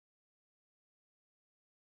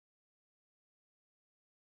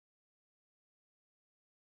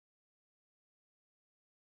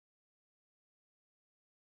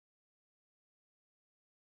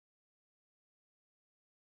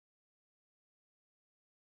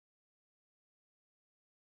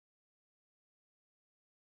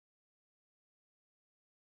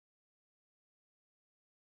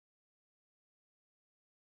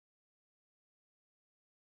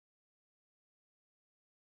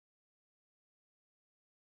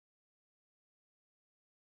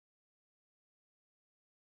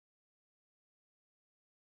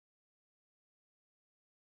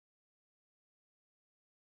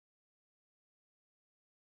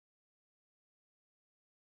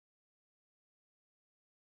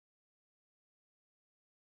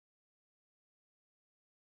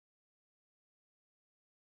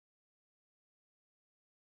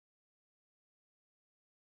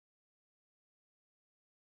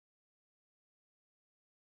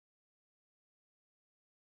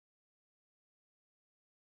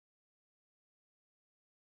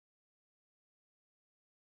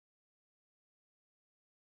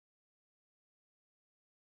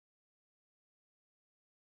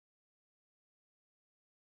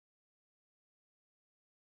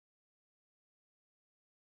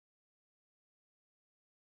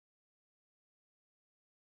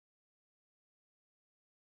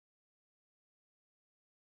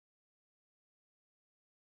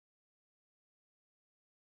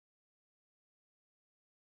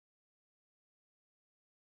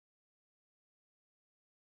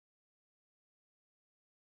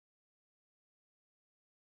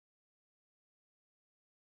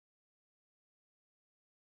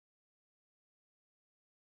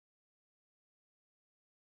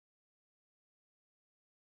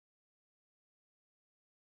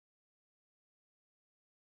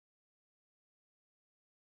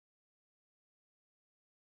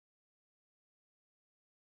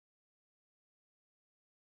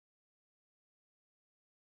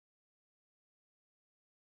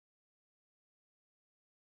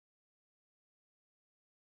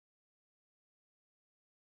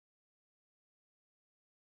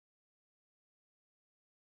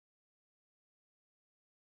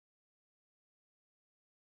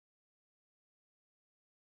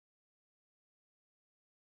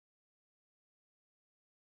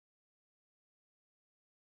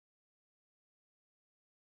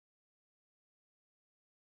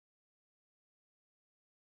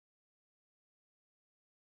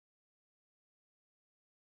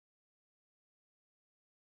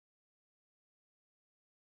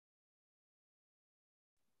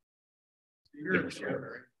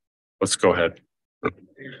Let's go ahead.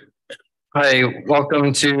 Hi,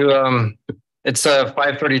 welcome to, it's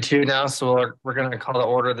 5:32 now, so we're going to call to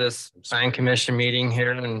order this Plan Commission meeting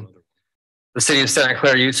here in the city of Santa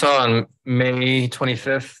Clara, Utah on May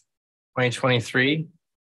 25th, 2023.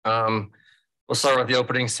 We'll start with the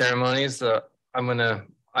opening ceremonies.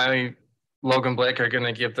 Logan Blake are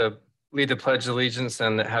going to lead the Pledge of Allegiance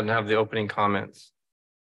and have the opening comments.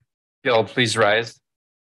 Y'all please rise.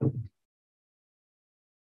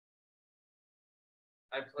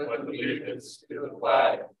 I pledge allegiance to the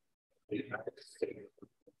flag of the United States,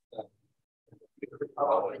 the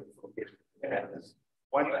Republic for which it stands,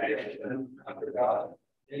 one nation under God,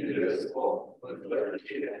 indivisible, with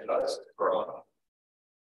liberty and justice for all.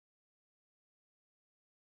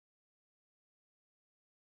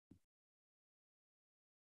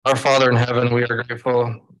 Our Father in heaven, we are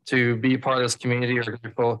grateful to be part of this community. We're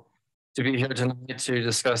grateful to be here tonight to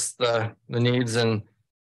discuss the needs and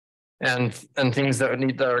things that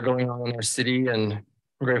are going on in our city, and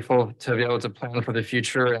we're grateful to be able to plan for the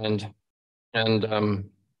future and plan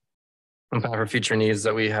for future needs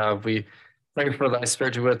that we have. We pray for thy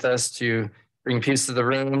spirit with us to bring peace to the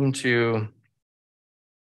room, to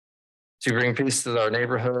bring peace to our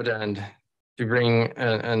neighborhood, and to bring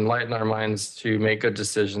and enlighten our minds to make good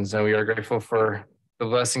decisions. And we are grateful for the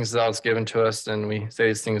blessings that God's given to us, and we say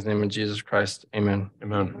these things in the name of Jesus Christ. Amen.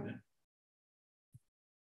 Amen.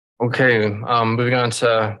 Okay, moving on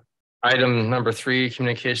to item number 3,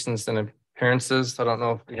 communications and appearances. I don't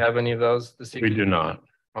know if we have any of those this evening. We do not.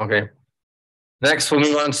 Okay. Next, we'll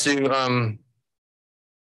move on to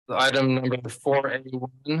the item number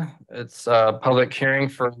 4A1. It's a public hearing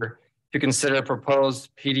to consider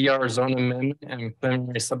proposed PDR zone amendment and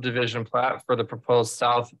preliminary subdivision plat for the proposed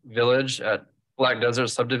South Village at Black Desert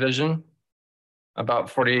subdivision, about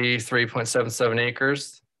 43.77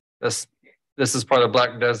 acres. This is part of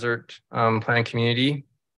Black Desert Plan Community,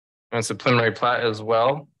 and it's a preliminary plat as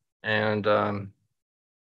well. And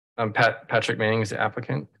Patrick Manning is the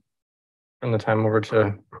applicant. Turn the time over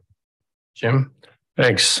to Jim.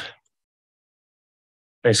 Thanks,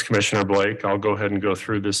 Commissioner Blake. I'll go ahead and go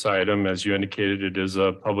through this item. As you indicated, it is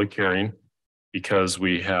a public hearing because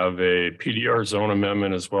we have a PDR zone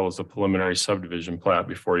amendment as well as a preliminary subdivision plat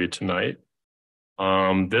before you tonight.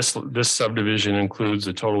 This subdivision includes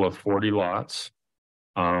a total of 40 lots.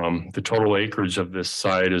 The total acreage of this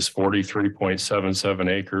site is 43.77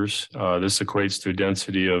 acres. This equates to a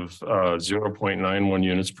density of 0.91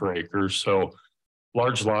 units per acre. So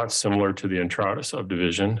large lots similar to the Entrada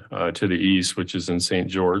subdivision to the east, which is in St.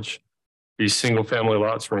 George. These single family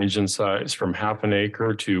lots range in size from half an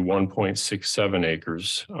acre to 1.67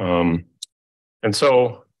 acres. And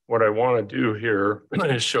so what I want to do here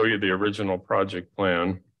is show you the original project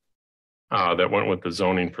plan that went with the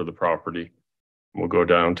zoning for the property. We'll go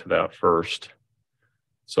down to that first.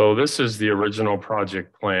 So this is the original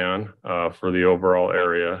project plan for the overall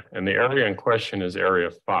area, and the area in question is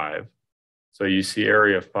Area 5. So you see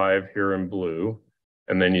Area 5 here in blue,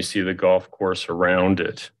 and then you see the golf course around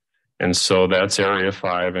it. And so that's Area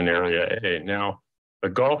 5 and Area A. Now, the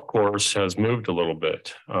golf course has moved a little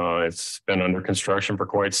bit. It's been under construction for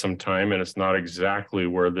quite some time, and it's not exactly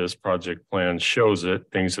where this project plan shows it.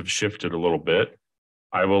 Things have shifted a little bit.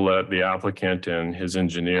 I will let the applicant and his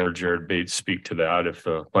engineer, Jared Bates, speak to that if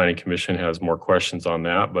the Planning Commission has more questions on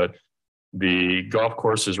that. But the golf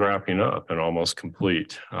course is wrapping up and almost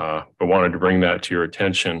complete. But wanted to bring that to your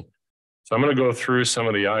attention. So I'm going to go through some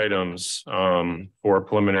of the items for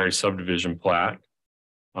preliminary subdivision plat.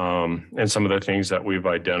 And some of the things that we've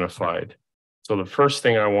identified. So the first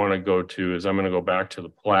thing I want to go to is I'm going to go back to the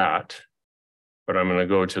plat, but I'm going to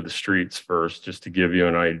go to the streets first just to give you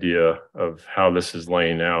an idea of how this is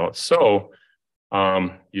laying out. So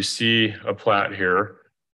you see a plat here.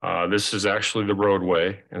 This is actually the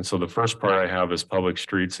roadway. And so the first part I have is public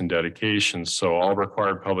streets and dedications. So all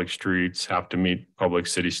required public streets have to meet public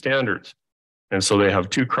city standards. And so they have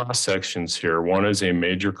 2 cross sections here. One is a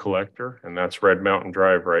major collector, and that's Red Mountain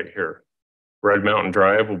Drive right here. Red Mountain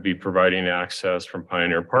Drive will be providing access from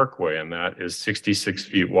Pioneer Parkway, and that is 66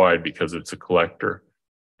 feet wide because it's a collector.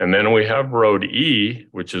 And then we have Road E,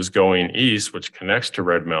 which is going east, which connects to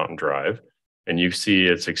Red Mountain Drive. And you see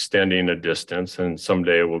it's extending a distance, and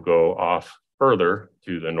someday it will go off further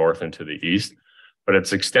to the north and to the east. But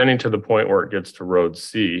it's extending to the point where it gets to Road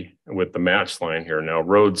C with the match line here. Now,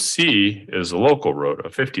 Road C is a local road, a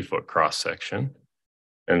 50-foot cross section.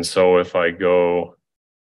 And so if I go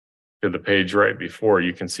to the page right before,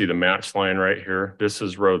 you can see the match line right here. This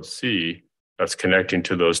is Road C that's connecting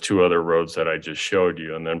to those 2 other roads that I just showed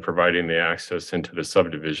you, and then providing the access into the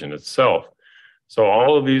subdivision itself. So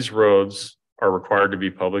all of these roads are required to be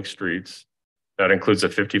public streets. That includes a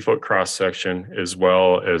 50-foot cross section as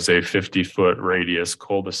well as a 50-foot radius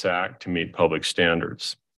cul-de-sac to meet public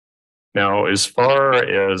standards. Now, as far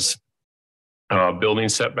as building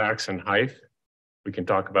setbacks and height, we can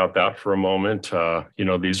talk about that for a moment.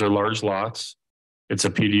 These are large lots. It's a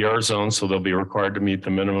PDR zone, so they'll be required to meet the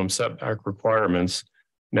minimum setback requirements.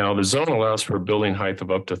 Now, the zone allows for a building height of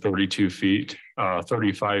up to 32 feet,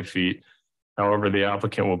 35 feet. However, the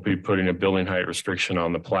applicant will be putting a building height restriction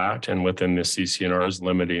on the plat, and within the CC&Rs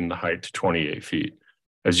limiting the height to 28 feet.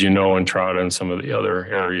 As you know, Entrada and some of the other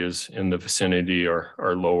areas in the vicinity are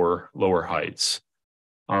lower heights.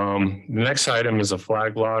 The next item is a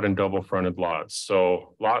flag lot and double fronted lots.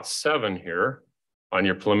 So lot 7 here on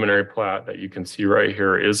your preliminary plat that you can see right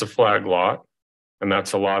here is a flag lot. And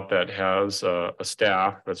that's a lot that has a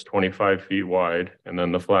staff that's 25 feet wide. And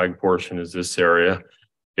then the flag portion is this area.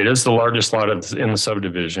 It is the largest lot in the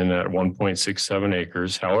subdivision at 1.67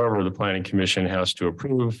 acres. However, the Planning Commission has to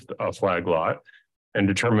approve a flag lot and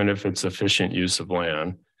determine if it's efficient use of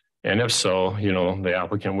land. And if so, the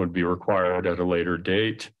applicant would be required at a later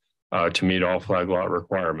date to meet all flag lot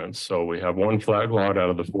requirements. So we have one flag lot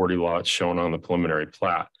out of the 40 lots shown on the preliminary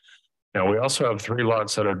plat. Now, we also have 3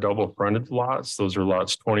 lots that are double fronted lots. Those are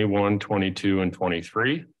lots 21, 22, and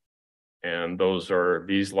 23. And those are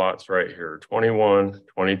these lots right here, 21,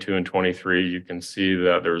 22, and 23. You can see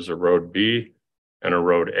that there's a road B and a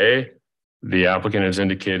road A. The applicant has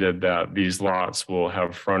indicated that these lots will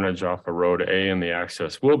have frontage off of road A and the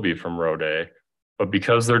access will be from road A. But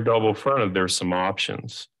because they're double fronted, there's some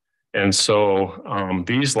options. And so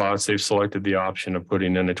these lots, they've selected the option of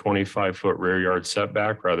putting in a 25-foot rear yard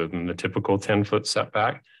setback rather than the typical 10-foot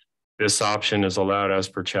setback. This option is allowed as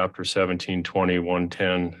per Chapter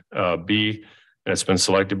 1720-110B, and it's been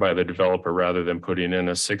selected by the developer rather than putting in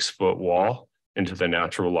a 6-foot wall into the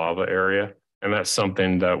natural lava area. And that's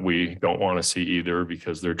something that we don't want to see either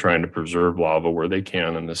because they're trying to preserve lava where they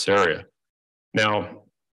can in this area. Now,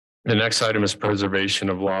 the next item is preservation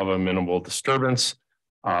of lava minimal disturbance.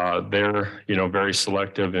 They're very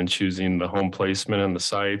selective in choosing the home placement and the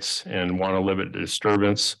sites and want to limit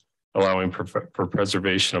disturbance, allowing for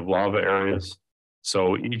preservation of lava areas.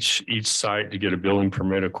 So each site to get a building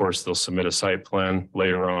permit, of course, they'll submit a site plan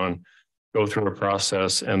later on, go through a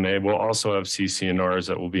process, and they will also have CC&Rs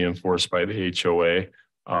that will be enforced by the HOA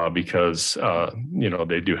because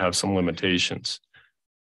they do have some limitations.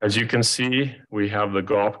 As you can see, we have the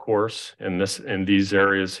golf course in these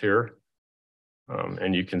areas here.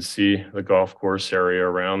 And you can see the golf course area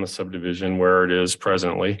around the subdivision where it is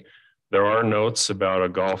presently. There are notes about a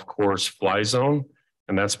golf course fly zone,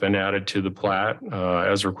 and that's been added to the plat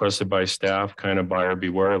as requested by staff, kind of buyer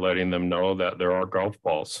beware, letting them know that there are golf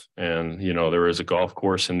balls and, there is a golf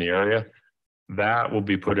course in the area. That will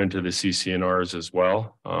be put into the CC&Rs as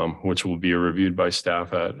well, which will be reviewed by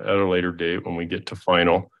staff at a later date when we get to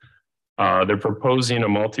final. They're proposing a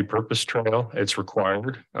multi-purpose trail. It's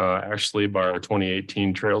required actually by our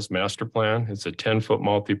 2018 Trails Master Plan. It's a 10-foot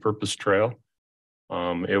multi-purpose trail.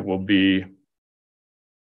 It will be,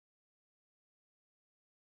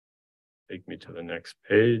 take me to the next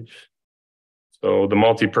page. So the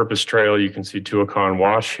multi-purpose trail, you can see Tuacahn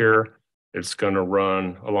Wash here. It's going to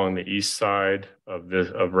run along the east side of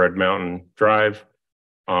Red Mountain Drive.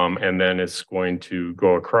 And then it's going to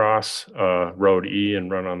go across Road E and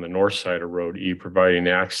run on the north side of Road E, providing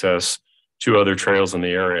access to other trails in the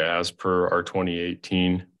area as per our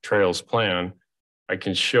 2018 Trails Plan. I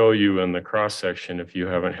can show you in the cross section, if you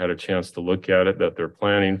haven't had a chance to look at it, that they're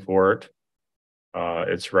planning for it.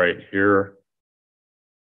 It's right here.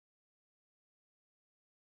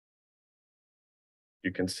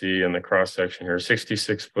 You can see in the cross section here,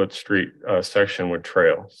 66-foot street section with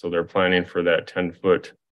trail. So they're planning for that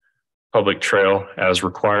 10-foot public trail as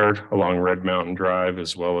required along Red Mountain Drive,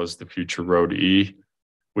 as well as the future Road E.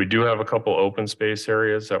 We do have a couple open space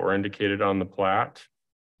areas that were indicated on the plat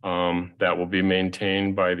that will be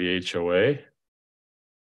maintained by the HOA.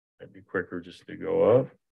 Might be quicker just to go up.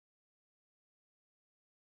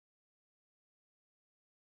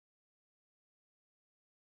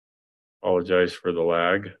 Apologize for the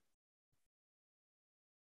lag.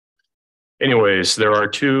 Anyways, there are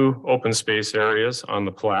 2 open space areas on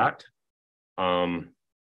the plat.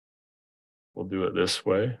 We'll do it this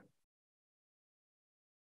way.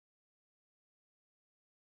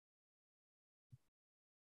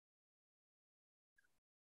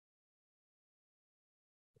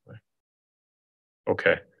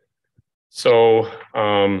 Okay. So,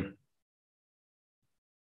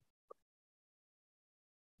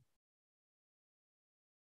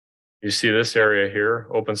 You see this area here,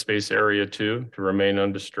 open space area 2 to remain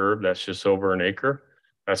undisturbed. That's just over an acre.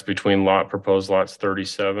 That's between proposed lots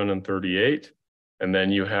 37 and 38. And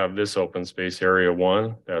then you have this open space area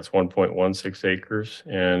 1, that's 1.16 acres,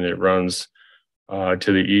 and it runs to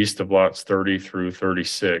the east of lots 30 through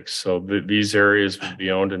 36. So these areas would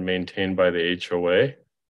be owned and maintained by the HOA.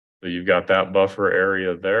 So you've got that buffer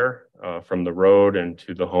area there from the road and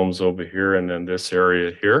to the homes over here, and then this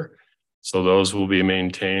area here. So those will be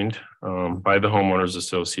maintained by the homeowners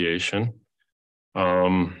association.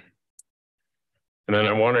 And then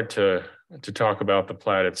I wanted to talk about the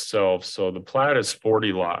plat itself. So the plat is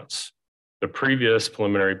 40 lots. The previous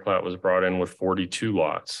preliminary plat was brought in with 42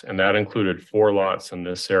 lots, and that included 4 lots in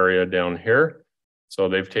this area down here. So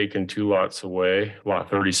they've taken 2 lots away. Lot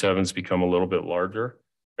 37's become a little bit larger,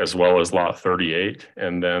 as well as lot 38.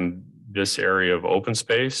 And then this area of open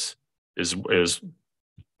space is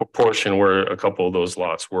a portion where a couple of those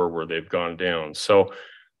lots were where they've gone down. So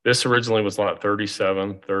this originally was lot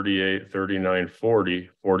 37, 38, 39, 40,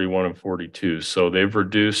 41, and 42. So they've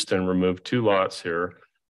reduced and removed 2 lots here,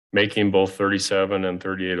 making both 37 and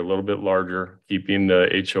 38 a little bit larger, keeping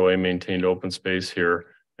the HOA maintained open space here,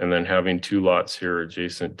 and then having 2 lots here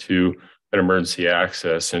adjacent to an emergency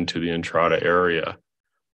access into the Entrada area.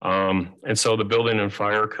 And so the building and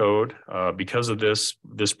fire code, because of this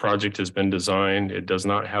project has been designed, it does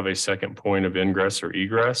not have a second point of ingress or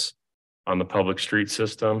egress on the public street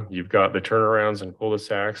system. You've got the turnarounds and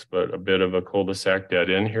cul-de-sacs, but a bit of a cul-de-sac dead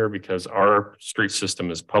end here because our street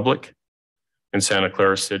system is public in Santa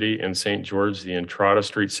Clara City. In St. George, the Entrada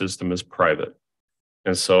street system is private.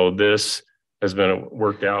 And so this has been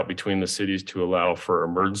worked out between the cities to allow for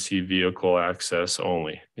emergency vehicle access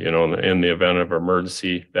only. You know, in the event of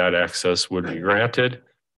emergency, that access would be granted.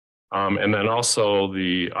 And then also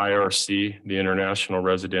the IRC, the International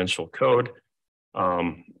Residential Code,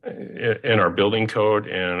 in our building code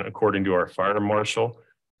and according to our fire marshal,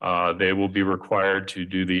 they will be required to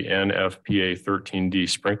do the NFPA 13D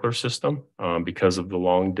sprinkler system because of the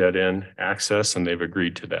long dead end access, and they've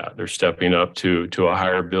agreed to that. They're stepping up to a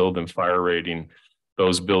higher build and fire rating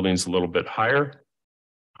those buildings a little bit higher.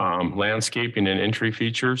 Landscaping and entry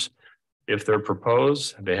features, if they're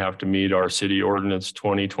proposed, they have to meet our city ordinance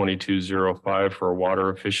 2022-05 for water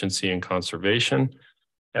efficiency and conservation.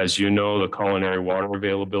 As you know, the culinary water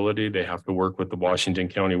availability, they have to work with the Washington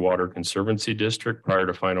County Water Conservancy District prior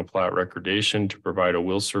to final plat recordation to provide a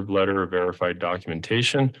will serve letter of verified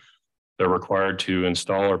documentation. They're required to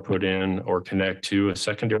install or put in or connect to a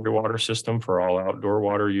secondary water system for all outdoor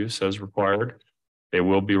water use as required. They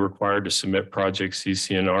will be required to submit project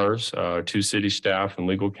CCNRs to city staff and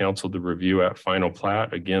legal counsel to review at final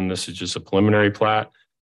plat. Again, this is just a preliminary plat.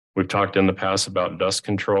 We've talked in the past about dust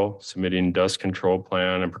control, submitting dust control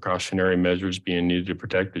plan and precautionary measures being needed to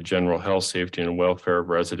protect the general health, safety, and welfare of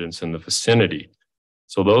residents in the vicinity.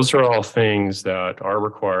 So those are all things that are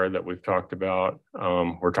required that we've talked about.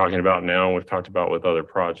 We're talking about now, and we've talked about with other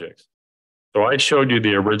projects. So I showed you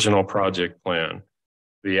the original project plan.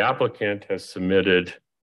 The applicant has submitted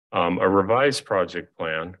a revised project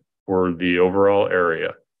plan for the overall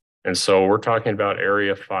area. And so we're talking about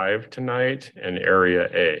area 5 tonight and area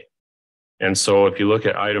A. And so if you look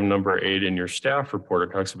at item number 8 in your staff report,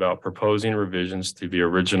 it talks about proposing revisions to the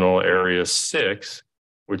original area 6,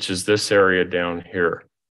 which is this area down here.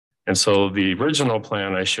 And so the original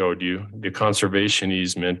plan I showed you, the conservation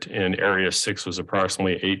easement in area 6 was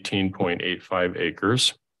approximately 18.85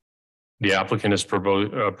 acres. The applicant is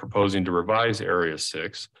proposing to revise area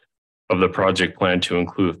 6 of the project plan to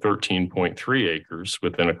include 13.3 acres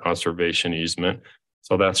within a conservation easement.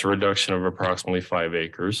 So that's a reduction of approximately 5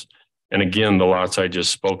 acres. And again, the lots I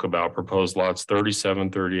just spoke about, proposed lots 37,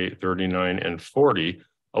 38, 39, and 40,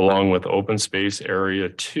 along with open space area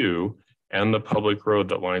 2 and the public road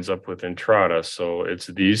that lines up with Entrada. So it's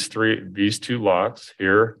these 2 lots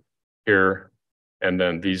here, and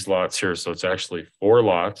then these lots here. So it's actually 4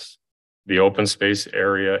 lots. The open space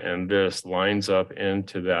area and this lines up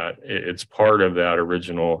into that. It's part of that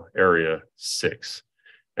original area 6.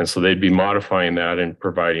 And so they'd be modifying that and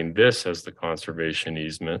providing this as the conservation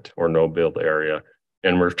easement or no build area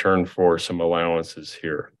in return for some allowances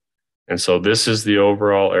here. And so this is the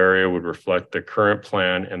overall area would reflect the current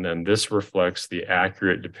plan. And then this reflects the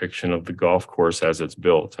accurate depiction of the golf course as it's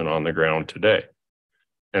built and on the ground today.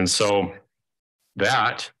 And so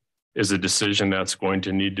that is a decision that's going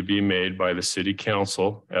to need to be made by the city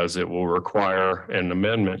council, as it will require an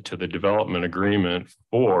amendment to the development agreement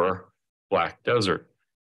for Black Desert.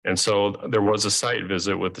 And so there was a site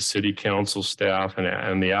visit with the city council staff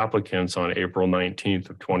and the applicants on April 19th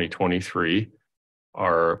of 2023.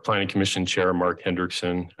 Our Planning Commission Chair, Mark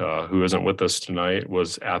Hendrickson, who isn't with us tonight,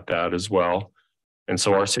 was at that as well. And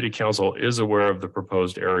so our city council is aware of the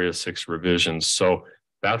proposed Area 6 revisions. So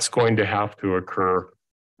that's going to have to occur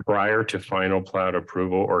prior to final plat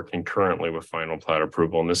approval or concurrently with final plat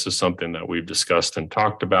approval. And this is something that we've discussed and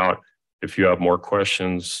talked about. If you have more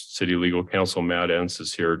questions, City Legal Counsel Matt Entz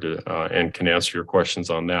is here to and can answer your questions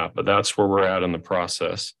on that. But that's where we're at in the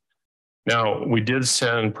process. Now, we did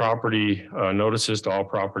send property notices to all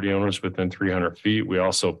property owners within 300 feet. We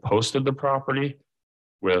also posted the property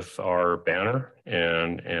with our banner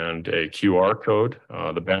and a QR code.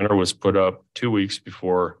 The banner was put up 2 weeks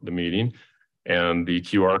before the meeting, and the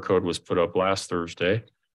QR code was put up last Thursday.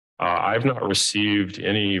 I've not received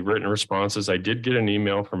any written responses. I did get an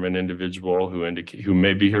email from an individual who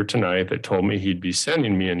may be here tonight that told me he'd be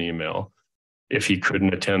sending me an email if he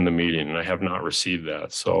couldn't attend the meeting, and I have not received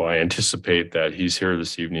that. So I anticipate that he's here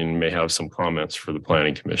this evening and may have some comments for the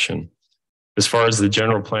Planning Commission. As far as the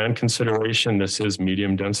general plan consideration, this is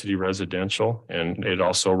medium density residential, and it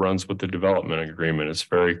also runs with the development agreement. It's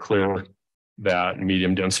very clear that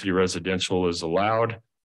medium density residential is allowed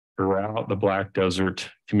throughout the Black Desert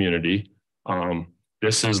community.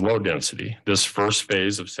 This is low density. This first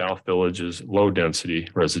phase of South Village is low density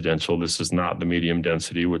residential. This is not the medium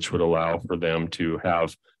density, which would allow for them to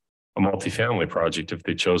have a multifamily project if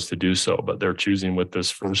they chose to do so, but they're choosing with this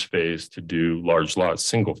first phase to do large lot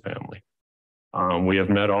single family. We have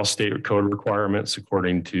met all state code requirements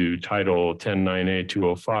according to Title 10-9A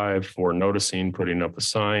 205 for noticing, putting up a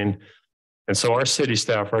sign. And so our city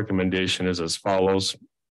staff recommendation is as follows.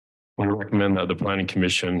 We recommend that the Planning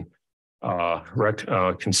Commission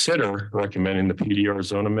consider recommending the PDR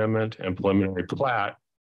zone amendment and preliminary plat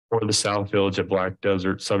for the South Village at Black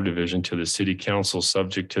Desert subdivision to the City Council,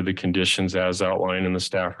 subject to the conditions as outlined in the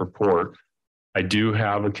staff report. I do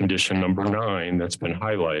have a condition number 9 that's been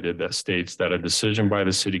highlighted that states that a decision by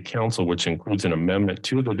the City Council, which includes an amendment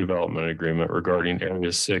to the development agreement regarding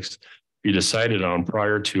Area 6, be decided on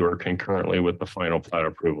prior to or concurrently with the final plat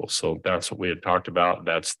approval. So that's what we had talked about.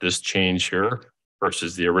 That's this change here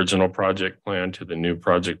versus the original project plan to the new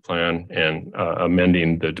project plan and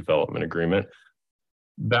amending the development agreement.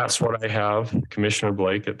 That's what I have, Commissioner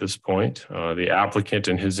Blake, at this point. The applicant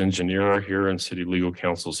and his engineer are here and City Legal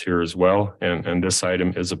Counsel's here as well. And this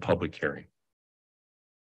item is a public hearing.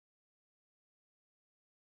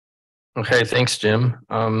 Okay, thanks, Jim.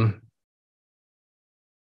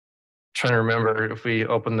 Trying to remember if we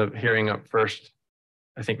open the hearing up first.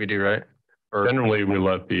 I think we do, right? Or generally we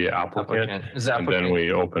let the applicant and then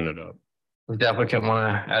we open it up. Does the applicant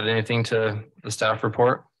want to add anything to the staff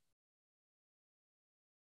report?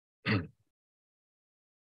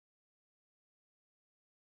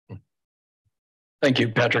 Thank you,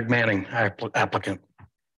 Patrick Manning, applicant.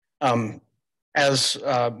 As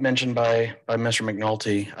mentioned by Mr.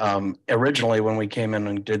 McNulty, originally when we came in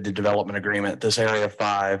and did the development agreement, this Area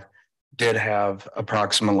 5 did have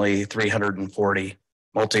approximately 340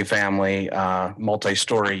 multifamily,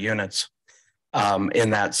 multi-story units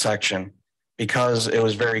in that section, because it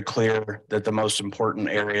was very clear that the most important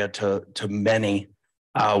area to many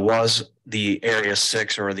was the Area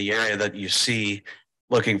 6, or the area that you see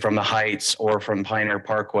looking from the Heights or from Pioneer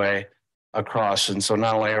Parkway across. And so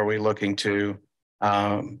not only are we looking to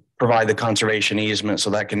provide the conservation easement so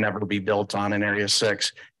that can never be built on in Area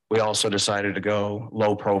 6, we also decided to go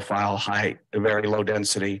low profile, high, very low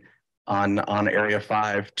density on Area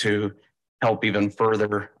 5 to help even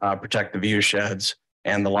further protect the view sheds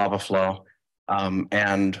and the lava flow.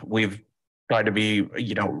 And we've tried to be,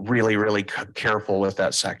 really, really careful with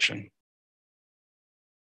that section.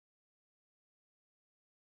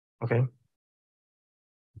 Okay.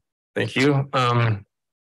 Thank you. I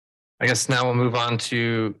guess now we'll move on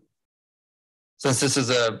to, since this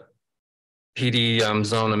is a PD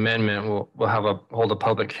zone amendment, we'll hold a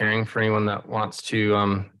public hearing for anyone that wants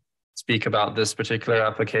to speak about this particular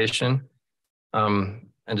application.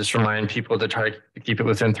 And just remind people to try to keep it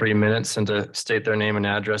within 3 minutes and to state their name and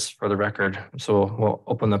address for the record. So we'll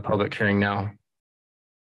open the public hearing now.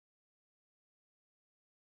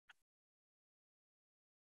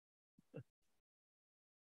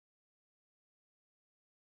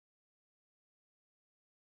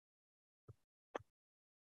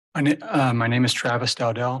 My name is Travis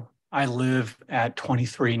Dowdell. I live at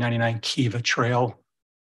 2399 Kiva Trail,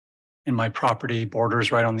 and my property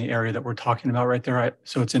borders right on the area that we're talking about right there. I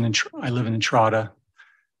live in Entrada.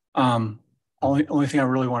 Only thing I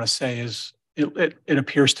really want to say is it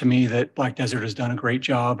appears to me that Black Desert has done a great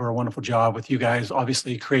job, or a wonderful job, with you guys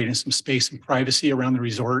obviously creating some space and privacy around the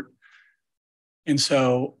resort. And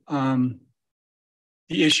so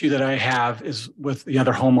The issue that I have is with the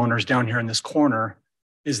other homeowners down here in this corner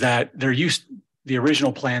is that the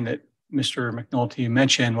original plan that Mr. McNulty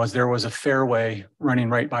mentioned was there was a fairway running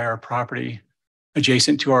right by our property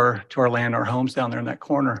adjacent to our land, our homes down there in that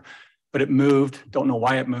corner, but it moved. Don't know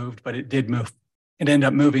why it moved, but it did move. It ended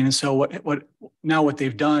up moving. And so what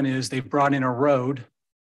they've done is they've brought in a road.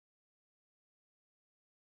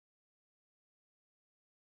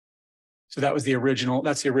 So that was the original,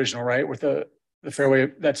 that's the original, right? With the fairway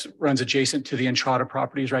that runs adjacent to the Entrada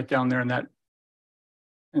properties right down there in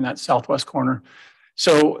that southwest corner.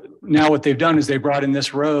 So now what they've done is they brought in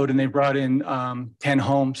this road and they brought in 10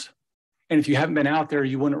 homes. And if you haven't been out there,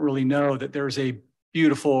 you wouldn't really know that there's a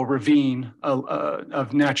beautiful ravine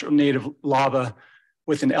of natural native lava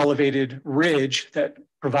with an elevated ridge that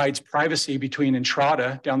provides privacy between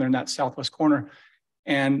Entrada down there in that southwest corner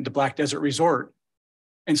and the Black Desert Resort.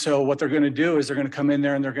 And so what they're going to do is they're going to come in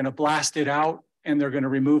there and they're going to blast it out and they're going to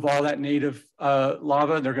remove all that native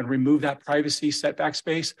lava. They're going to remove that privacy setback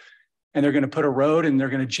space and they're going to put a road and they're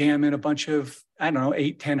going to jam in a bunch of, I don't know,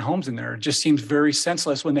 8, 10 homes in there. It just seems very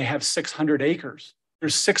senseless when they have 600 acres.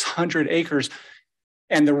 There's 600 acres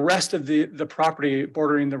and the rest of the property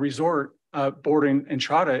bordering the resort, bordering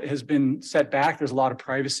Entrada has been set back. There's a lot of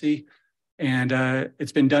privacy and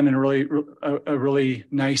it's been done in a really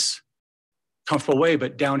nice, comfortable way.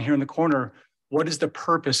 But down here in the corner, what is the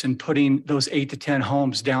purpose in putting those 8 to 10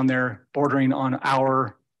 homes down there bordering on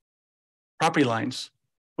our property lines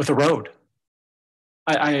with a road?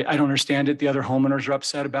 I don't understand it. The other homeowners are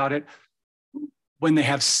upset about it. When they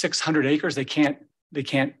have 600 acres, they can't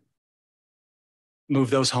move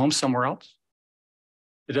those homes somewhere else.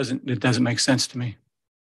 It doesn't make sense to me.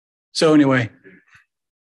 So anyway,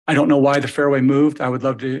 I don't know why the fairway moved. I would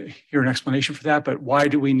love to hear an explanation for that, but why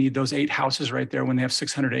do we need those 8 houses right there when they have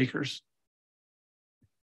 600 acres?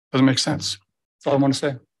 Doesn't make sense. That's all I want to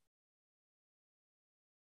say.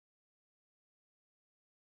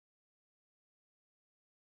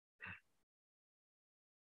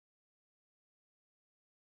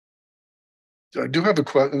 I do have a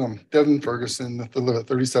question. I'm Devin Ferguson, I live at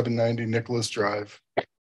 3790 Nicholas Drive. I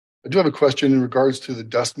do have a question in regards to the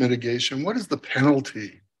dust mitigation. What is the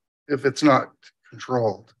penalty if it's not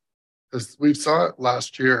controlled? Because we saw it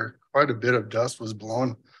last year, quite a bit of dust was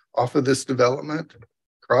blown off of this development,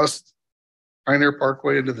 across Pioneer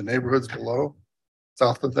Parkway into the neighborhoods below,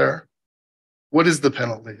 south of there. What is the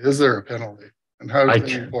penalty? Is there a penalty? And how is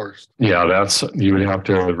it enforced? Yeah, you would have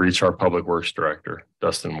to reach our public works director,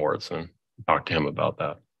 Dustin Morrison, talk to him about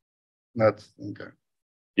that. That's okay.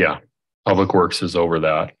 Yeah, public works is over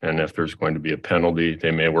that. And if there's going to be a penalty,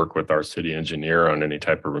 they may work with our city engineer on any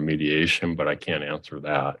type of remediation, but I can't answer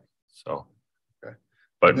that. So, okay.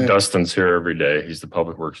 But Dustin's here every day. He's the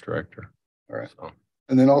public works director. All right. So.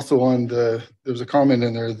 And then also there's a comment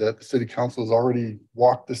in there that the city council has already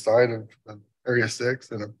walked the side of Area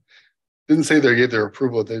 6 and didn't say they gave their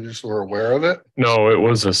approval, they just were aware of it. No, it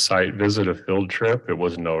was a site visit, a field trip. It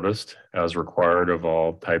was noticed as required of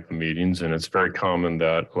all type of meetings. And it's very common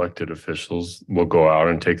that elected officials will go out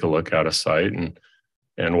and take a look at a site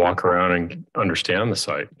and walk around and understand the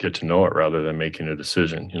site, get to know it rather than making a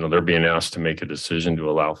decision. You know, they're being asked to make a decision to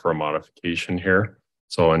allow for a modification here.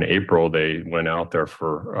 So in April, they went out there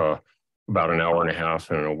for about an hour and a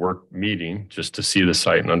half in a work meeting just to see the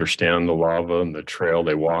site and understand the lava and the trail.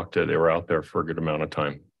 They walked it. They were out there for a good amount of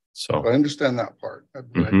time. So I understand that part.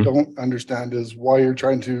 What I don't understand is why you're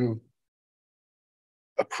trying to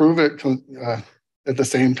approve it at the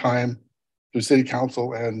same time through city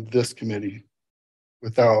council and this committee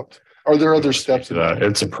without, are there other steps to that?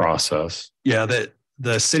 It's a process. Yeah, that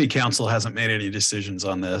the city council hasn't made any decisions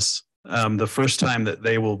on this. The first time that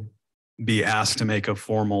they will be asked to make a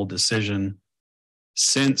formal decision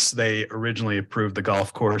since they originally approved the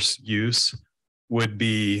golf course use would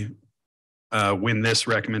be when this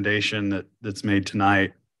recommendation that's made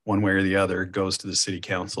tonight, one way or the other, goes to the city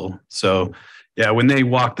council. So yeah, when they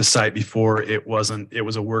walked the site before, it was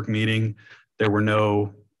a work meeting. There were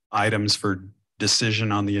no items for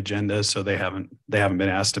decision on the agenda, so they haven't been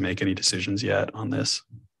asked to make any decisions yet on this.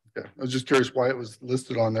 Yeah, I was just curious why it was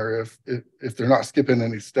listed on there. If they're not skipping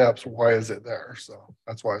any steps, why is it there? So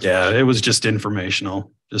that's why. Yeah, it was just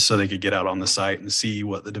informational, just so they could get out on the site and see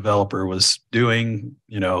what the developer was doing.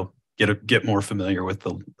 You know, get more familiar with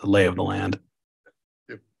the lay of the land.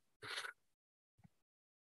 Yep.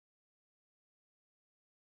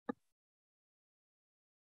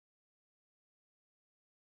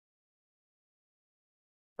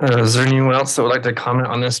 Is there anyone else that would like to comment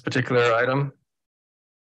on this particular item?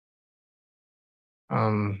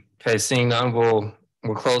 Okay, seeing none, we'll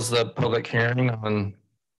close the public hearing on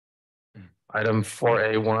item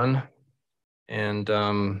 4A1 and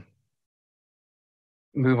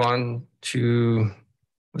move on to,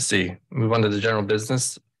 move on to the general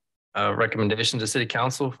business. Recommendation to City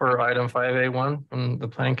Council for item 5A1 from the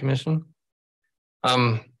Planning Commission.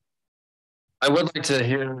 I would like to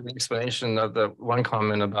hear an explanation of the one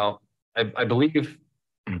comment about, I believe,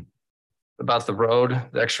 about the road,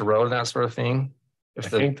 the extra road and that sort of thing. I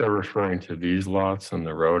think they're referring to these lots and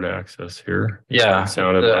the road access here. Yeah, It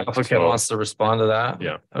sounded the like applicant so. wants to respond to that.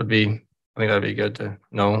 Yeah. That would be, I think that'd be good to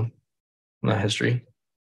know the history.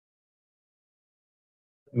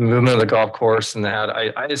 Movement of the golf course and that,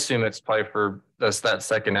 I assume it's probably for that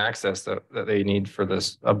second access that they need for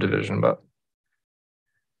this subdivision, but.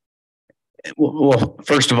 Well,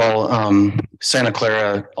 first of all, Santa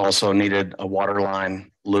Clara also needed a water line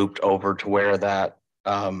looped over to where that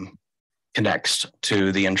connects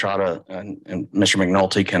to the Entrada, and Mr.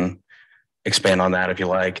 McNulty can expand on that if you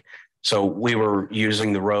like. So we were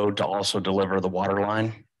using the road to also deliver the water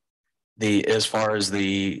line. As far as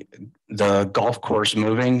the golf course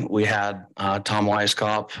moving, we had Tom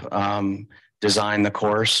Weiskopf design the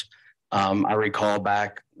course. I recall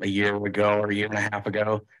back a year ago or a year and a half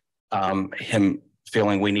ago, him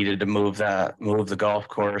feeling we needed to move the golf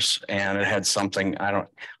course, and it had something, I don't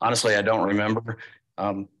remember.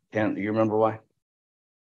 Ken, do you remember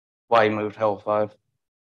why he moved Hill 5?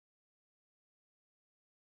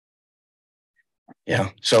 Yeah,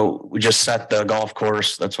 so we just set the golf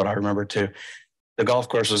course. That's what I remember too. The golf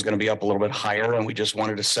course was going to be up a little bit higher, and we just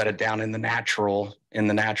wanted to set it down in the natural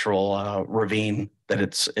ravine that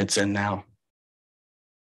it's in now.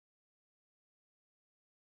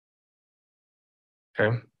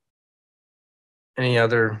 Okay. Any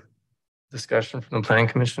other discussion from the Planning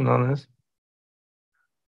Commission on this?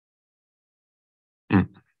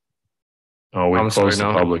 Oh, we closed the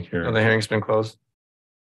public Oh, hearing. the hearing's been closed.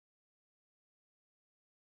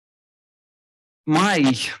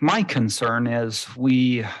 My concern is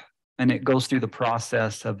and it goes through the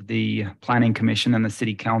process of the Planning Commission and the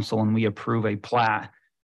City Council, and we approve a plat,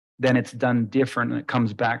 then it's done different and it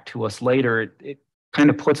comes back to us later. It kind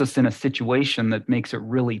of puts us in a situation that makes it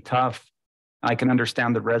really tough. I can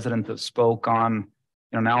understand the resident that spoke on,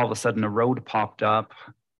 now all of a sudden a road popped up.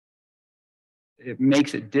 It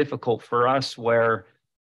makes it difficult for us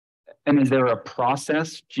and is there a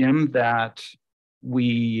process, Jim, that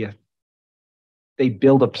they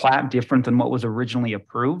build a plat different than what was originally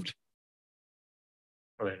approved?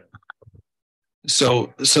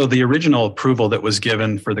 So the original approval that was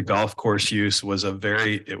given for the golf course use was a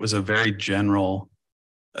very general,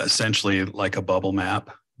 essentially like a bubble map.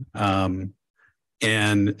 And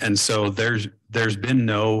so there's been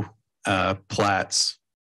no plats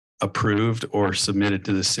approved or submitted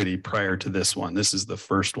to the city prior to this one. This is the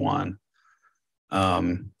first one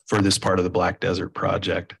for this part of the Black Desert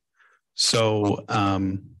project. So,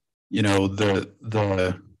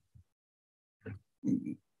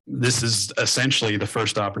 this is essentially the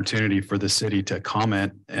first opportunity for the city to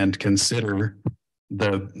comment and consider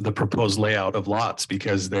the proposed layout of lots,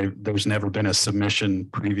 because there's never been a submission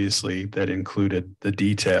previously that included the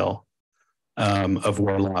detail of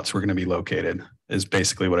where lots were going to be located, is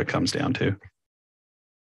basically what it comes down to.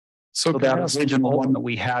 So that original one that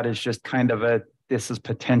we had is just kind of this is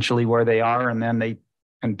potentially where they are, and then they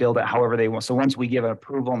can build it however they want. So once we give an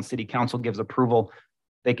approval and City Council gives approval,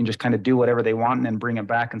 they can just kind of do whatever they want and then bring it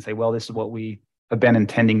back and say, well, this is what we have been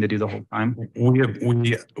intending to do the whole time.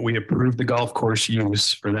 We approved the golf course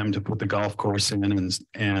use for them to put the golf course in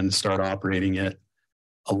and start operating it,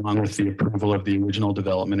 along with the approval of the original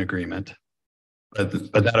development agreement.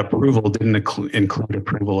 But that approval didn't include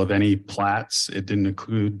approval of any plats. It didn't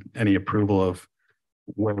include any approval of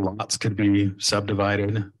where lots could be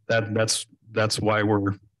subdivided. That's why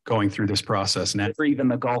we're going through this process now. Or even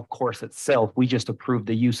the golf course itself, we just approved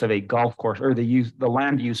the use of a golf course, or the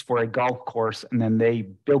land use for a golf course, and then they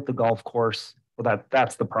built the golf course. Well,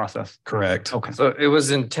 that's the process. Correct. Okay. So it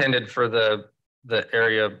was intended for the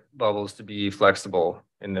area bubbles to be flexible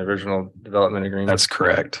in the original development agreement. That's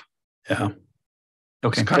correct. Yeah.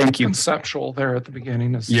 Okay. Thank you. Conceptual there at the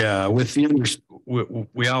beginning. Yeah. With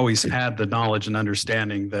we always had the knowledge and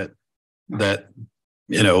understanding that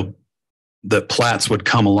the plats would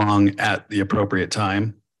come along at the appropriate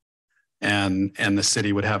time, and the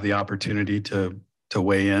city would have the opportunity to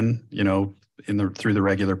weigh in, through the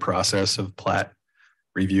regular process of plat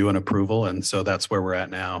review and approval. And so that's where we're at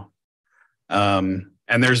now. And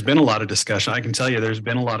there's been a lot of discussion. I can tell you there's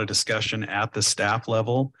been a lot of discussion at the staff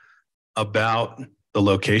level about the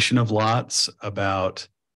location of lots, about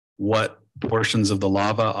what portions of the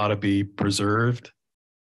lava ought to be preserved.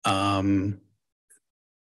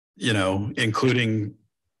 you know, including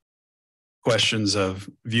questions of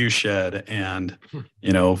view shed and,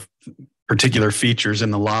 you know, particular features in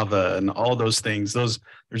the lava and all those things. There's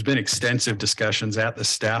been extensive discussions at the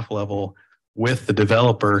staff level with the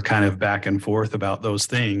developer kind of back and forth about those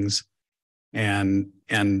things. And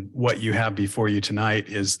what you have before you tonight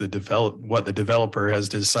is what the developer has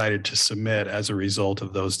decided to submit as a result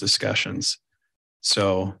of those discussions.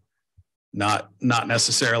 So not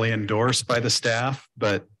necessarily endorsed by the staff,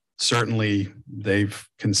 but certainly they've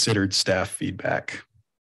considered staff feedback.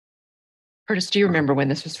 Curtis, do you remember when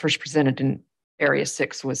this was first presented in Area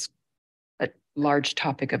 6 was a large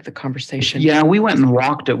topic of the conversation? Yeah, we went and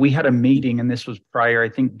walked it. We had a meeting and this was prior. I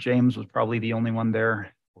think James was probably the only one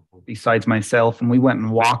there besides myself. And we went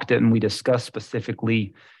and walked it and we discussed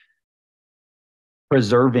specifically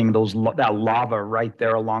preserving that lava right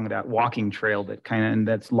there along that walking trail that and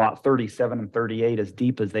that's lot 37 and 38, as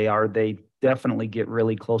deep as they are, they definitely get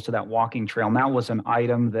really close to that walking trail. And that was an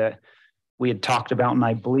item that we had talked about. And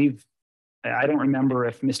I believe, I don't remember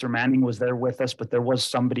if Mr. Manning was there with us, but there was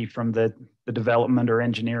somebody from the development or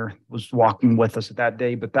engineer was walking with us that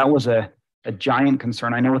day. But that was a giant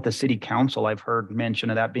concern. I know with the city council, I've heard mention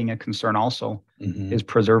of that being a concern also, is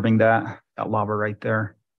preserving that lava right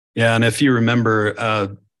there. Yeah, and if you remember,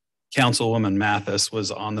 Councilwoman Mathis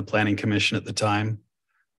was on the Planning Commission at the time.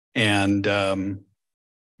 And,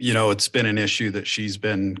 you know, it's been an issue that she's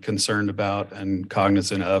been concerned about and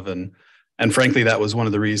cognizant of. And frankly, that was one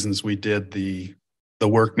of the reasons we did the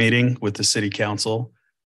work meeting with the city council,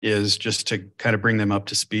 is just to kind of bring them up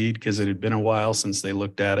to speed, because it had been a while since they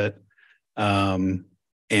looked at it. And,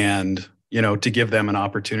 you know, to give them an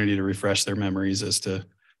opportunity to refresh their memories as to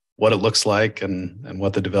what it looks like and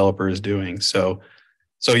what the developer is doing. So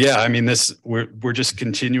yeah, I mean, we're just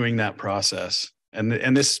continuing that process. And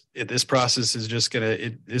this process is just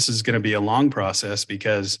this is going to be a long process,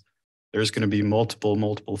 because there's going to be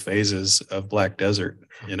multiple phases of Black Desert,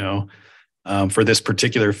 you know. For this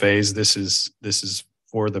particular phase, this is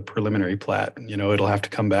for the preliminary plat. You know, it'll have to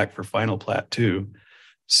come back for final plat too.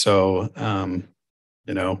 So,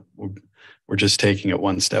 you know, we're just taking it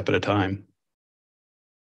one step at a time.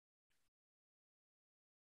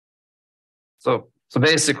 So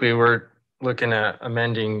basically, we're looking at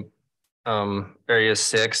amending Area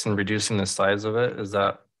 6 and reducing the size of it. Is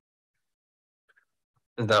that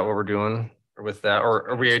what we're doing, or with that, or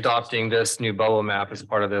are we adopting this new bubble map as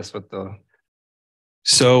part of this with the?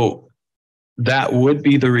 So that would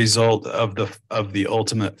be the result of the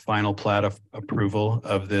ultimate final plat of approval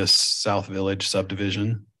of this South Village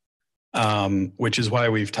subdivision, which is why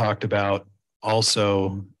we've talked about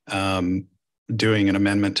also doing an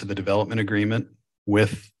amendment to the development agreement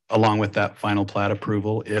along with that final plat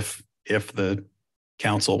approval, if the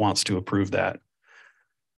council wants to approve that.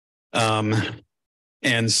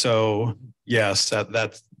 And so, yes,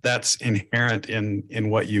 that's inherent in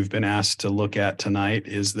what you've been asked to look at tonight,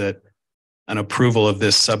 is that an approval of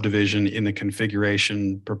this subdivision in the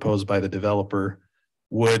configuration proposed by the developer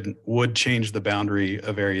would change the boundary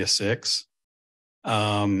of Area 6.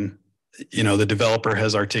 You know, the developer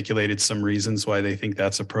has articulated some reasons why they think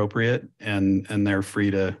that's appropriate, and they're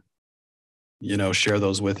free to, you know, share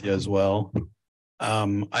those with you as well.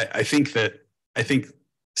 I think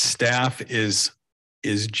staff is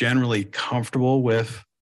generally comfortable with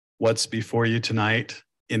what's before you tonight,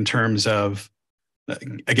 in terms of,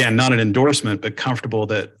 again, not an endorsement, but comfortable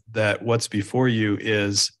that what's before you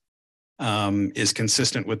is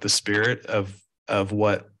consistent with the spirit of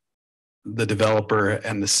what the developer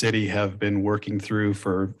and the city have been working through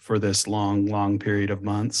for this long period of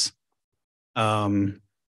months.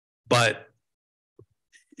 But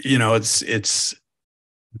you know, it's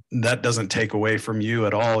that doesn't take away from you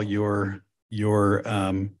at all your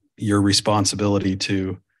responsibility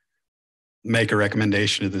to make a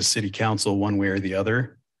recommendation to the city council one way or the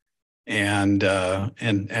other, and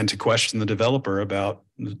to question the developer about,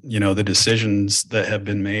 you know, the decisions that have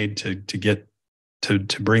been made to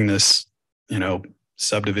bring this, you know,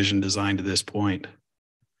 subdivision design to this point.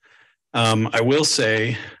 I will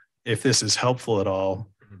say, if this is helpful at all,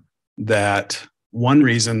 that one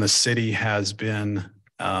reason the city has been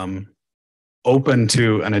open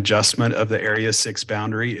to an adjustment of the Area 6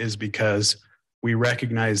 boundary is because we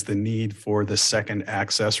recognize the need for the second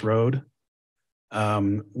access road,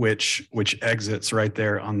 which exits right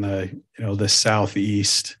there on the, you know, the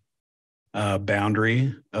southeast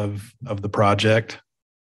boundary of the project,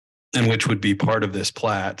 and which would be part of this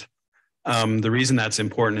plat. The reason that's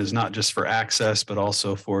important is not just for access, but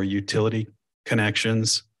also for utility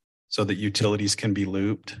connections, so that utilities can be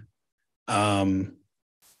looped. And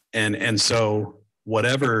so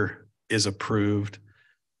whatever is approved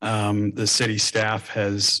the city staff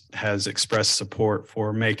has expressed support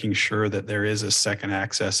for making sure that there is a second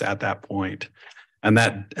access at that point. And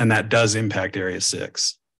that does impact Area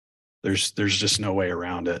 6. There's just no way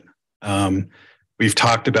around it. We've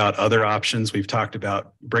talked about other options. We've talked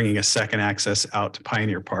about bringing a second access out to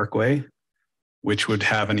Pioneer Parkway, which would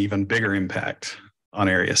have an even bigger impact on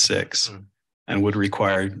Area 6 and would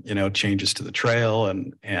require, changes to the trail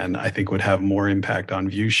and I think would have more impact on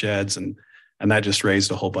view sheds and that just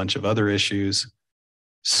raised a whole bunch of other issues.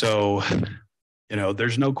 So,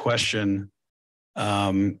 there's no question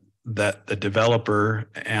that the developer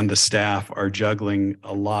and the staff are juggling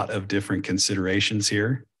a lot of different considerations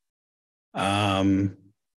here. And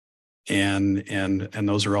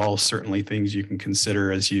those are all certainly things you can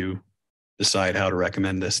consider as you decide how to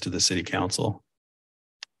recommend this to the city council.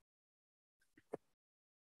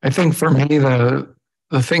 I think for me,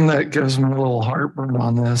 the thing that gives me a little heartburn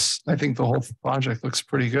on this, I think the whole project looks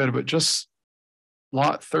pretty good, but just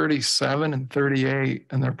lot 37 and 38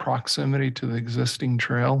 and their proximity to the existing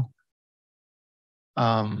trail.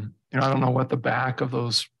 I don't know what the back of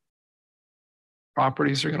those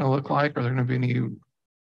properties are going to look like. Are there going to be any,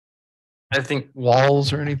 I think,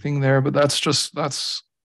 walls or anything there? But this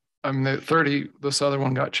other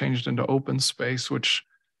one got changed into open space, which,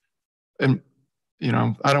 and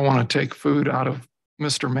I don't want to take food out of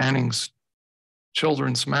Mr. Manning's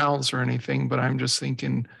children's mouths or anything, but I'm just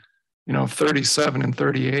thinking, 37 and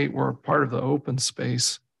 38 were part of the open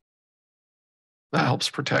space. That helps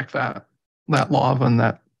protect that lava and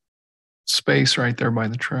that space right there by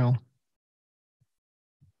the trail.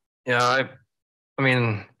 Yeah, I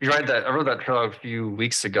mean, I rode that trail a few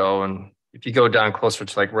weeks ago, and if you go down closer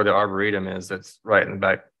to like where the Arboretum is, that's right in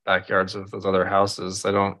the backyards of those other houses.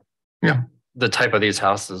 The type of these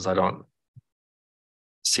houses, I don't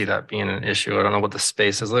see that being an issue. I don't know what the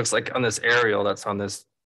space is. It looks like on this aerial that's on this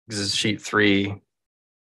is sheet 3,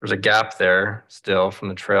 there's a gap there still from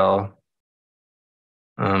the trail.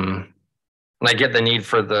 And I get the need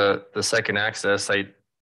for the second access. It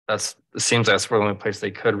seems that's the only place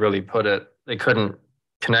they could really put it. They couldn't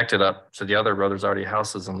connect it up to the other road. There's already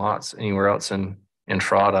houses and lots anywhere else in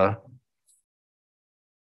Entrada.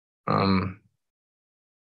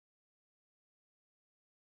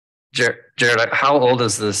 Jared, how old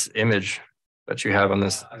is this image that you have on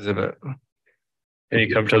this exhibit? Can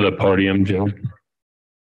you come to the podium, Jim?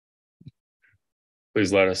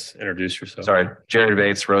 Please let us introduce yourself. Sorry, Jared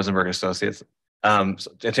Bates, Rosenberg Associates. So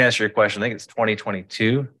to answer your question, I think it's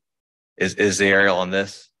 2022 is the aerial on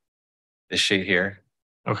this sheet here.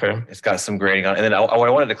 Okay. It's got some grading on it. And then I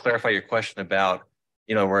wanted to clarify your question about,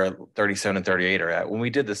 where 37 and 38 are at. When we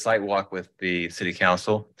did the site walk with the city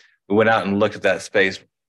council, we went out and looked at that space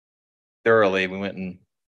thoroughly. We went and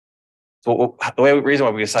so the reason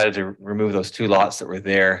why we decided to remove those 2 lots that were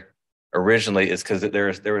there originally is because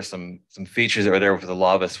there were some features that were there with the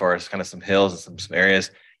lava as far as kind of some hills and some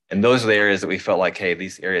areas. And those are the areas that we felt like, hey,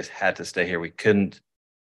 these areas had to stay here. We couldn't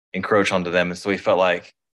encroach onto them. And so we felt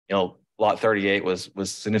like, lot 38 was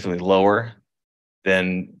significantly lower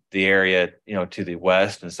than the area, to the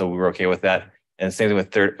west. And so we were okay with that. And same thing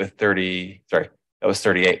with 30, sorry, that was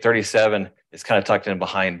 38. 37 is kind of tucked in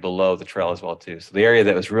below the trail as well too. So the area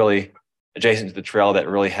that was really adjacent to the trail that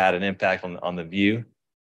really had an impact on the view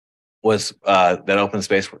was that open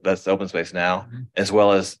space. That's the open space now, as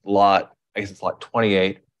well as lot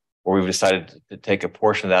 28, where we've decided to take a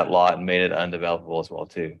portion of that lot and made it undevelopable as well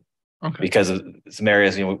too. Okay. Because of some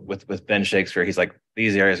areas, with Ben Shakespeare, he's like,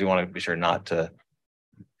 these areas we want to be sure not to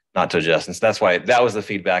adjust. And so that's why that was the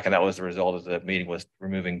feedback, and that was the result of the meeting, was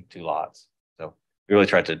removing 2 lots. So we really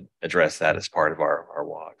tried to address that as part of our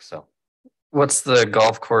walk. So What's the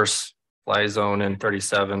golf course fly zone in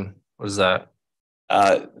 37? What is that?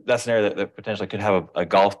 That's an area that potentially could have a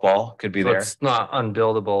golf ball, could be So there. it's not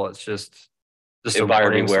unbuildable. It's just A buyer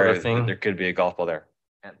warning beware sort of thing. there could be a golf ball there.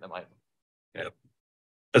 And that might.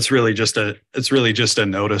 It's really just a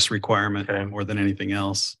notice requirement Okay. more than anything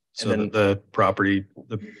else. So And then- that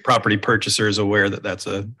the property purchaser is aware that that's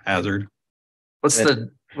a hazard. What's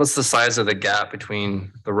the size of the gap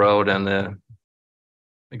between the road and the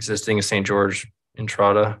existing St. George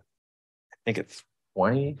Entrada? I think it's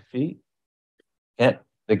 20 feet.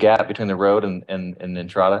 The gap between the road and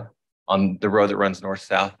Entrada on the road that runs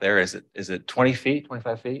north-south there, is it 20 feet,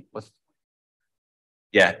 25 feet?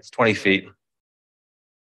 Yeah, it's 20 feet.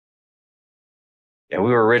 Yeah,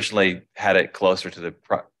 we were originally had it closer to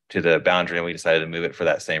the boundary, and we decided to move it for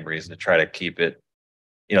that same reason, to try to keep it,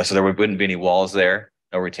 so there wouldn't be any walls there,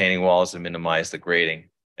 no retaining walls, to minimize the grading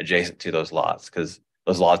adjacent to those lots, because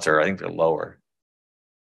those lots I think they're lower.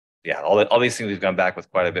 Yeah, all these things we've gone back with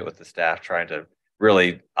quite a bit with the staff, trying to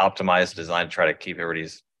really optimize the design to try to keep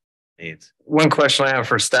everybody's needs. One question I have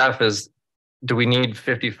for staff is, do we need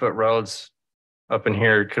 50-foot roads up in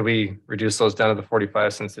here? Could we reduce those down to the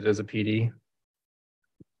 45 since it is a PD?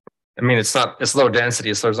 I mean, it's low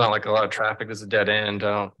density, so there's not like a lot of traffic. There's a dead end.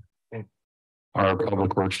 Our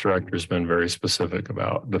public works director has been very specific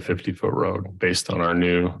about the 50-foot road based on our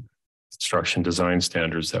new construction design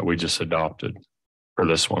standards that we just adopted for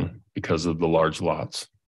this one because of the large lots.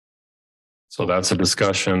 So that's a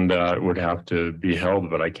discussion that would have to be held,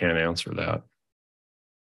 but I can't answer that.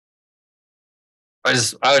 I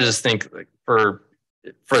would just think like for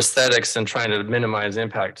aesthetics and trying to minimize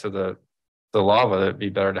impact to the lava, it'd be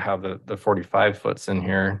better to have the 45 foots in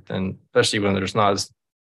here than, especially when there's not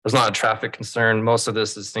a traffic concern. Most of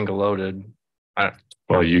this is single loaded.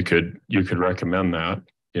 Well, you could recommend that.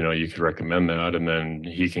 You could recommend that, and then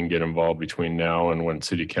he can get involved between now and when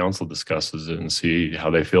city council discusses it and see how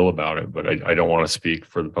they feel about it. But I don't want to speak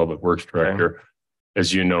for the public works director. Okay.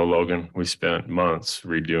 As you know, Logan, we spent months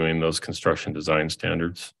redoing those construction design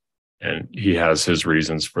standards, and he has his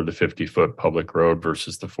reasons for the 50-foot public road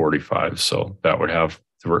versus the 45. So that would have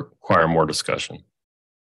to require more discussion.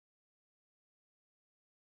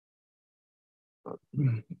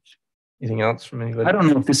 Anything else from anybody? I don't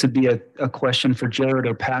know if this would be a question for Jared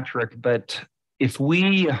or Patrick, but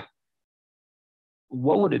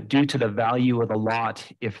what would it do to the value of the lot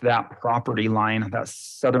if that property line, that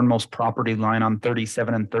southernmost property line on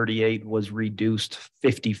 37 and 38 was reduced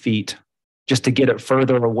 50 feet just to get it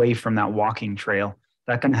further away from that walking trail?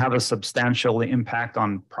 That can have a substantial impact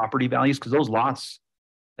on property values because those lots,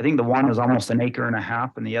 I think the one is almost 1.5 acres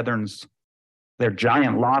and the other one's, they're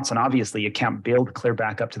giant lots, and obviously you can't build clear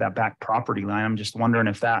back up to that back property line. I'm just wondering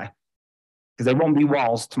if that, because there won't be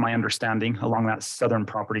walls to my understanding along that southern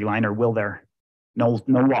property line, or will there? No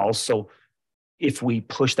walls. So if we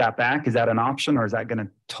push that back, is that an option, or is that going to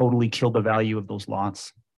totally kill the value of those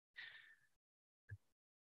lots?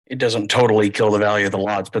 It doesn't totally kill the value of the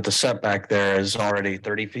lots, but the setback there is already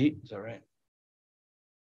 30 feet. Is that right?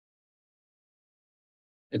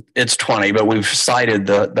 It's 20, but we've cited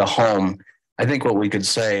the home. I think what we could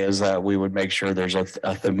say is that we would make sure there's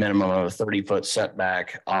a minimum of a 30-foot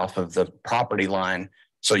setback off of the property line.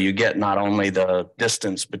 So you get not only the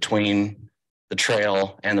distance between the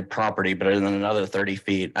trail and the property, but then another 30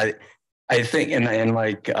 feet. I think, and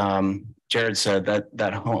like Jared said,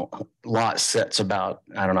 that home lot sits about,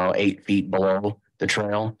 8 feet below the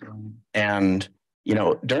trail. And,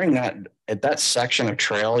 during at that section of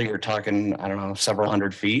trail, you're talking, several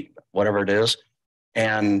hundred feet, whatever it is.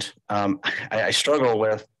 And I struggle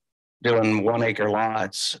with doing 1 acre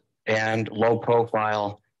lots and low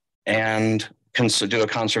profile and do a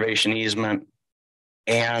conservation easement.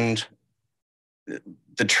 And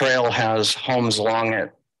the trail has homes along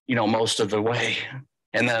it, most of the way.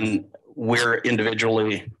 And then we're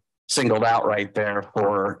individually singled out right there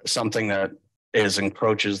for something that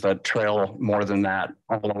encroaches that trail more than that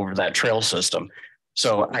all over that trail system.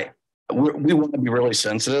 So we want to be really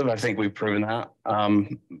sensitive. I think we've proven that.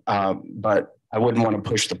 But I wouldn't want to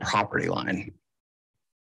push the property line.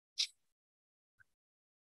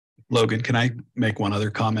 Logan, can I make one other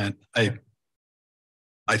comment?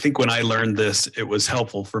 I think when I learned this, it was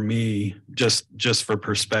helpful for me just for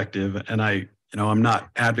perspective. And I'm not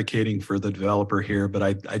advocating for the developer here, but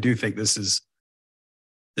I do think this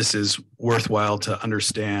is worthwhile to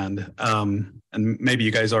understand. And maybe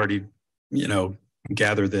you guys already,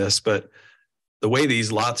 gather this, but the way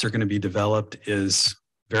these lots are going to be developed is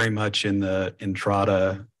very much in the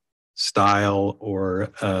Entrada style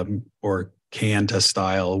or Canta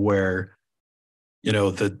style, where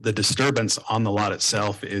the disturbance on the lot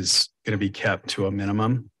itself is going to be kept to a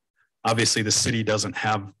minimum. Obviously, the city doesn't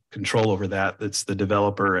have control over that. It's the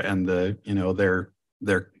developer and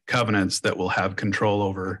their covenants that will have control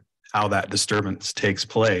over how that disturbance takes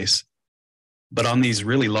place. But on these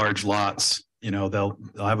really large lots, they'll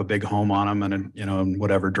have a big home on them and, and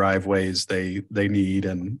whatever driveways they need.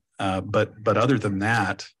 And, but other than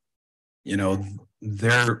that,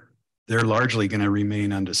 they're largely going to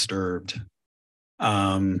remain undisturbed.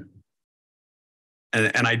 And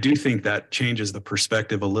I do think that changes the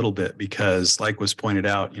perspective a little bit because, like was pointed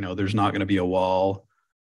out, there's not going to be a wall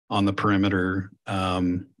on the perimeter.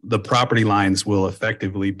 The property lines will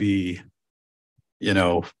effectively be,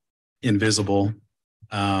 invisible.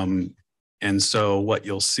 And so what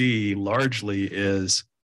you'll see largely is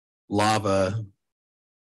lava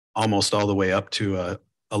almost all the way up to a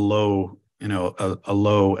low, a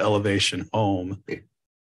low elevation home,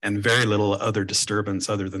 and very little other disturbance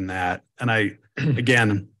other than that. And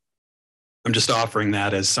again, I'm just offering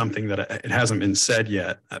that as something that it hasn't been said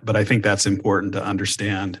yet, but I think that's important to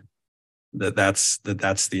understand that's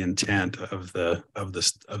the intent of the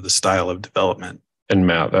style of development. And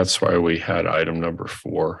Matt, that's why we had item number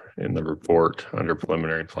 4 in the report under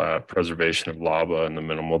preliminary plat, preservation of lava and the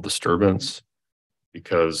minimal disturbance,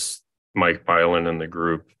 because Mike Byland and the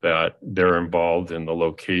group that they're involved in the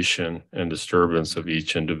location and disturbance of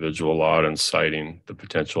each individual lot and citing the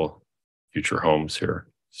potential future homes here.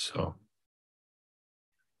 So,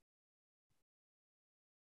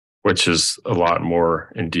 which is a lot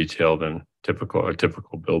more in detail than a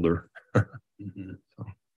typical builder. Mhm. So.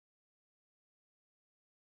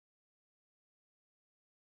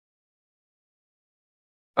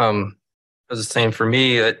 I was just saying, for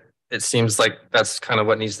me, it seems like that's kind of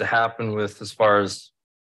what needs to happen with as far as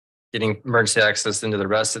getting emergency access into the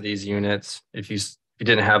rest of these units. If you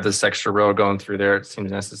didn't have this extra road going through there, it seems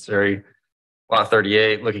necessary. Lot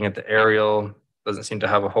 38, looking at the aerial, doesn't seem to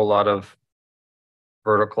have a whole lot of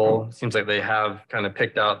vertical. Seems like they have kind of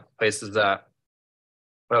picked out places that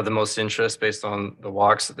have the most interest based on the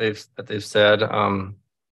walks that they've said. You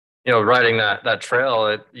know, riding that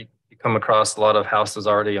trail, you come across a lot of houses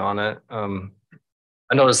already on it.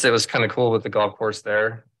 I noticed it was kind of cool with the golf course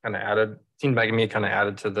there, kind of seemed like me kind of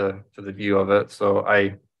added to the view of it. So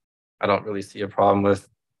I don't really see a problem with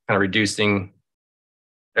kind of reducing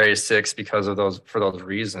Area 6 because of for those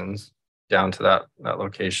reasons down to that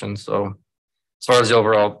location. So as far as the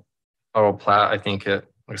overall plat, I think it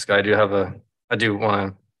looks good. I do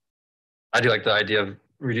like the idea of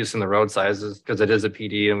reducing the road sizes because it is a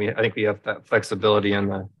PD, and I think we have that flexibility in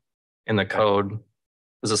the code.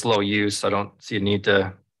 Because it's low use, I don't see a need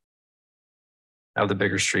to have the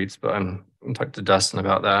bigger streets, but I'm talking to Dustin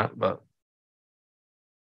about that. But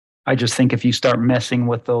I just think if you start messing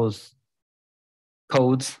with those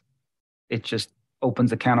codes, it just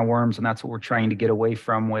opens a can of worms, and that's what we're trying to get away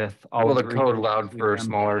from with all well, of the code allowed for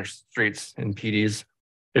smaller streets and PDs.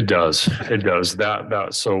 It does.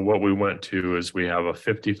 So what we went to is we have a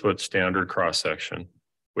 50-foot standard cross section.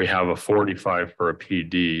 We have a 45 for a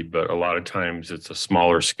PD, but a lot of times it's a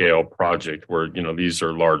smaller scale project where, you know, these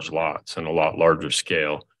are large lots and a lot larger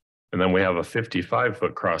scale. And then we have a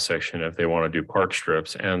 55-foot cross section if they want to do park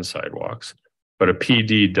strips and sidewalks. But a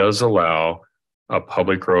PD does allow a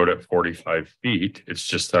public road at 45 feet. It's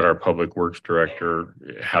just that our public works director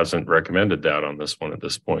hasn't recommended that on this one at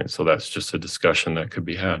this point. So that's just a discussion that could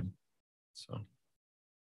be had. So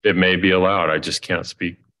it may be allowed. I just can't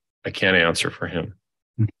speak. I can't answer for him.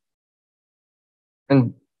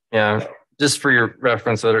 And yeah, just for your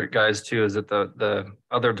reference, other guys too, is that the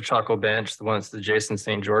Chaco bench, the one that's the Jason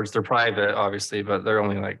St. George, they're private, obviously, but they're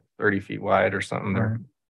only like 30 feet wide or something.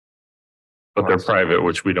 But they're private,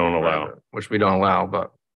 which we don't allow.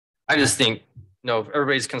 But I just think, if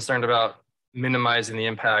everybody's concerned about minimizing the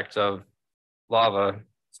impact of lava,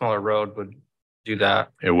 smaller road would do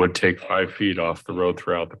that. It would take 5 feet off the road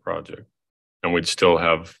throughout the project. And we'd still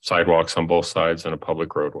have sidewalks on both sides and a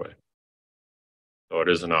public roadway. So it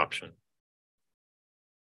is an option.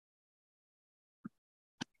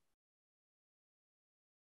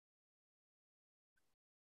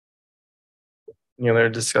 Any other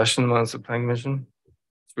discussion amongst the planning commission?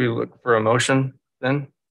 Should we look for a motion then?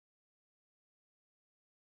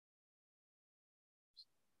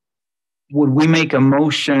 Would we make a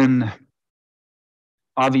motion?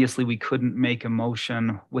 Obviously, we couldn't make a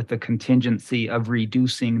motion with the contingency of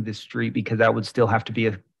reducing the street because that would still have to be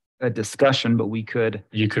a discussion, but we could.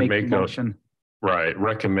 You could make a motion. Right,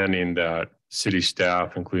 recommending that city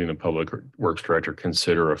staff, including the public works director,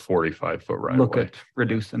 consider a 45-foot right Look of way. at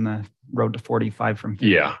reducing the road to 45 from 50.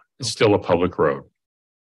 Yeah, it's still a public road.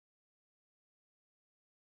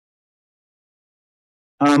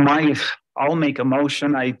 I'll make a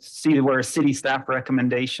motion. I see where a city staff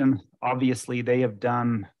recommendation, obviously they have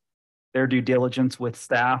done their due diligence with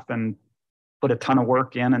staff and put a ton of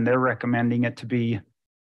work in, and they're recommending it to be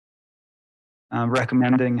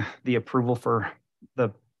recommending the approval for the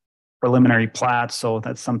preliminary plat. So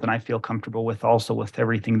that's something I feel comfortable with also with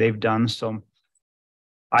everything they've done. So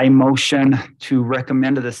I motion to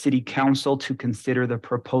recommend to the city council to consider the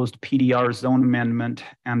proposed PDR zone amendment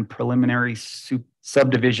and preliminary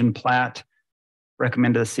subdivision plat.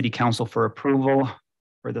 Recommend to the city council for approval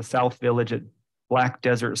for the South Village at Black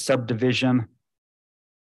Desert subdivision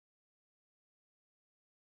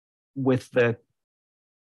with the,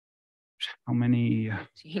 how many?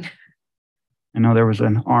 I know there was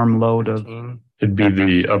an armload of. It'd be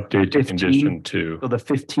the update to 15. condition 2. So the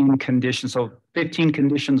 15 conditions, so 15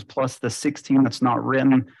 conditions plus the 16 that's not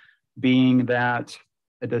written, being that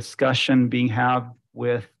the discussion being had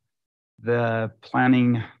with the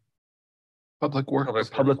planning Public Works.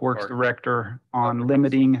 Public Works Director on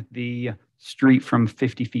limiting the street from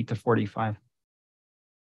 50 feet to 45.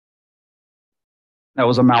 That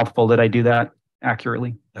was a mouthful. Did I do that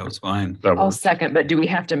accurately? That was fine. That I'll works. second, but do we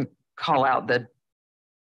have to call out the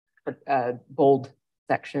bold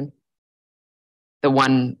section? The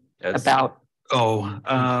one Yes. about,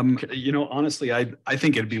 Honestly, I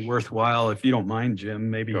think it'd be worthwhile, if you don't mind,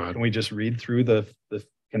 Jim, maybe Go ahead. can we just read through the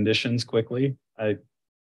conditions quickly?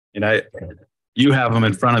 You have them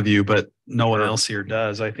in front of you, but no one else here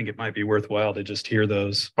does. I think it might be worthwhile to just hear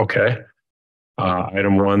those. Okay.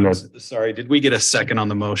 Item one, Sorry, did we get a second on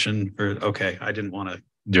the motion for, okay, I didn't want to.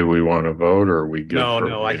 do we want to vote or are we good? No,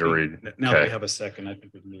 for I me to read? think now that we Okay. have a second, I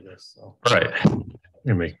think we can do this. So. Right.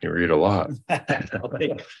 You make me read a lot.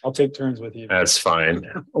 I'll take turns with you. That's fine.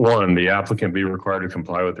 One, the applicant be required to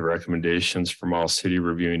comply with the recommendations from all city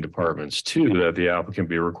reviewing departments. Two, that the applicant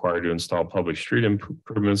be required to install public street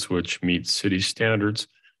improvements which meet city standards.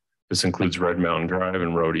 This includes Red Mountain Drive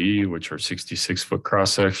and Road E, which are 66-foot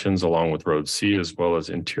cross sections, along with Road C, as well as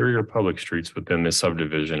interior public streets within the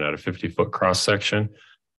subdivision at a 50-foot cross section.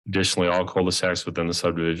 Additionally, all cul-de-sacs within the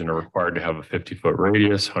subdivision are required to have a 50-foot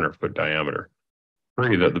radius, 100-foot diameter.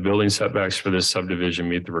 Three, that the building setbacks for this subdivision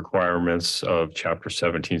meet the requirements of Chapter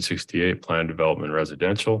 1768 Plan Development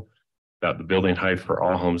Residential. That the building height for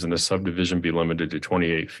all homes in the subdivision be limited to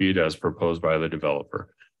 28 feet as proposed by the developer.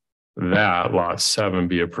 That lot 7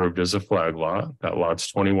 be approved as a flag lot. That lots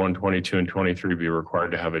 21, 22, and 23 be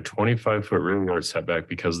required to have a 25-foot rear yard setback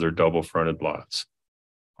because they're double fronted lots.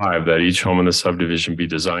 5, that each home in the subdivision be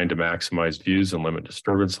designed to maximize views and limit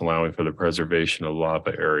disturbance, allowing for the preservation of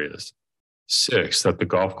lava areas. 6, that the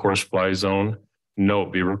golf course fly zone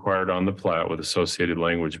note be required on the plat with associated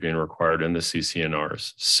language being required in the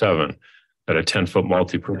CCNRs. 7, that a 10-foot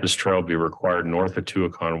multi-purpose trail be required north of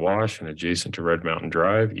Tuacahn Wash and adjacent to Red Mountain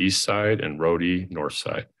Drive, east side, and Road E, north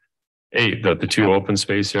side. 8, that the 2 open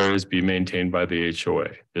space areas be maintained by the HOA.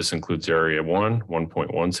 This includes Area 1,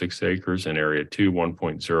 1.16 acres, and Area 2,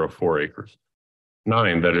 1.04 acres.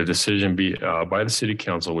 9, that a decision be by the City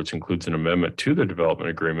Council, which includes an amendment to the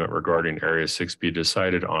development agreement regarding Area 6, be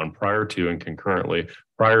decided on prior to or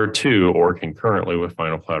concurrently with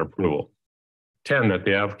final plat approval. 10, that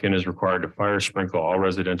the applicant is required to fire sprinkle all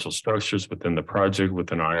residential structures within the project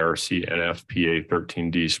with an IRC NFPA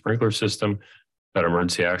 13D sprinkler system. That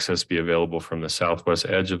emergency access be available from the southwest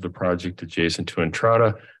edge of the project adjacent to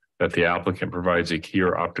Entrada. That the applicant provides a key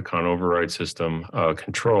or Opticon override system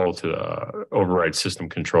control to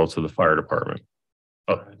the fire department.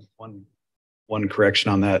 One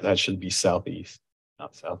correction on that. That should be southeast,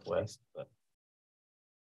 not southwest. But.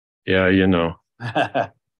 Yeah, you know.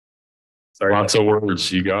 Sorry. Lots of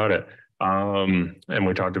words. You got it. And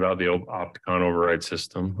we talked about the Opticon override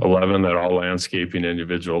system. 11, that all landscaping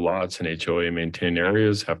individual lots and HOA maintained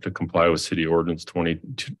areas have to comply with City Ordinance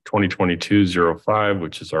 2022-05,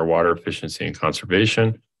 which is our water efficiency and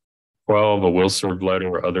conservation. 12, a will serve letter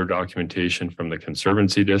or other documentation from the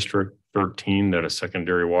Conservancy District. 13, that a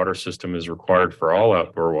secondary water system is required for all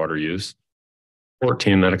outdoor water use.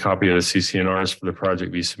 14, that a copy of the CCNRs for the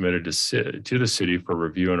project be submitted to the city for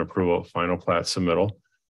review and approval of final plat submittal.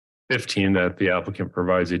 15, that the applicant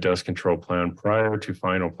provides a dust control plan prior to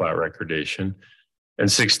final plat recordation. And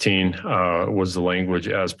 16 was the language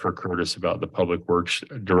as per Curtis about the Public Works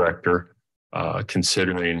Director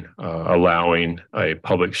considering allowing a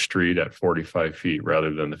public street at 45 feet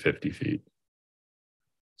rather than the 50 feet.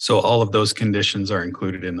 So all of those conditions are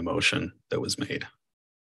included in the motion that was made.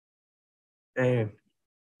 Okay,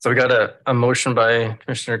 so we got a motion by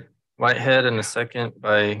Commissioner Whitehead and a second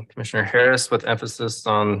by Commissioner Harris with emphasis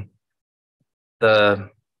on the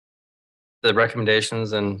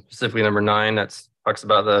recommendations and specifically number 9 that talks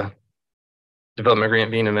about the development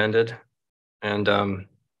agreement being amended. And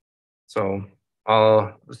so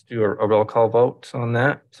let's do a roll call vote on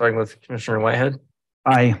that, starting with Commissioner Whitehead.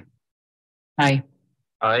 Aye. aye.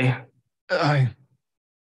 Aye. Aye.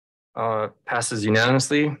 Passes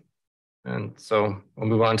unanimously. And so we'll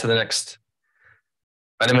move on to the next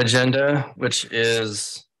item agenda, which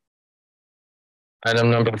is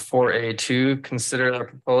item number 4A2, consider a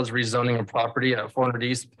proposed rezoning of property at 400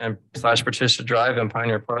 East and / Patricia Drive and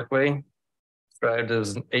Pioneer Parkway. Described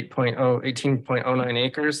as 18.09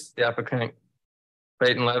 acres. The applicant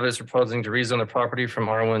Clayton Levitt is proposing to rezone the property from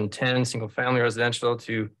R110 single family residential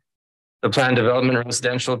to the planned development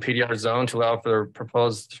residential PDR zone to allow for the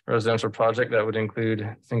proposed residential project that would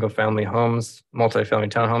include single family homes, multifamily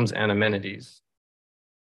townhomes, and amenities.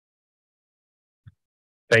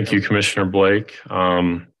 Thank you, Commissioner Blake.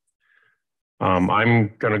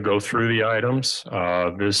 I'm going to go through the items.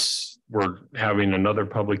 We're having another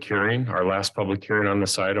public hearing. Our last public hearing on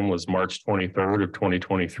this item was March 23rd of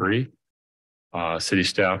 2023. City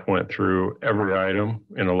staff went through every item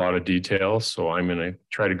in a lot of detail, so I'm going to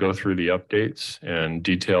try to go through the updates and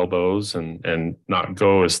detail those and not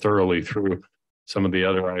go as thoroughly through some of the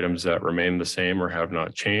other items that remain the same or have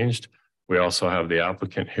not changed. We also have the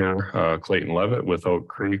applicant here, Clayton Levitt with Oak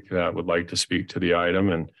Creek, that would like to speak to the item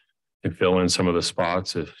and fill in some of the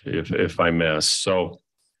spots if I miss. So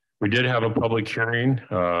we did have a public hearing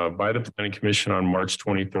by the Planning Commission on March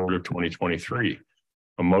 23rd of 2023.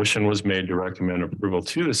 A motion was made to recommend approval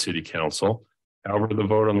to the City Council. However, the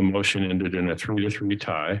vote on the motion ended in a 3-3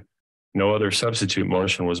 tie. No other substitute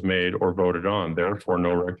motion was made or voted on. Therefore,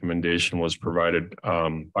 no recommendation was provided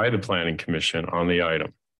by the Planning Commission on the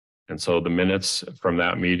item. And so the minutes from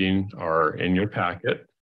that meeting are in your packet.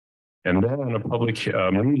 And then a public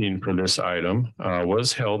meeting for this item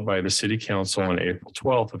was held by the City Council on April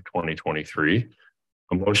 12th of 2023.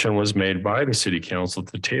 A motion was made by the City Council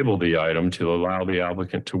to table the item to allow the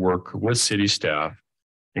applicant to work with city staff,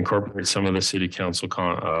 incorporate some of the City Council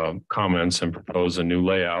comments and propose a new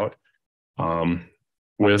layout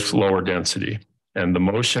with lower density. And the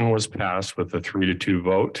motion was passed with a 3-2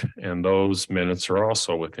 vote, and those minutes are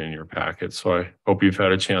also within your packet. So I hope you've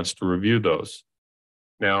had a chance to review those.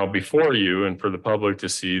 Now, before you and for the public to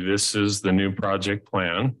see, this is the new project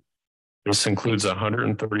plan. This includes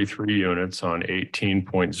 133 units on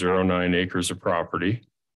 18.09 acres of property.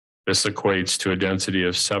 This equates to a density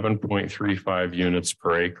of 7.35 units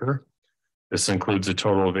per acre. This includes a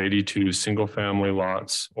total of 82 single-family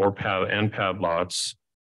lots or pad lots,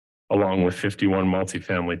 along with 51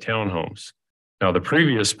 multifamily townhomes. Now, the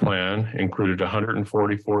previous plan included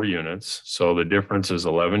 144 units, so the difference is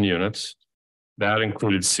 11 units. That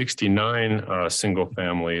included 69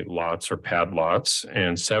 single-family lots or pad lots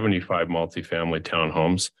and 75 multifamily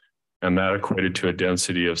townhomes, and that equated to a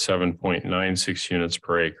density of 7.96 units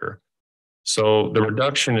per acre. So the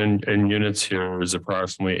reduction in units here is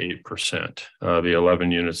approximately 8%. The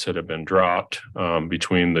 11 units that have been dropped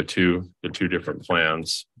between the two different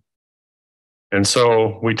plans. And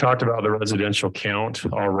so we talked about the residential count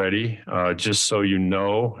already, just so you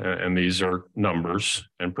know, and these are numbers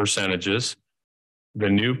and percentages. The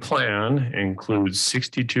new plan includes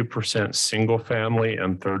 62% single family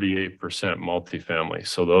and 38% multifamily.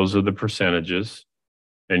 So those are the percentages.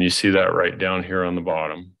 And you see that right down here on the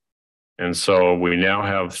bottom. And so we now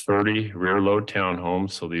have 30 rear load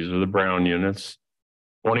townhomes. So these are the brown units.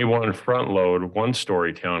 21 front load,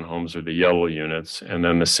 1-story townhomes are the yellow units. And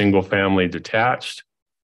then the single family detached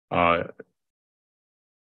are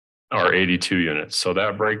 82 units. So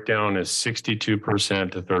that breakdown is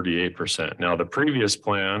 62% to 38%. Now, the previous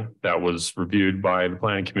plan that was reviewed by the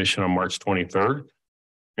Planning Commission on March 23rd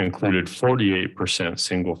included 48%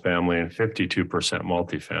 single family and 52%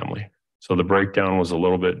 multifamily. So the breakdown was a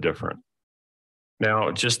little bit different. Now,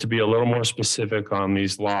 just to be a little more specific on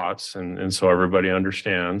these lots, and so everybody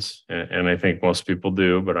understands, and I think most people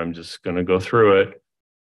do, but I'm just going to go through it.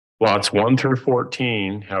 Lots 1 through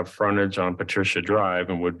 14 have frontage on Patricia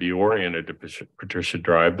Drive and would be oriented to Patricia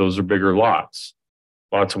Drive. Those are bigger lots.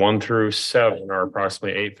 Lots 1 through 7 are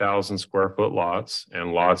approximately 8,000 square foot lots,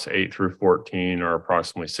 and lots 8 through 14 are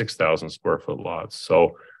approximately 6,000 square foot lots.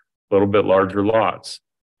 So a little bit larger lots.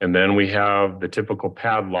 And then we have the typical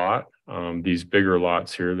pad lot, these bigger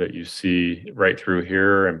lots here that you see right through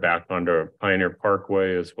here and back onto Pioneer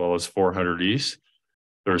Parkway, as well as 400 East.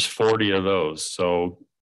 There's 40 of those. So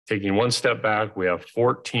taking one step back, we have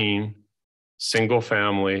 14 single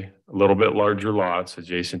family, a little bit larger lots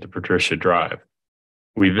adjacent to Patricia Drive.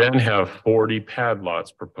 We then have 40 pad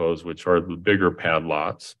lots proposed, which are the bigger pad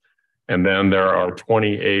lots. And then there are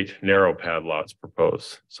 28 narrow pad lots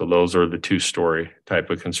proposed. So those are the 2-story type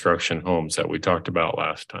of construction homes that we talked about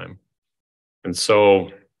last time. And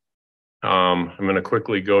so I'm going to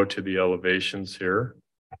quickly go to the elevations here.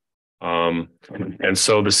 And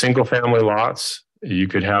so the single family lots, you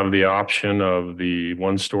could have the option of the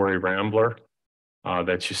 1-story Rambler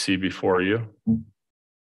that you see before you.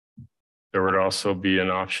 There would also be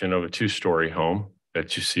an option of a 2-story home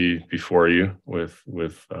that you see before you with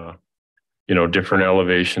different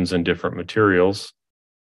elevations and different materials.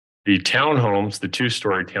 The townhomes, the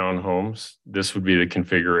 2-story townhomes, this would be the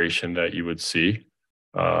configuration that you would see.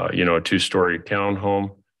 A 2-story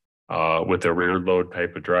townhome with a rear load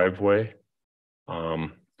type of driveway.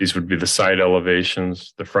 These would be the side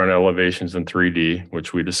elevations, the front elevations in 3D,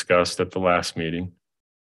 which we discussed at the last meeting.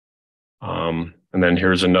 And then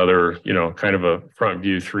here's another, kind of a front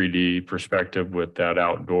view 3D perspective with that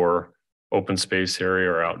outdoor open space area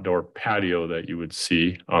or outdoor patio that you would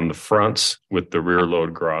see on the fronts with the rear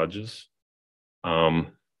load garages. Then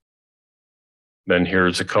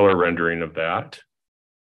here's a color rendering of that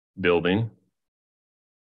building,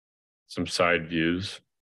 some side views,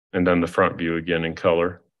 and then the front view again in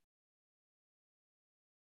color.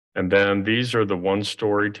 And then these are the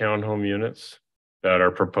one-story townhome units that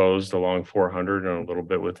are proposed along 400 and a little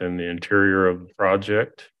bit within the interior of the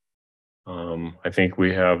project. I think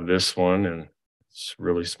we have this one and it's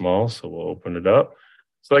really small, so we'll open it up.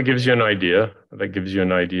 So that gives you an idea. That gives you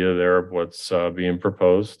an idea there of what's being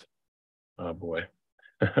proposed. Oh boy.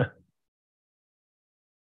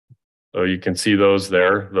 So you can see those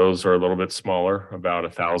there. Those are a little bit smaller, about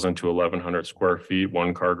 1,000 to 1,100 square feet,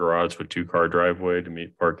 1-car garage with 2-car driveway to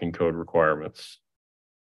meet parking code requirements.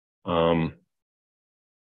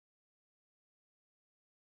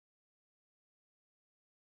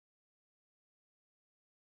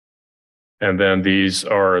 And then these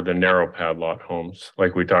are the narrow pad lot homes,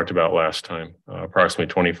 like we talked about last time,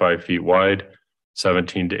 approximately 25 feet wide,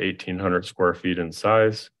 17 to 1,800 square feet in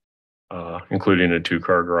size, including a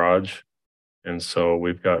 2-car garage. And so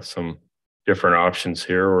we've got some different options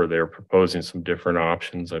here, or they're proposing some different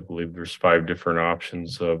options. I believe there's 5 different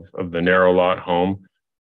options of the narrow lot home.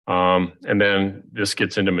 And then this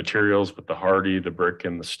gets into materials with the hardy, the brick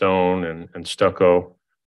and the stone and stucco.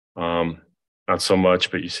 Not so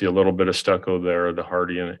much, but you see a little bit of stucco there, the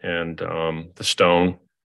hardy and the stone.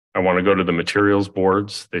 I want to go to the materials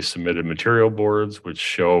boards. They submitted material boards, which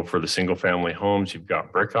show for the single family homes, you've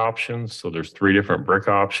got brick options. So there's 3 different brick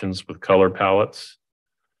options with color palettes.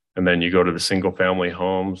 And then you go to the single family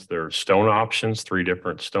homes, there's stone options, 3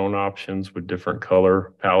 different stone options with different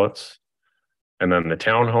color palettes. And then the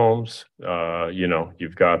townhomes, you know,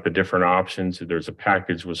 you've got the different options. There's a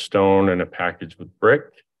package with stone and a package with brick.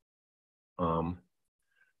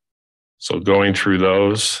 So going through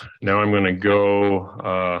those, now I'm going to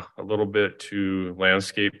go a little bit to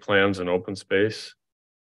landscape plans and open space.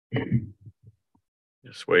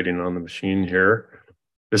 Just waiting on the machine here.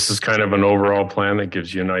 This is kind of an overall plan that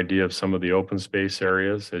gives you an idea of some of the open space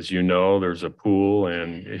areas. As you know, there's a pool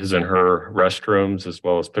and his and her restrooms, as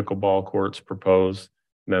well as pickleball courts proposed.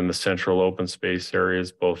 And then the central open space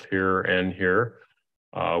areas, both here and here.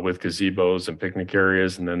 With gazebos and picnic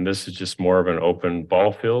areas. And then this is just more of an open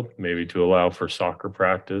ball field, maybe to allow for soccer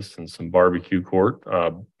practice and some barbecue court,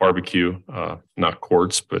 not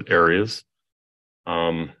courts, but areas.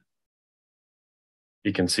 You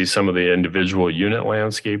can see some of the individual unit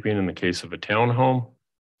landscaping in the case of a townhome.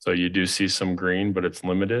 So you do see some green, but it's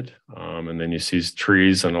limited. And then you see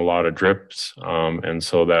trees and a lot of drips. And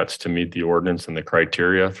so that's to meet the ordinance and the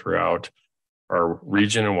criteria throughout our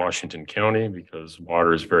region in Washington County, because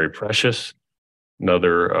water is very precious.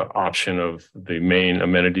 Another option of the main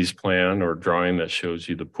amenities plan or drawing that shows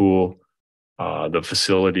you the pool, the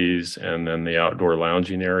facilities, and then the outdoor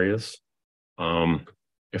lounging areas.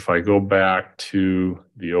 If I go back to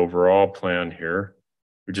the overall plan here,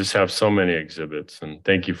 we just have so many exhibits, and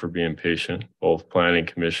thank you for being patient, both planning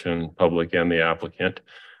commission, public, and the applicant.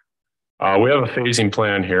 We have a phasing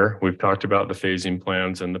plan here. We've talked about the phasing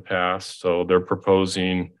plans in the past. So they're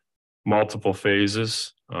proposing multiple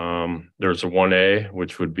phases. There's a 1A,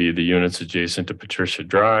 which would be the units adjacent to Patricia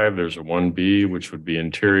Drive. There's a 1B, which would be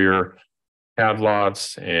interior pad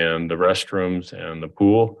lots and the restrooms and the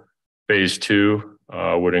pool. Phase 2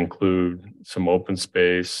 would include some open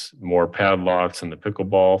space, more pad lots and the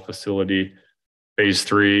pickleball facility. Phase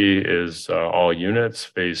 3 is all units.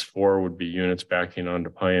 Phase 4 would be units backing onto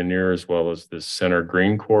Pioneer, as well as this center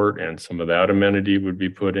green court, and some of that amenity would be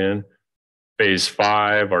put in. Phase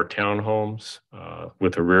 5 are townhomes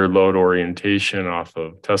with a rear load orientation off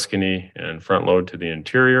of Tuscany and front load to the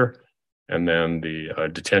interior, and then the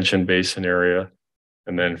detention basin area.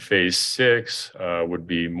 And then phase 6 would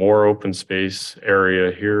be more open space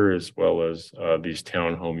area here, as well as these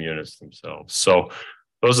townhome units themselves. So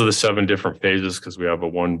those are the 7 different phases, because we have a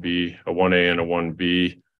 1B, a 1A, and a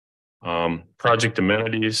 1B. Project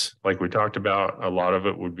amenities, like we talked about, a lot of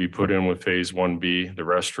it would be put in with phase 1B, the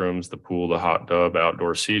restrooms, the pool, the hot tub,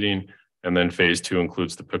 outdoor seating. And then phase 2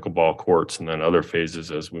 includes the pickleball courts, and then other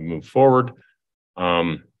phases as we move forward.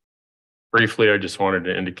 Briefly, I just wanted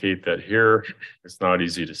to indicate that here, it's not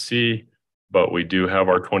easy to see, but we do have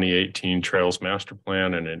our 2018 Trails Master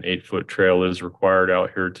Plan, and an 8-foot trail is required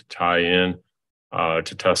out here to tie in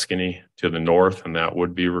to Tuscany to the north, and that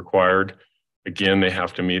would be required. Again, they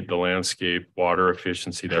have to meet the landscape water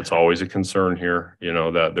efficiency. That's always a concern here, you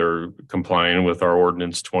know, that they're complying with our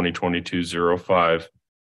ordinance 2022-05,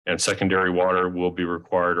 and secondary water will be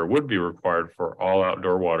required or would be required for all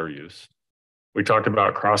outdoor water use. We talked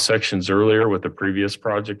about cross sections earlier with the previous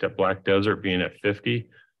project at Black Desert being at 50.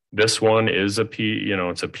 This one is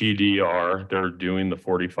it's a PDR. They're doing the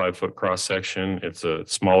 45-foot cross section. It's a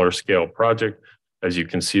smaller scale project. As you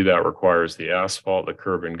can see, that requires the asphalt, the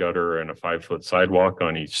curb and gutter, and a 5-foot sidewalk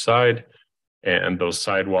on each side. And those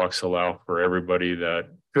sidewalks allow for everybody that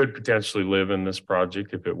could potentially live in this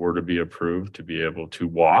project, if it were to be approved, to be able to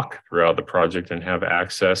walk throughout the project and have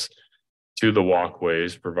access to the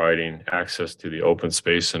walkways, providing access to the open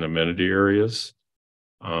space and amenity areas.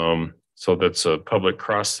 So that's a public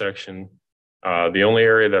cross section. The only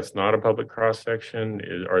area that's not a public cross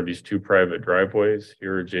section are these two private driveways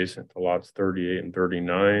here adjacent to lots 38 and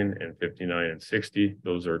 39 and 59 and 60.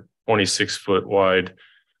 Those are 26-foot wide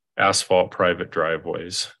asphalt private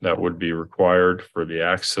driveways that would be required for the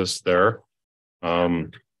access there.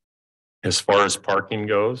 As far as parking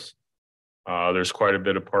goes, there's quite a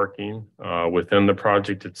bit of parking within the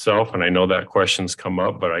project itself. And I know that questions come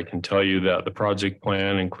up, but I can tell you that the project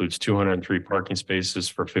plan includes 203 parking spaces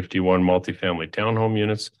for 51 multifamily townhome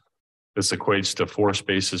units. This equates to 4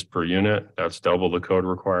 spaces per unit. That's double the code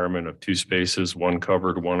requirement of 2 spaces, 1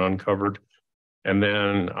 covered, 1 uncovered. And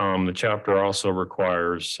then the chapter also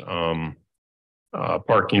requires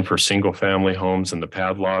parking for single family homes in the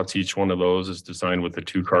pad lots. Each one of those is designed with a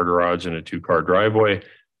 2-car garage and a 2-car driveway.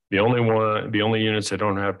 The only units that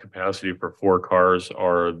don't have capacity for 4 cars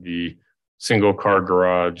are the single car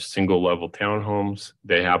garage, single level townhomes.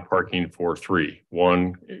 They have parking for 3,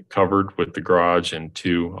 1 covered with the garage and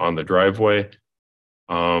 2 on the driveway.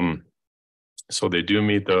 So they do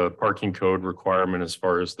meet the parking code requirement as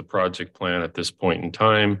far as the project plan at this point in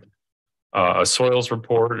time. A soils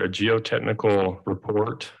report, a geotechnical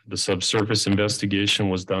report. The subsurface investigation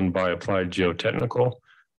was done by Applied Geotechnical.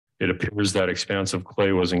 It appears that expansive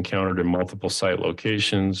clay was encountered in multiple site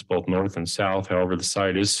locations, both north and south. However, the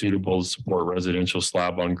site is suitable to support residential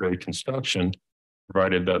slab on grade construction,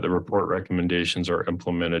 provided that the report recommendations are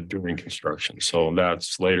implemented during construction. So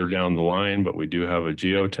that's later down the line, but we do have a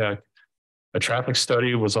geotech. A traffic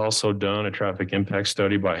study was also done, a traffic impact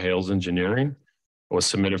study by Hales Engineering was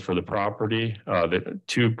submitted for the property. The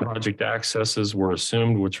 2 project accesses were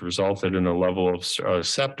assumed, which resulted in a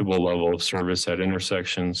acceptable level of service at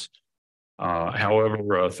intersections. However,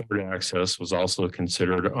 a 3rd access was also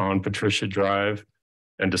considered on Patricia Drive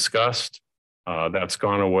and discussed. That's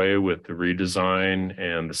gone away with the redesign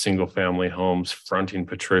and the single family homes fronting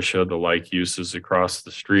Patricia, the like uses across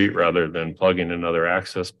the street rather than plugging another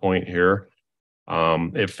access point here.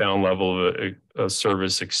 It found level of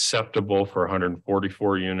service acceptable for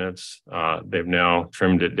 144 units. They've now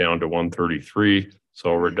trimmed it down to 133, so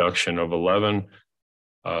a reduction of 11.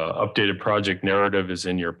 Updated project narrative is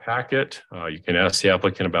in your packet. You can ask the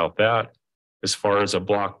applicant about that. As far as a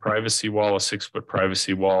block privacy wall, a 6-foot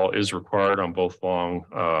privacy wall is required on both long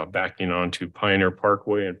backing onto Pioneer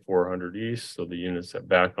Parkway and 400 East. So the units that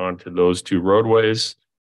back onto those 2 roadways.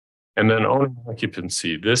 And then owner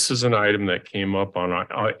occupancy. This is an item that came up on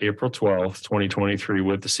April 12th, 2023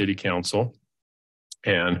 with the city council.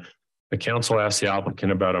 And the council asked the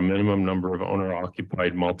applicant about a minimum number of owner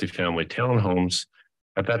occupied multifamily townhomes.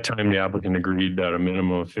 At that time, the applicant agreed that a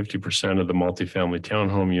minimum of 50% of the multifamily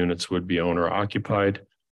townhome units would be owner occupied.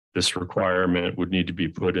 This requirement would need to be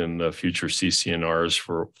put in the future CCNRs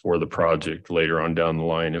for the project later on down the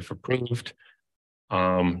line if approved.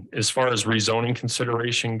 As far as rezoning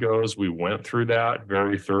consideration goes, we went through that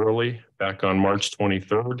very thoroughly back on March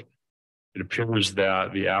 23rd. It appears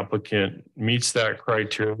that the applicant meets that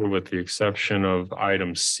criteria with the exception of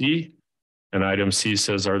item C. And item C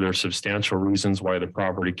says, are there substantial reasons why the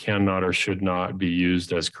property cannot or should not be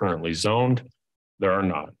used as currently zoned? There are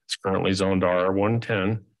not. It's currently zoned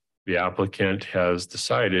R110. The applicant has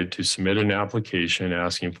decided to submit an application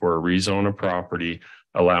asking for a rezone of property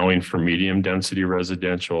allowing for medium density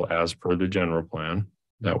residential as per the general plan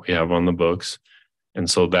that we have on the books. And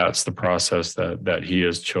so that's the process that he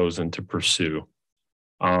has chosen to pursue.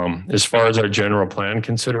 As far as our general plan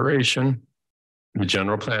consideration, the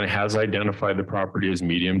general plan has identified the property as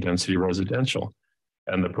medium density residential.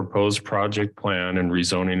 And the proposed project plan and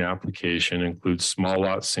rezoning application includes small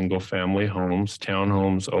lot, single family homes,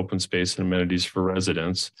 townhomes, open space and amenities for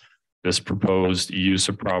residents. This proposed use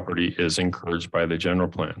of property is encouraged by the general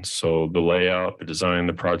plan. So the layout, the design,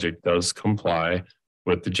 the project does comply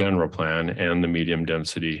with the general plan and the medium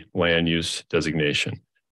density land use designation.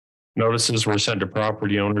 Notices were sent to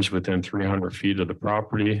property owners within 300 feet of the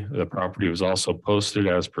property. The property was also posted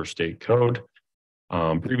as per state code.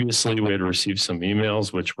 Previously, we had received some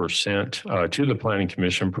emails which were sent to the Planning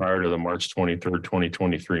Commission prior to the March 23rd,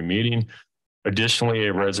 2023 meeting. Additionally,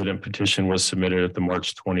 a resident petition was submitted at the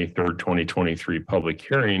March 23rd, 2023 public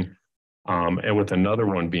hearing. And with another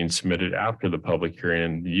one being submitted after the public hearing,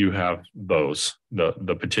 and you have those.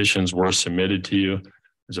 The petitions were submitted to you.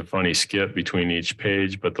 There's a funny skip between each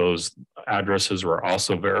page, but those addresses were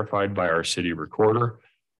also verified by our city recorder,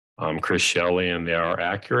 Chris Shelley, and they are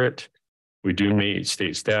accurate. We do meet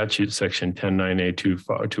state statute section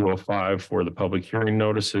 109A205 for the public hearing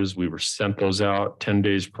notices. We were sent those out 10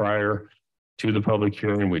 days prior to the public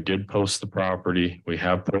hearing. We did post the property. We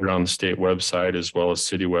have put it on the state website as well as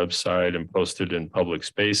city website and posted in public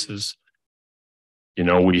spaces. You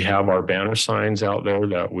know, we have our banner signs out there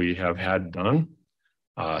that we have had done.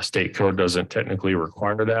 State code doesn't technically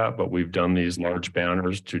require that, but we've done these large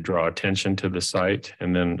banners to draw attention to the site.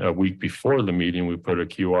 And then a week before the meeting, we put a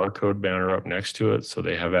QR code banner up next to it so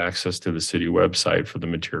they have access to the city website for the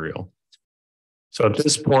material. So at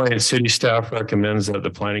this point, city staff recommends that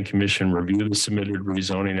the Planning Commission review the submitted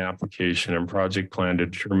rezoning application and project plan to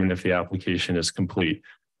determine if the application is complete.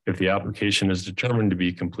 If the application is determined to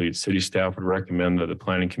be complete, city staff would recommend that the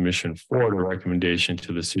Planning Commission forward a recommendation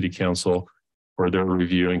to the City Council for their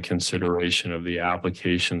review and consideration of the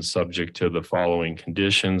application subject to the following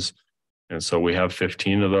conditions. And so we have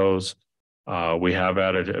 15 of those. We have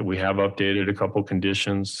updated a couple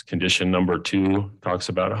conditions. Condition number 2 talks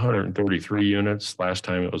about 133 units. Last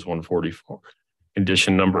time it was 144.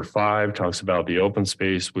 Condition number 5 talks about the open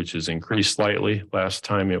space, which is increased slightly. Last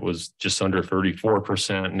time it was just under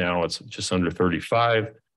 34%. Now it's just under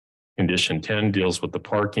 35. Condition 10 deals with the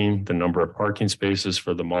parking. The number of parking spaces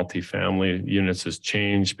for the multifamily units has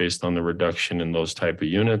changed based on the reduction in those type of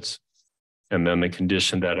units. And then the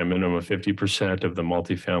condition that a minimum of 50% of the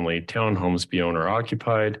multifamily townhomes be owner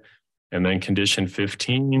occupied. And then condition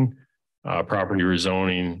 15, property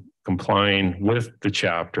rezoning complying with the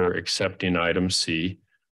chapter, accepting item C.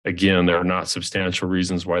 Again, there are not substantial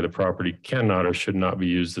reasons why the property cannot or should not be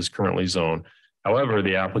used as currently zoned. However,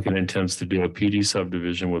 the applicant intends to do a PD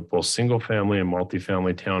subdivision with both single family and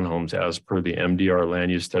multifamily townhomes as per the MDR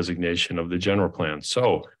land use designation of the general plan.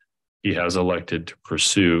 So he has elected to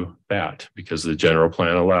pursue that because the general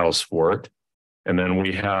plan allows for it. And then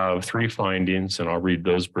we have 3 findings, and I'll read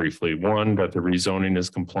those briefly. 1, that the rezoning is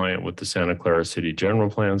compliant with the Santa Clara City General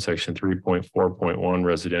Plan, Section 3.4.1,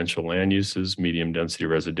 residential land uses, medium density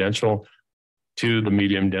residential. 2, the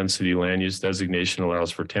medium density land use designation allows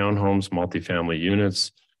for townhomes, multifamily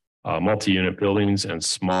units, multi-unit buildings, and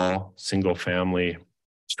small single family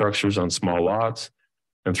structures on small lots.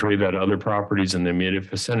 And 3, that other properties in the immediate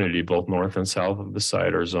vicinity, both north and south of the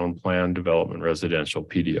site, are zone plan development residential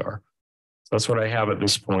PDR. So that's what I have at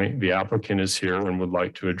this point. The applicant is here and would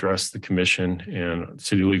like to address the commission, and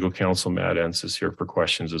City Legal Counsel Matt Entz is here for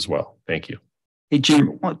questions as well. Thank you. Hey,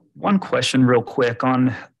 Jim, one question real quick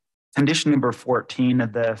on condition number 14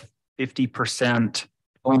 of the 50%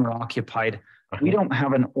 owner occupied. We don't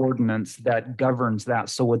have an ordinance that governs that.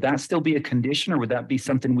 So would that still be a condition, or would that be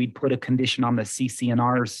something we'd put a condition on the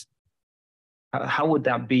CCNRs? How would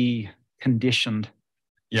that be conditioned?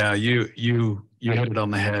 Yeah, you hit it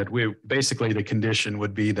on the head. Basically the condition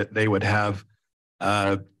would be that they would have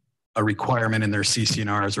a requirement in their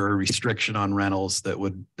CCNRs or a restriction on rentals that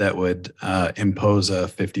would impose a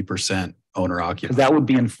 50% owner occupied. That would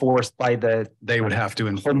be enforced by they would have to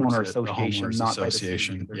enforce homeowner it, association, the homeowners not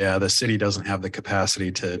association. by the city. Yeah, the city doesn't have the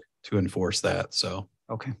capacity to enforce that. So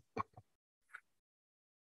okay.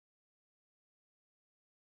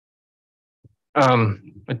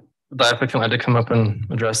 The applicant had to come up and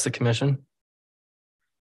address the commission.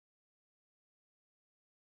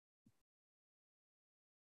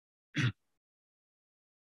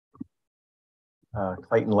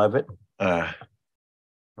 Clayton Levitt.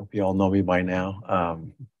 Hope you all know me by now.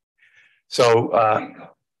 I'm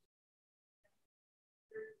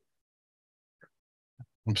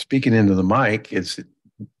speaking into the mic. Raise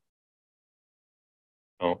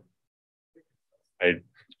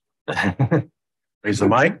the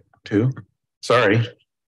mic too. Sorry.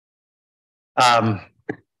 I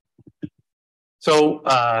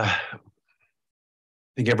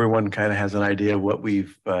think everyone kind of has an idea of what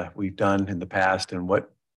we've done in the past and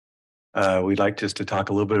what we'd like just to talk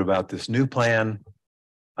a little bit about this new plan,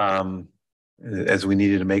 as we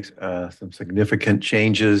needed to make some significant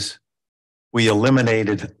changes. We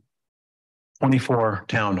eliminated 24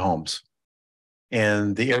 townhomes,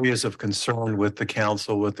 and the areas of concern with the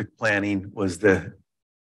council, with the planning, was the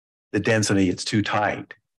density. It's too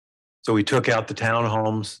tight. So we took out the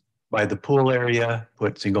townhomes by the pool area,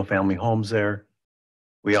 put single family homes there.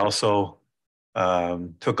 We also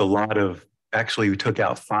took a lot of, actually we took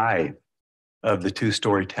out 5 of the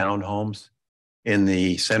 2-story townhomes in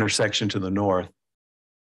the center section to the north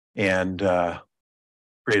and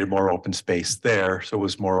created more open space there. So it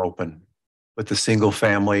was more open. With the single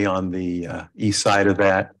family on the east side of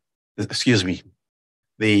that, excuse me,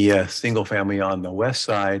 the single family on the west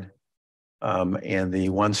side and the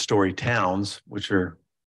one-story towns, which are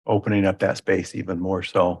opening up that space even more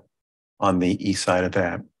so on the east side of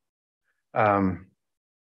that.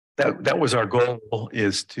 That was our goal,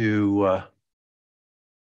 is to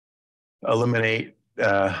eliminate,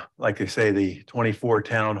 like I say, the 24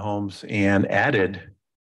 townhomes and added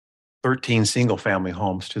 13 single family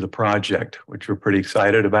homes to the project, which we're pretty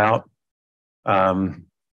excited about.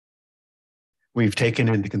 We've taken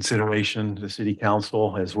into consideration the city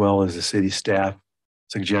council as well as the city staff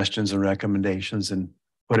suggestions and recommendations and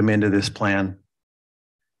put them into this plan.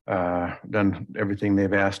 Done everything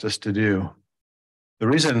they've asked us to do. The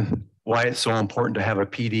reason why it's so important to have a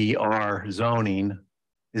PDR zoning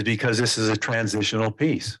is because this is a transitional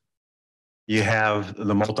piece. You have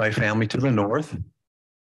the multifamily to the north.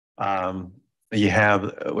 You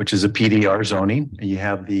have, which is a PDR zoning, and you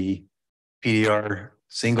have the PDR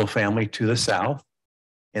single family to the south.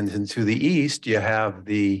 And then to the east, you have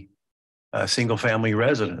the single family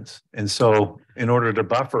residence. And so in order to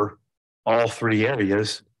buffer all three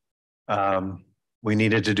areas, we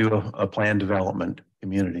needed to do a planned development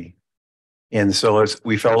community. And so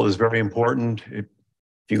we felt it was very important. If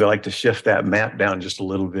you'd like to shift that map down just a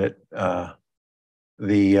little bit,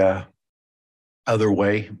 the other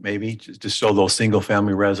way, maybe just to show those single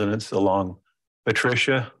family residents along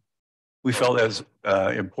Patricia. We felt it was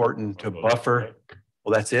important to buffer.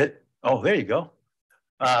 Well, that's it. Oh, there you go.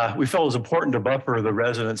 We felt it was important to buffer the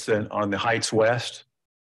residents on the Heights West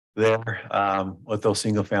there with those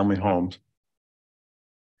single family homes.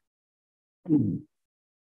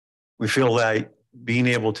 We feel like being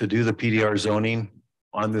able to do the PDR zoning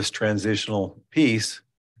on this transitional piece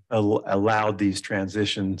allowed these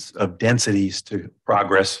transitions of densities to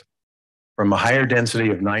progress from a higher density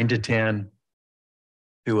of 9 to 10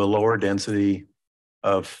 to a lower density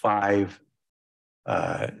of 5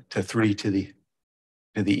 to 3 to the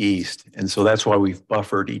east. And so that's why we've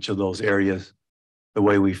buffered each of those areas the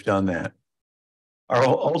way we've done that. Our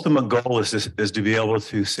ultimate goal is to be able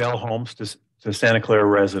to sell homes to Santa Clara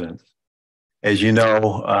residents. As you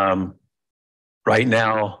know, right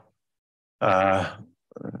now,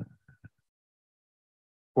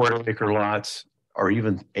 quarter-acre lots or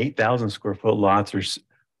even 8,000 square foot lots are,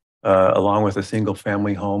 along with a single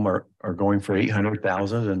family home are going for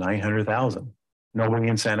 800,000 to 900,000. Nobody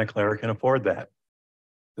in Santa Clara can afford that.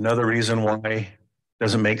 Another reason why it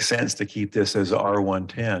doesn't make sense to keep this as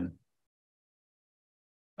R110.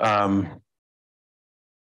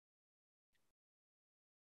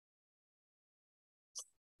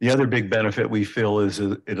 The other big benefit we feel is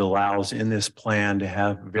it allows in this plan to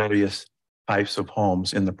have various types of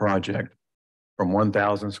homes in the project, from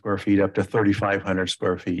 1,000 square feet up to 3,500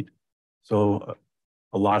 square feet. So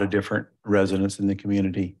a lot of different residents in the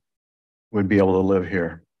community would be able to live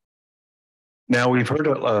here. Now, we've heard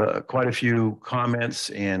quite a few comments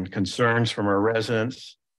and concerns from our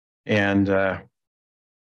residents, and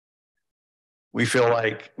we feel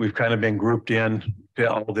like we've kind of been grouped in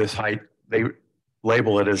to all this height. They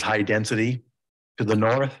label it as high density to the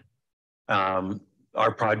north.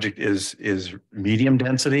 Our project is medium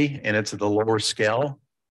density, and it's at the lower scale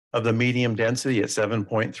of the medium density at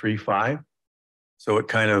 7.35. So it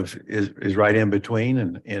kind of is right in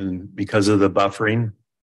between, and because of the buffering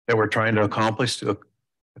that we're trying to accomplish to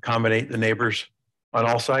accommodate the neighbors on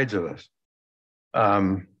all sides of us.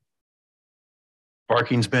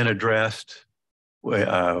 Parking's been addressed.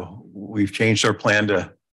 We've changed our plan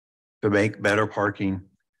to make better parking.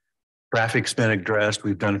 Traffic's been addressed.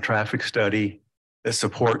 We've done a traffic study that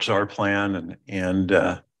supports our plan, and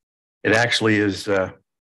it actually is it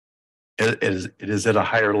is at a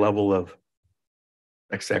higher level of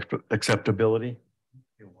acceptability.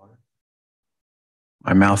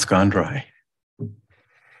 My mouth's gone dry.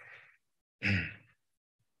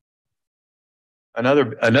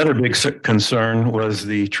 Another big concern was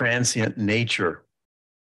the transient nature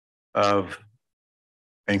of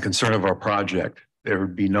and concern of our project. There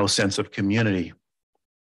would be no sense of community.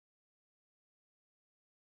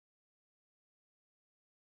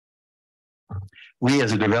 We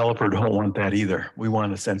as a developer don't want that either. We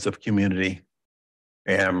want a sense of community.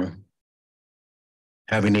 And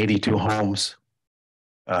having 82 homes,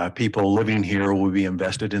 people living here will be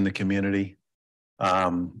invested in the community.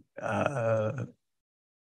 As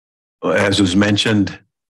was mentioned,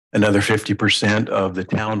 another 50% of the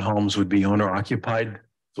townhomes would be owner occupied,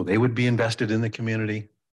 so they would be invested in the community.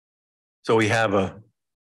 So we have a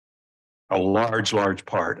a large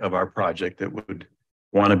part of our project that would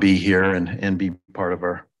want to be here and be part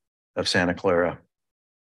of Santa Clara.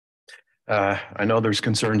 I know there's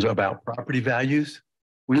concerns about property values.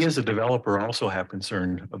 We as a developer also have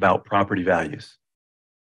concern about property values.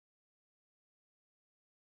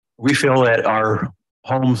 We feel that our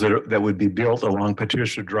homes that would be built along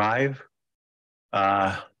Patricia Drive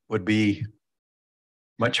would be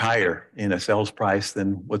much higher in a sales price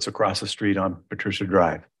than what's across the street on Patricia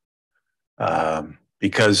Drive.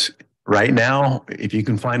 Because right now, if you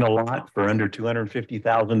can find a lot for under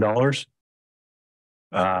 $250,000,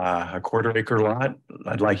 a quarter-acre lot,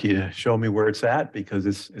 I'd like you to show me where it's at because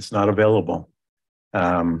it's not available.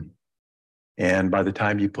 And by the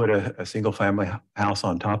time you put a single-family house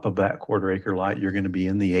on top of that quarter-acre lot, you're going to be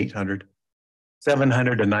in the $700,000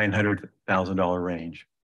 to $900,000 range.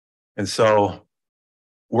 And so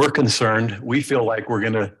we're concerned. We feel like we're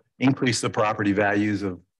going to increase the property values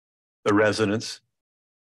of the residents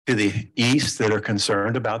to the east that are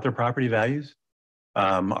concerned about their property values.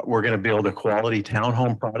 We're going to build a quality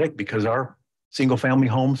townhome product because our single-family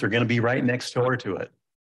homes are going to be right next door to it.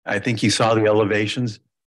 I think you saw the elevations.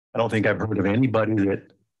 I don't think I've heard of anybody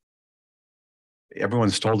that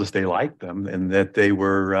everyone's told us they like them and that they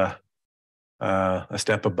were a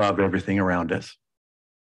step above everything around us.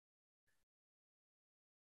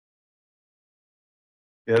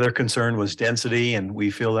 The other concern was density, and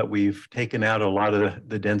we feel that we've taken out a lot of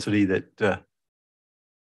the density that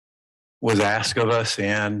was asked of us,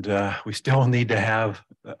 and we still need to have,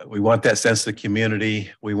 we want that sense of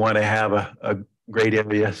community. We want to have a great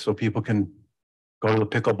area so people can go to the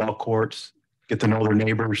pickleball courts, get to know their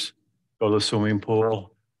neighbors, go to the swimming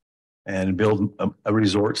pool, and build a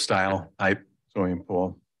resort style type swimming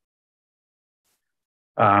pool.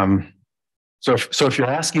 So if you're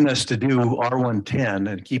asking us to do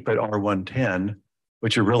R110 and keep it R110,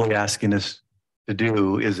 what you're really asking us to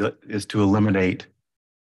do is to eliminate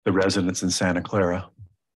the residents in Santa Clara.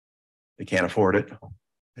 They can't afford it.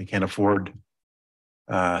 They can't afford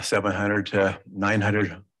 700 to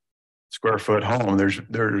 900 square foot home.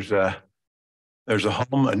 There's a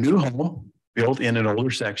home, a new home built in an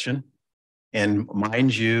older section, and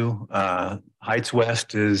mind you, Heights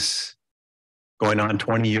West is going on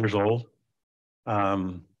 20 years old.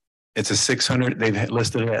 It's a 600. They've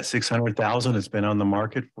listed it at 600,000. It's been on the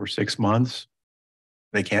market for 6 months.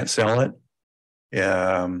 They can't sell it.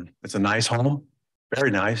 It's a nice home,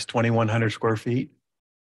 very nice, 2,100 square feet.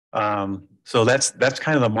 So that's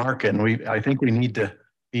kind of the market, and I think we need to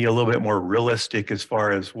be a little bit more realistic as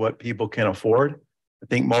far as what people can afford. I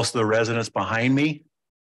think most of the residents behind me,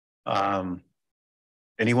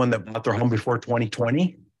 anyone that bought their home before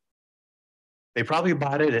 2020, they probably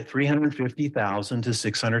bought it at $350,000 to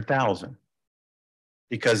 $600,000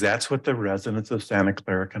 because that's what the residents of Santa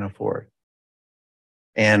Clara can afford.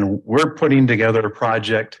 And we're putting together a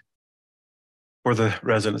project for the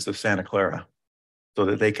residents of Santa Clara so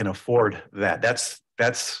that they can afford that. That's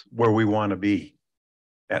where we want to be,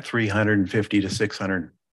 at 350 to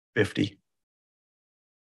 650.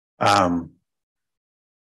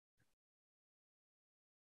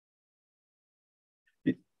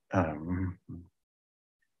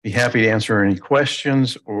 Be happy to answer any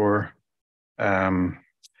questions, or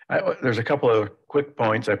there's a couple of quick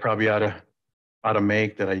points I probably ought to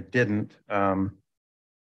make that I didn't.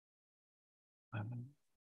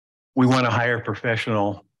 We want to hire a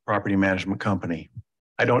professional property management company.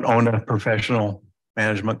 I don't own a professional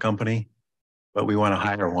management company, but we want to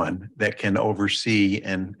hire one that can oversee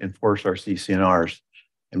and enforce our CC&Rs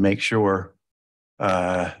and make sure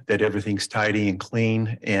that everything's tidy and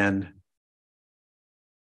clean and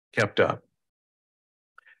kept up.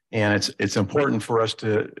 And it's important for us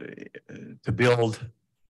to build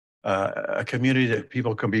a community that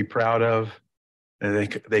people can be proud of, and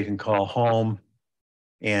they can call home.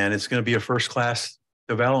 And it's going to be a first-class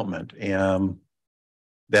development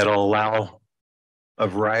that'll allow a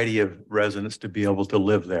variety of residents to be able to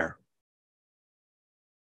live there.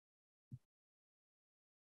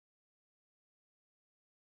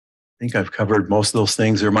 I think I've covered most of those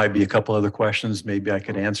things. There might be a couple other questions maybe I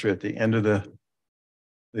could answer at the end of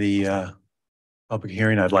the public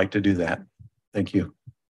hearing. I'd like to do that. Thank you.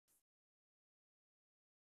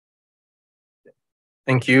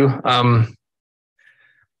 Thank you.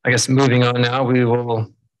 I guess moving on now, we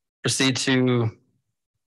will proceed to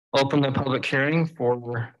open the public hearing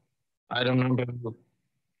for item number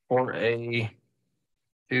 4A2,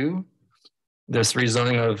 this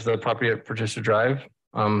rezoning of the property at Patricia Drive.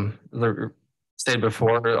 Stated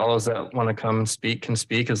before, all those that want to come speak can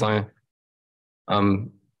speak, as long as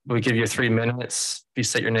we give you 3 minutes. If you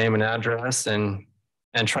state your name and address and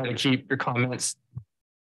and try to keep your comments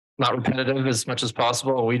not repetitive as much as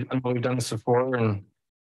possible. I know we've done this before, and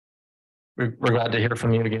we're glad to hear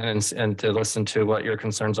from you again and to listen to what your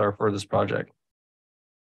concerns are for this project.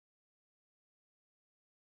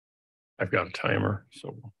 I've got a timer,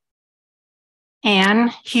 so.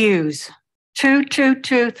 Ann Hughes,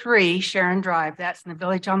 2223 Sharon Drive. That's in the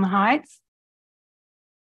Village on the Heights.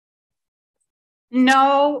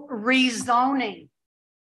 No rezoning.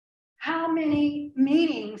 How many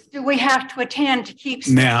meetings do we have to attend to keep?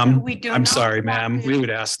 Ma'am, We do. I'm not sorry, want ma'am. to We would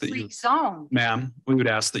ask that you, rezone. ma'am, we would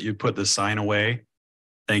ask that you put the sign away.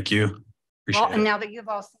 Thank you. Well, Appreciate and it. now that you've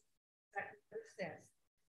all said,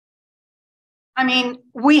 I mean,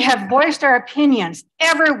 we have voiced our opinions.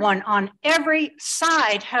 Everyone on every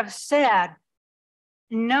side have said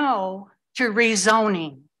no to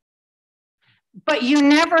rezoning. But you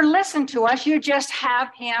never listen to us. You just have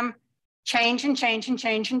him change and change and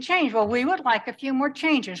change and change. Well, we would like a few more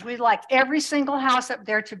changes. We'd like every single house up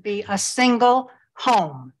there to be a single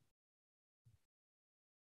home.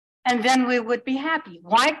 And then we would be happy.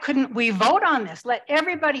 Why couldn't we vote on this? Let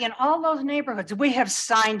everybody in all those neighborhoods, we have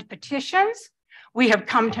signed petitions, we have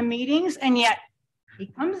come to meetings, and yet he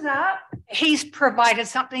comes up, he's provided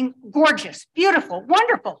something gorgeous, beautiful,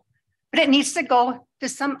 wonderful, but it needs to go to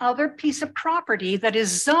some other piece of property that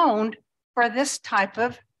is zoned for this type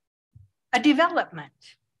of a development.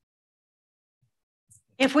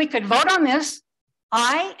 If we could vote on this,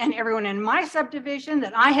 I and everyone in my subdivision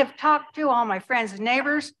that I have talked to, all my friends and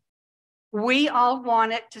neighbors, we all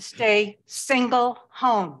want it to stay single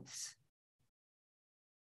homes.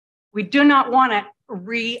 We do not want it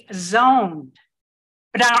rezoned.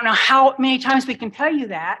 But I don't know how many times we can tell you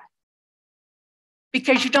that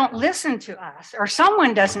because you don't listen to us or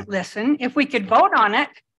someone doesn't listen. If we could vote on it,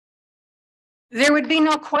 there would be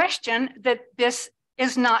no question that this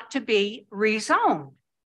is not to be rezoned.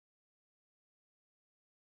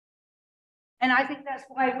 And I think that's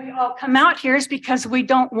why we all come out here, is because we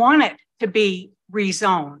don't want it to be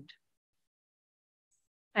rezoned.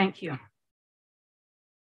 Thank you.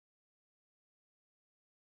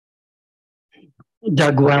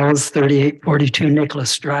 Doug Wells, 3842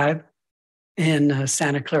 Nicholas Drive in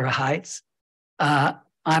Santa Clara Heights.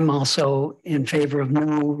 I'm also in favor of no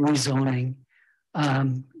rezoning.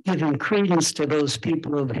 Giving credence to those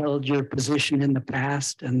people who have held your position in the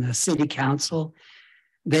past and the city council.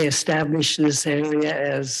 They established this area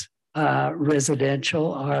as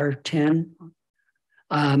residential R10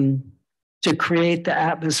 to create the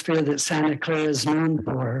atmosphere that Santa Clara is known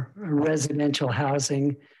for, residential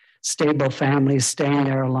housing, stable families staying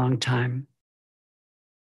there a long time.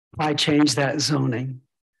 Why change that zoning?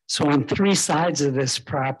 So on three sides of this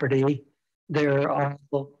property, there are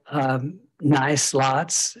nice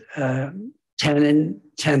lots,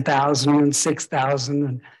 10,000 and 6,000,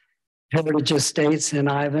 and Heritage Estates in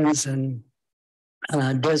Ivans and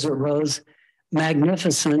Desert Rose,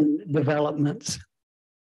 magnificent developments.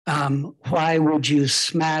 Why would you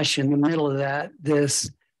smash in the middle of that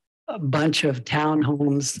this bunch of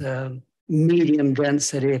townhomes, medium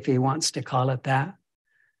density, if he wants to call it that?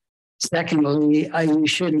 Secondly, you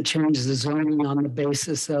shouldn't change the zoning on the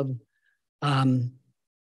basis of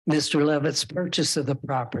Mr. Levitt's purchase of the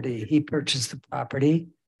property. He purchased the property.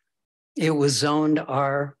 It was zoned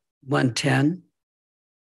R110.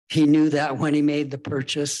 He knew that when he made the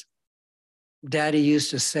purchase. Daddy used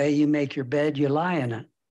to say, you make your bed, you lie in it.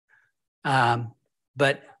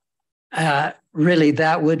 But really,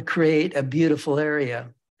 that would create a beautiful area.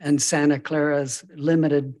 And Santa Clara's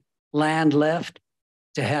limited land left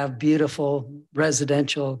to have beautiful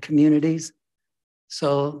residential communities.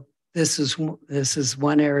 So this is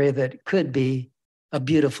one area that could be a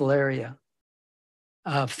beautiful area.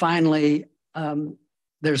 Finally,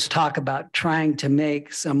 there's talk about trying to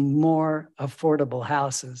make some more affordable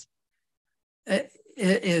houses.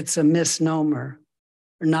 It's a misnomer.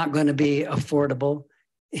 They're not going to be affordable.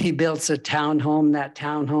 He builds a townhome. That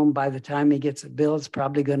townhome, by the time he gets it built, is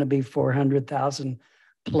probably going to be 400,000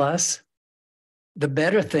 plus. The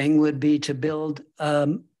better thing would be to build a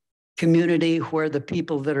community where the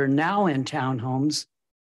people that are now in townhomes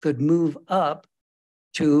could move up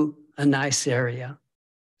to a nice area.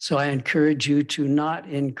 So I encourage you to not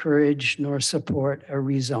encourage nor support a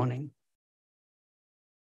rezoning.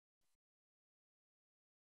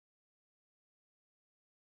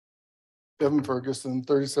 Kevin Ferguson,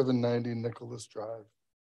 3790 Nicholas Drive.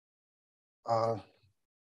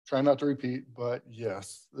 Try not to repeat, but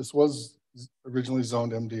yes, this was originally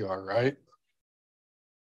zoned MDR, right?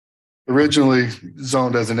 Originally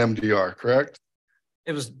zoned as an MDR, correct?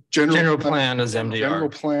 It was general plan as MDR. General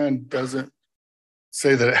plan doesn't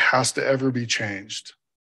say that it has to ever be changed.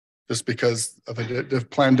 just because of a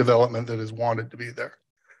planned development that is wanted to be there.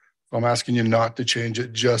 So I'm asking you not to change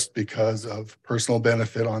it just because of personal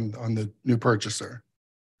benefit on the new purchaser.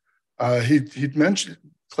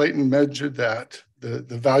 Clayton mentioned that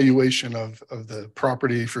the valuation of the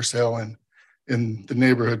property for sale in the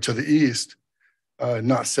neighborhood to the east,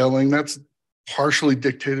 not selling, that's partially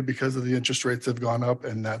dictated because of the interest rates have gone up,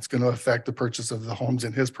 and that's going to affect the purchase of the homes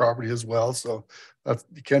in his property as well. So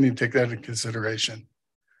you can't even take that into consideration.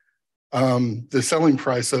 The selling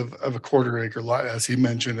price of a quarter acre lot, as he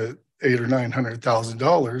mentioned, at $800,000 or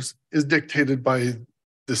 $900,000, is dictated by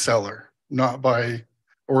the seller, not by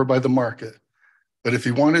the market. But if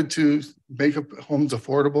he wanted to make homes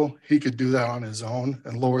affordable, he could do that on his own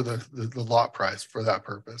and lower the lot price for that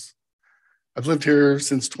purpose. I've lived here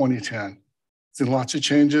since 2010. Seen lots of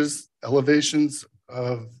changes. Elevations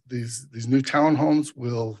of these new townhomes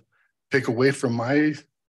will take away from my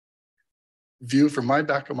view from my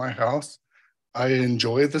back of my house. I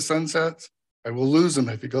enjoy the sunsets. I will lose them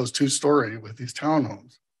if it goes 2-story with these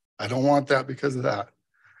townhomes. I don't want that because of that.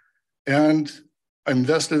 And I'm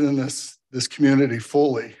invested in this community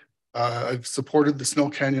fully. I've supported the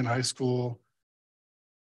Snow Canyon High School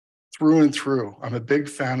through and through. I'm a big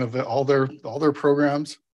fan of it, all their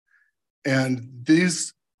programs. And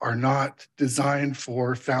these are not designed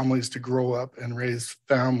for families to grow up and raise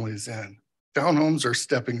families in. Townhomes are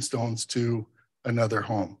stepping stones to another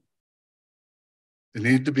home. They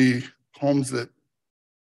need to be homes that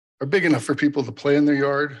are big enough for people to play in their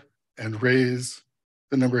yard and raise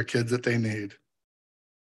the number of kids that they need.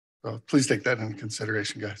 So please take that into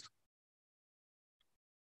consideration, guys.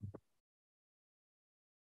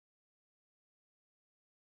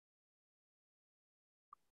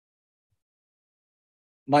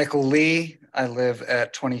 Michael Lee, I live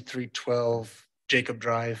at 2312 Jacob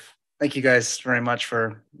Drive. Thank you guys very much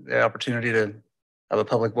for the opportunity to have a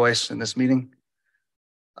public voice in this meeting.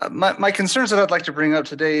 My concerns that I'd like to bring up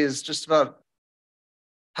today is just about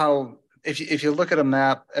how, if you look at a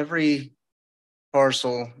map, every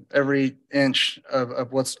parcel, every inch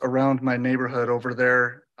of what's around my neighborhood over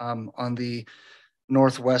there on the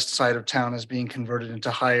northwest side of town is being converted into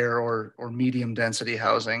higher or medium density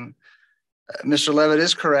housing. Mr. Levitt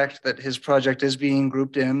is correct that his project is being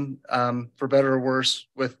grouped in, for better or worse,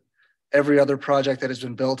 with every other project that has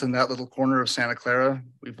been built in that little corner of Santa Clara.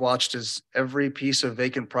 We've watched as every piece of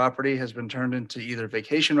vacant property has been turned into either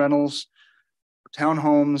vacation rentals, or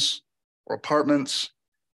townhomes, or apartments.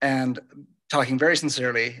 And talking very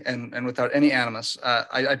sincerely and without any animus,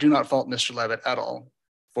 I do not fault Mr. Levitt at all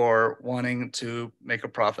for wanting to make a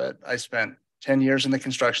profit. I spent 10 years in the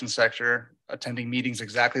construction sector, attending meetings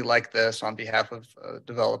exactly like this on behalf of a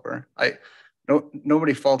developer.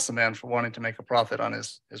 Nobody faults the man for wanting to make a profit on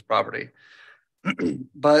his property.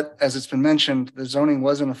 But as it's been mentioned, the zoning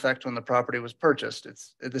was in effect when the property was purchased.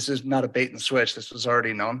 This is not a bait and switch. This was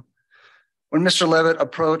already known. When Mr. Levitt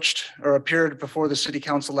appeared before the city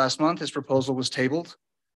council last month, his proposal was tabled.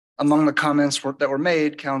 Among the comments that were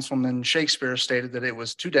made, Councilman Shakespeare stated that it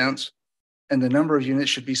was too dense and the number of units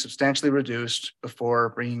should be substantially reduced before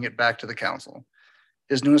bringing it back to the council.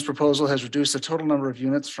 His newest proposal has reduced the total number of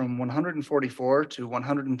units from 144 to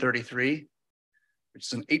 133, which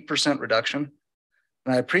is an 8% reduction.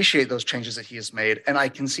 And I appreciate those changes that he has made. And I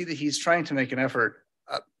can see that he's trying to make an effort,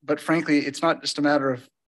 but frankly, it's not just a matter of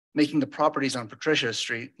making the properties on Patricia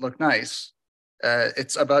Street look nice.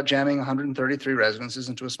 It's about jamming 133 residences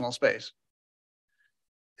into a small space.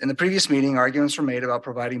 In the previous meeting, arguments were made about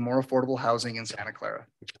providing more affordable housing in Santa Clara.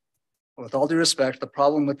 With all due respect, the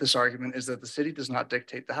problem with this argument is that the city does not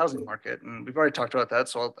dictate the housing market. And we've already talked about that,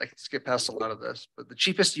 so I can skip past a lot of this. But the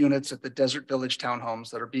cheapest units at the Desert Village townhomes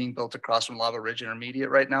that are being built across from Lava Ridge Intermediate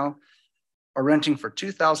right now are renting for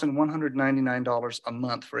 $2,199 a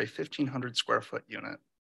month for a 1,500 square foot unit.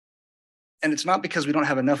 And it's not because we don't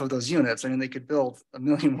have enough of those units. I mean, they could build 1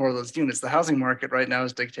 million more of those units. The housing market right now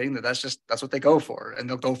is dictating that that's what they go for. And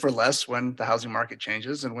they'll go for less when the housing market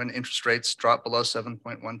changes and when interest rates drop below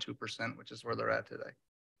 7.12%, which is where they're at today.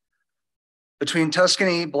 Between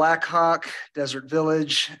Tuscany, Blackhawk, Desert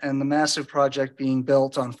Village, and the massive project being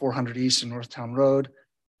built on 400 East and Northtown Road,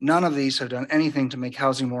 none of these have done anything to make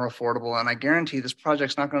housing more affordable. And I guarantee this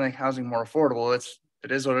project's not going to make housing more affordable.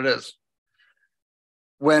 It is what it is.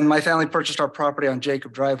 When my family purchased our property on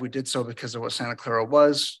Jacob Drive, we did so because of what Santa Clara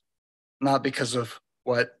was, not because of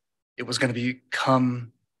what it was going to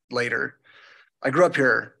become later. I grew up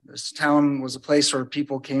here. This town was a place where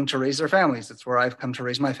people came to raise their families. It's where I've come to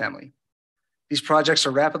raise my family. These projects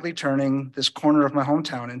are rapidly turning this corner of my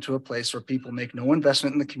hometown into a place where people make no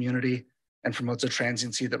investment in the community and promotes a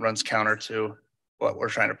transiency that runs counter to what we're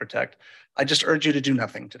trying to protect. I just urge you to do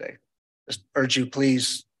nothing today. Just urge you,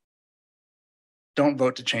 please don't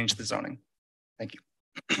vote to change the zoning. Thank you.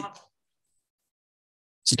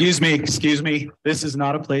 Excuse me. This is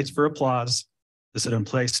not a place for applause. This is a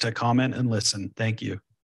place to comment and listen. Thank you.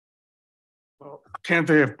 Well, can't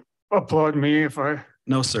they applaud me if I?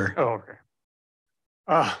 No, sir. Oh, okay.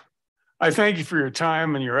 I thank you for your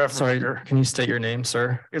time and your efforts. Sorry, here. Can you state your name,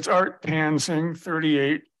 sir? It's Art Pansing,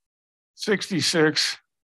 3866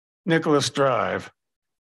 Nicholas Drive.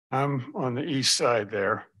 I'm on the east side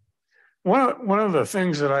there. One of the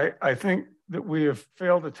things that I think that we have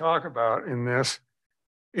failed to talk about in this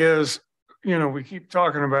is, you know, we keep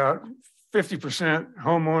talking about 50%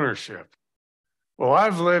 home ownership. Well,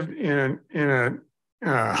 I've lived in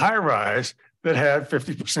a high rise that had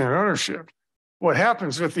 50% ownership. What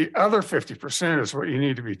happens with the other 50% is what you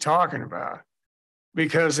need to be talking about,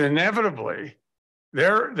 because inevitably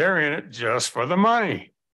they're in it just for the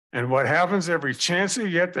money. And what happens every chance they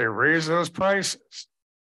get, they raise those prices.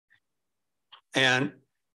 And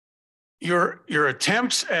your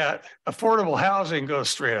attempts at affordable housing go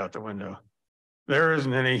straight out the window. There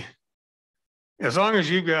isn't any, as long as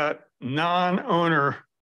you've got non-owner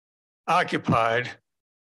occupied,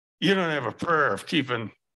 you don't have a prayer of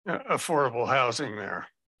keeping affordable housing there.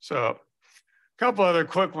 So a couple other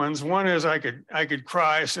quick ones. One is I could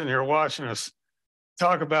cry sitting here watching us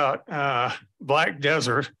talk about Black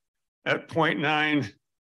Desert at 0.9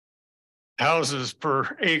 houses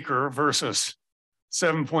per acre versus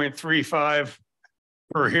 7.35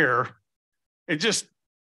 per here. It just,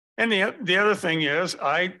 and the other thing is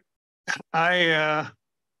I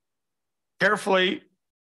carefully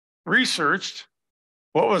researched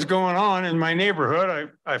what was going on in my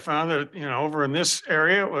neighborhood. I found that, you know, over in this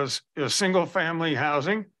area, it was single family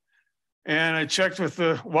housing. And I checked with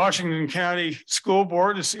the Washington County School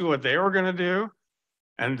Board to see what they were going to do.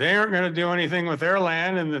 And they aren't going to do anything with their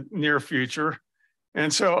land in the near future.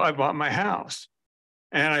 And so I bought my house.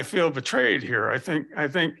 And I feel betrayed here. I think,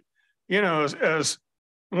 you know, as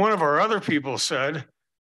one of our other people said,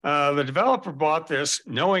 the developer bought this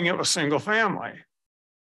knowing it was single family.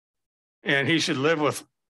 And he should live with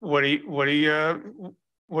what he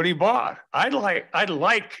bought. I'd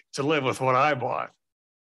like to live with what I bought.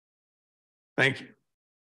 Thank you.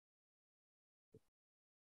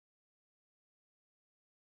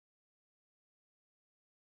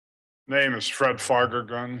 Name is Fred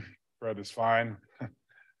Fagergun. Fred is fine.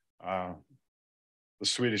 The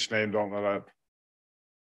Swedish name, don't let that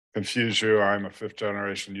confuse you. I'm a 5th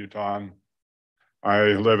generation Utahn. I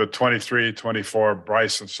live at 2324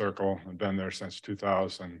 Bryson Circle. I've been there since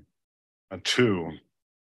 2002.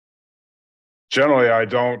 Generally, I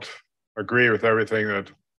don't agree with everything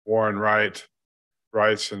that Warren Wright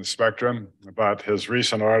writes in Spectrum, but his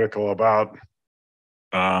recent article about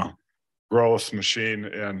growth machine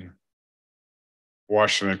in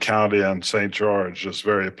Washington County and St. George is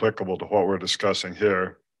very applicable to what we're discussing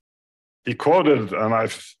here. He quoted, and I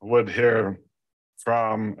would hear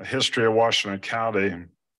from A History of Washington County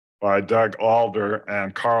by Doug Alder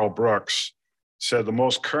and Carl Brooks, said the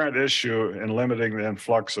most current issue in limiting the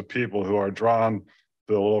influx of people who are drawn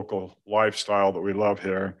to the local lifestyle that we love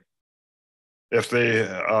here. If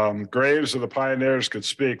the graves of the pioneers could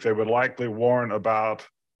speak, they would likely warn about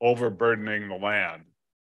overburdening the land.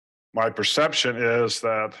 My perception is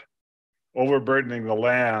that overburdening the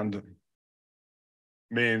land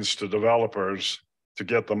means to developers to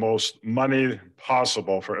get the most money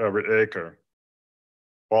possible for every acre.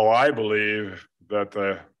 While I believe that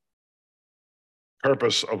the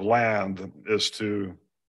purpose of land is the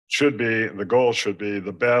goal should be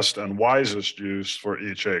the best and wisest use for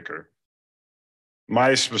each acre.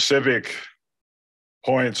 My specific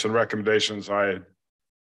points and recommendations, I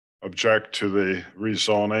object to the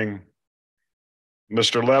rezoning.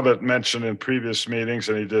 Mr. Levitt mentioned in previous meetings,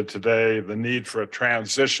 and he did today, the need for a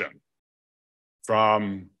transition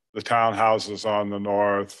from the townhouses on the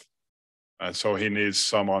north, and so he needs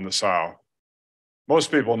some on the south.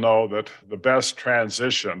 Most people know that the best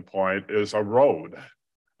transition point is a road,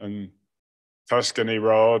 and Tuscany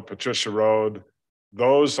Road, Patricia Road,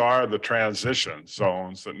 those are the transition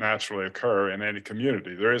zones that naturally occur in any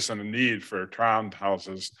community. There isn't a need for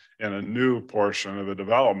townhouses in a new portion of the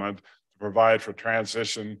development to provide for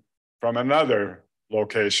transition from another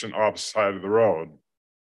location opposite side of the road.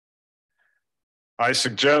 I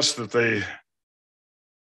suggest that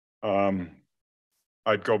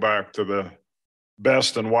I'd go back to the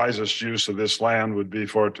best and wisest use of this land would be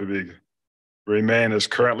for it to remain as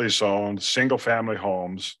currently zoned, single family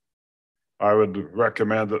homes. I would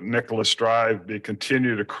recommend that Nicholas Drive be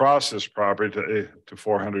continued across this property to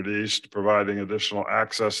 400 East, providing additional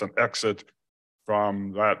access and exit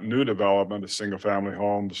from that new development of single-family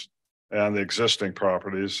homes and the existing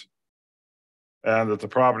properties. And that the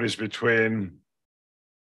properties between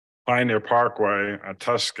Pioneer Parkway and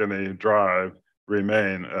Tuscany Drive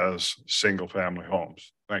remain as single-family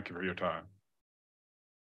homes. Thank you for your time.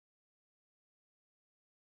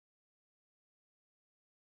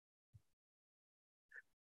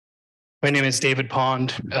 My name is David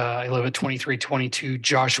Pond. I live at 2322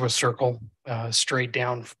 Joshua Circle, straight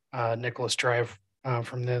down Nicholas Drive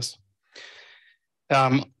from this.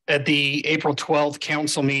 At the April 12th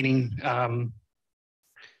council meeting,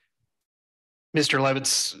 Mr.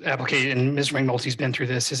 Levitt's application, and Mr. McNulty's been through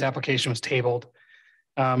this, his application was tabled.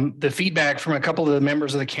 The feedback from a couple of the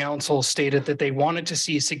members of the council stated that they wanted to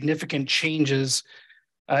see significant changes,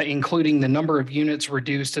 including the number of units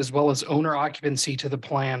reduced as well as owner occupancy to the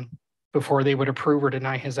plan before they would approve or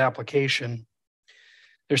deny his application.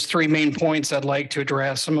 There's three main points I'd like to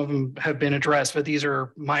address. Some of them have been addressed, but these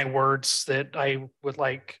are my words that I would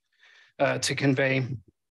like to convey.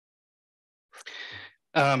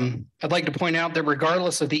 I'd like to point out that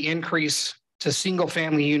regardless of the increase to single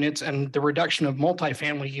family units and the reduction of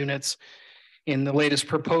multifamily units in the latest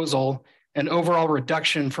proposal, an overall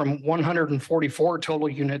reduction from 144 total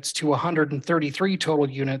units to 133 total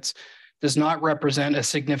units does not represent a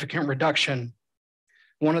significant reduction.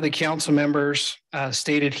 One of the council members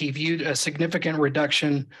stated he viewed a significant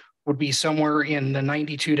reduction would be somewhere in the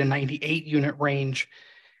 92 to 98 unit range,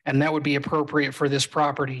 and that would be appropriate for this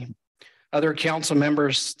property. Other council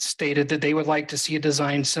members stated that they would like to see a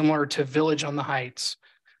design similar to Village on the Heights,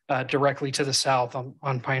 directly to the south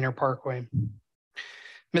on Pioneer Parkway.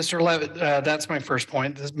 Mr. Levitt, that's my first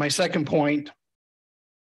point. My second point,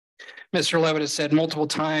 Mr. Levitt has said multiple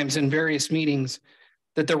times in various meetings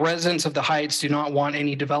that the residents of the Heights do not want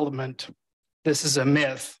any development. This is a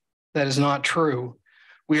myth. That is not true.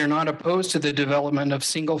 We are not opposed to the development of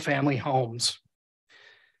single-family homes.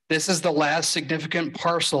 This is the last significant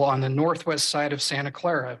parcel on the northwest side of Santa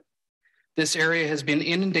Clara. This area has been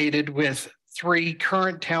inundated with 3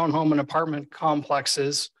 current townhome and apartment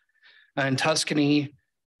complexes in Tuscany,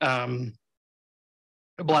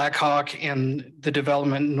 Blackhawk, and the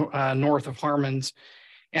development north of Harmons,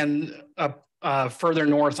 and further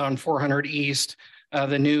north on 400 East,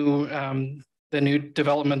 the new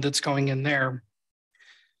development that's going in there.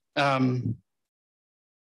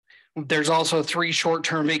 There's also 3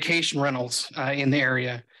 short-term vacation rentals in the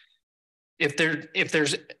area. If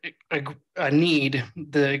there's a need,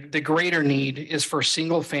 the greater need is for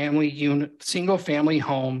single-family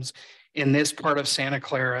homes in this part of Santa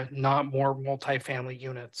Clara, not more multifamily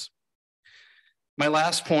units. My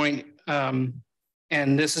last point, and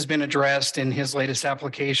this has been addressed in his latest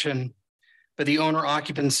application, but the owner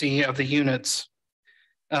occupancy of the units.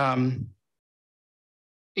 In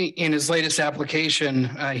his latest application,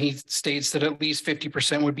 he states that at least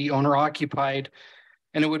 50% would be owner occupied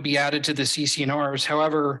and it would be added to the CC&Rs.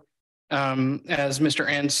 However, as Mr.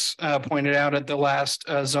 Entz pointed out at the last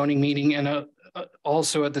zoning meeting and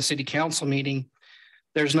also at the city council meeting,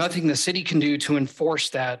 there's nothing the city can do to enforce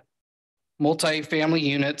that. Multifamily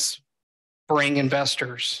units bring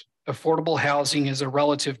investors. Affordable housing is a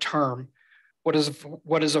relative term. What is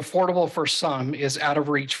affordable for some is out of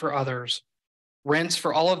reach for others. Rents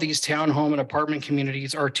for all of these townhome and apartment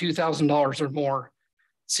communities are $2,000 or more.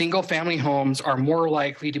 Single-family homes are more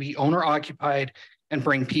likely to be owner-occupied and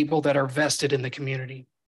bring people that are vested in the community.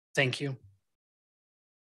 Thank you.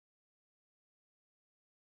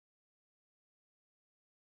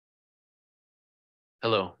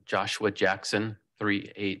 Hello, Joshua Jackson,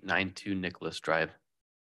 3892 Nicholas Drive.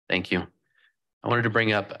 Thank you. I wanted to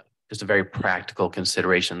bring up just a very practical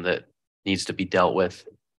consideration that needs to be dealt with,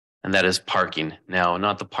 and that is parking. Now,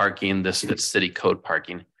 not the parking, that's city code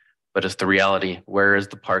parking, but it's the reality. Where is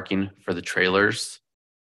the parking for the trailers,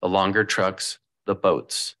 the longer trucks, the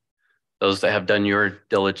boats? Those that have done your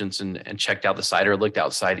diligence and checked out the site or looked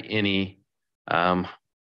outside any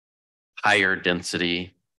higher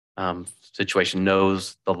density situation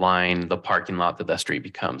knows the line, the parking lot that street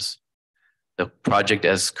becomes. The project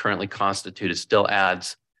as currently constituted still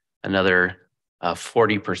adds another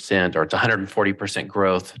 40% or it's 140%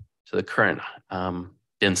 growth to the current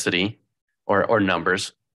density or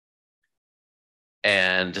numbers.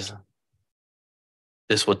 And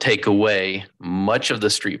this will take away much of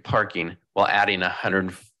the street parking while adding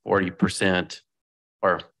 140%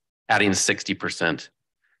 or adding 60%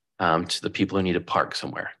 to the people who need to park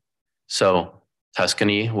somewhere. So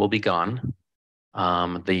Tuscany will be gone.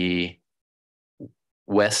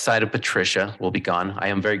 West side of Patricia will be gone. I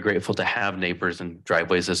am very grateful to have neighbors and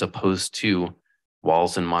driveways as opposed to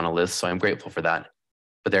walls and monoliths. So I'm grateful for that.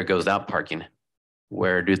 But there goes that parking.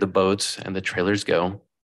 Where do the boats and the trailers go?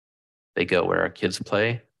 They go where our kids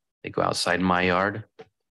play. They go outside my yard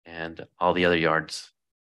and all the other yards.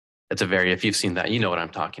 It's a very, if you've seen that, you know what I'm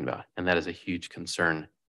talking about. And that is a huge concern.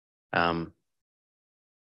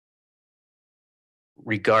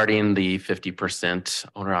 Regarding the 50%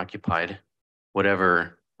 owner occupied,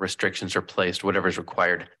 whatever restrictions are placed, whatever is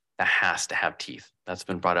required, that has to have teeth. That's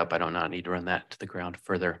been brought up. I do not need to run that to the ground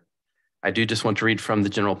further. I do just want to read from the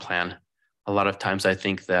general plan. A lot of times I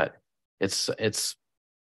think that it's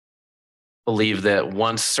believed that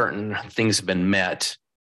once certain things have been met,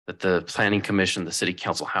 that the planning commission, the city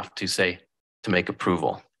council have to say to make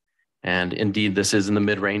approval. And indeed, this is in the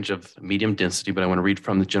mid-range of medium density, but I want to read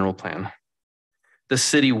from the general plan. The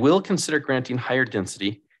city will consider granting higher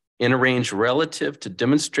density in a range relative to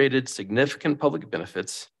demonstrated significant public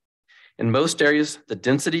benefits. In most areas, the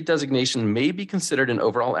density designation may be considered an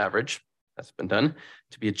overall average, that's been done,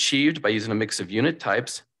 to be achieved by using a mix of unit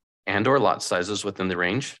types and or lot sizes within the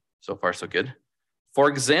range. So far, so good. For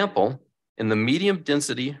example, in the medium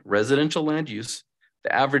density residential land use,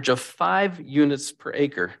 the average of 5 units per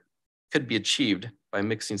acre could be achieved by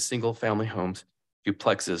mixing single family homes,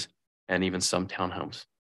 duplexes, and even some townhomes.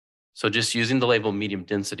 So just using the label medium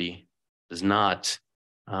density does not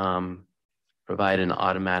provide an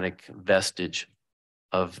automatic vestige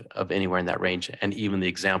of anywhere in that range. And even the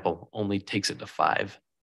example only takes it to 5.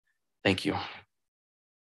 Thank you.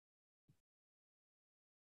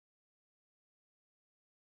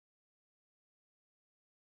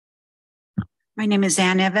 My name is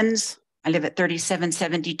Ann Evans. I live at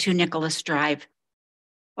 3772 Nicholas Drive.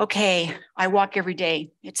 Okay, I walk every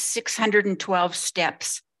day. It's 612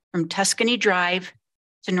 steps from Tuscany Drive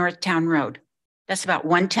to Northtown Road. That's about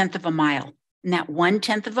 1/10 of a mile. And that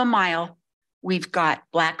 1/10 of a mile, we've got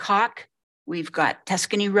Black Hawk, we've got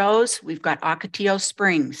Tuscany Rose, we've got Ocotillo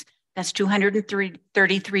Springs. That's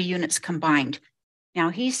 233 units combined. Now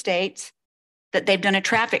he states that they've done a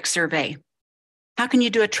traffic survey. How can you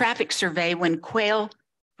do a traffic survey when Quail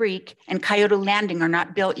Creek and Coyote Landing are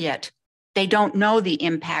not built yet? They don't know the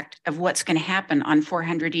impact of what's going to happen on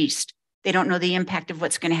 400 East. They don't know the impact of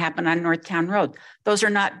what's going to happen on Northtown Road. Those are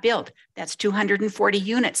not built. That's 240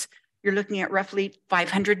 units. You're looking at roughly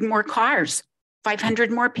 500 more cars,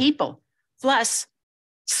 500 more people, plus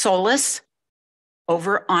Solis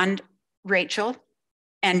over on Rachel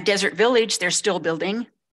and Desert Village, they're still building.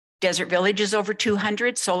 Desert Village is over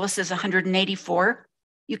 200, Solis is 184.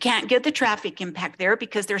 You can't get the traffic impact there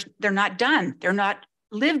because they're not done. They're not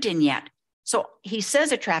lived in yet. So he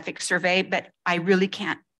says a traffic survey, but I really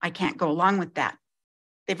can't go along with that.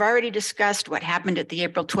 They've already discussed what happened at the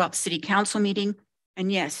April 12th City Council meeting.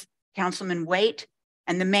 And yes, Councilman Waite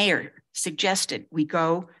and the mayor suggested we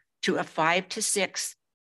go to a 5 to 6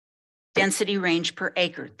 density range per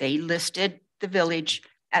acre. They listed the village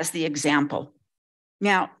as the example.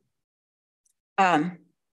 Now, I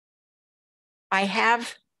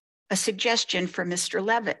have a suggestion for Mr.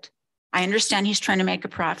 Levitt. I understand he's trying to make a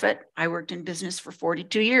profit. I worked in business for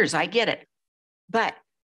 42 years. I get it. But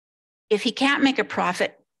if he can't make a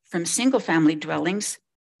profit from single family dwellings,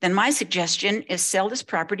 then my suggestion is sell this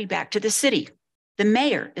property back to the city. The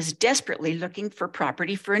mayor is desperately looking for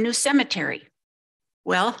property for a new cemetery.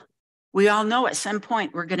 Well, we all know at some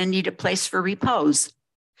point we're going to need a place for repose.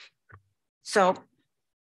 So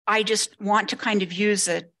I just want to kind of use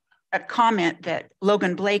a comment that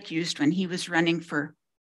Logan Blake used when he was running for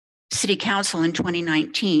city council in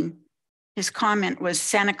 2019. His comment was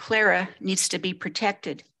Santa Clara needs to be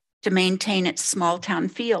protected to maintain its small town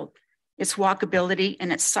feel, its walkability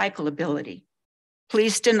and its cyclability.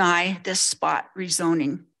 Please deny this spot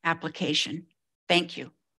rezoning application. Thank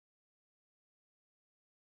you.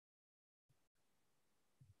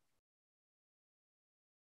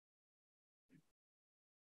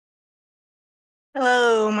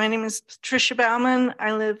 Hello, my name is Patricia Bauman.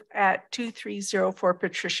 I live at 2304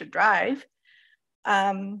 Patricia Drive.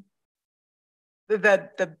 The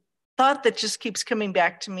thought that just keeps coming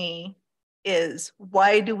back to me is,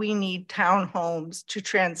 why do we need townhomes to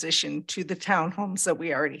transition to the townhomes that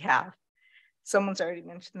we already have? Someone's already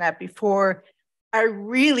mentioned that before. I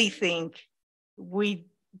really think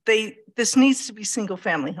this needs to be single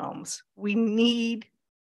family homes. We need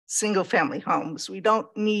single family homes. We don't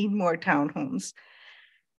need more townhomes.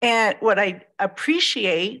 And what I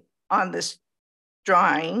appreciate on this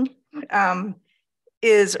drawing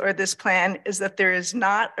this plan is that there is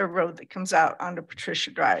not a road that comes out onto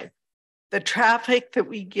Patricia Drive. The traffic that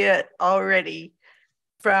we get already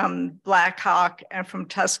from Black Hawk and from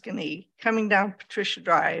Tuscany coming down Patricia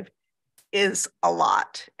Drive is a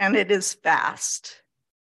lot, and it is fast.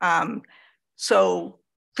 So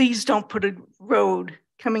please don't put a road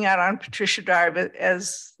coming out on Patricia Drive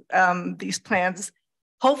as these plans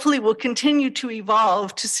hopefully will continue to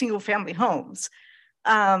evolve to single family homes,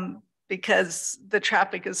 because the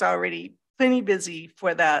traffic is already plenty busy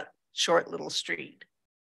for that short little street.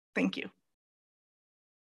 Thank you.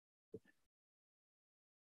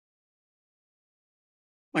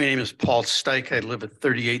 My name is Paul Steik. I live at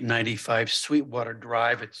 3895 Sweetwater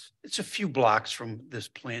Drive. It's a few blocks from this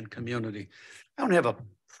planned community. I don't have a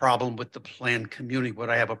problem with the planned community. What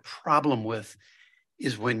I have a problem with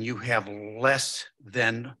is when you have less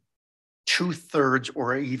than 2/3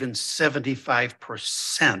 or even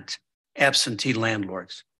 75% absentee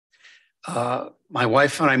landlords. My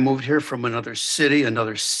wife and I moved here from another city,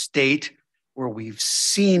 another state, where we've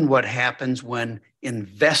seen what happens when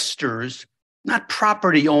investors, not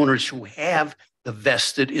property owners who have the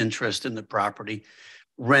vested interest in the property,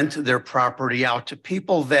 rent their property out to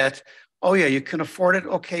people that, oh yeah, you can afford it?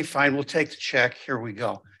 Okay, fine, we'll take the check, here we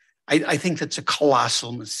go. I think that's a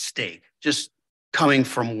colossal mistake, just coming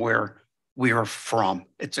from where we are from.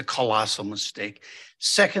 It's a colossal mistake.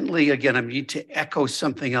 Secondly, again, I need to echo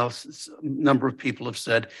something else a number of people have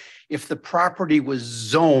said. If the property was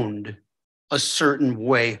zoned a certain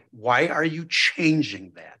way, why are you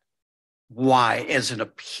changing that? Why? As an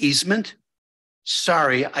appeasement?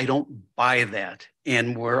 Sorry, I don't buy that.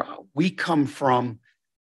 And where we come from,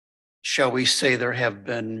 shall we say, there have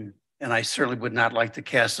been, and I certainly would not like to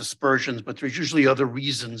cast aspersions, but there's usually other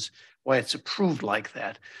reasons why it's approved like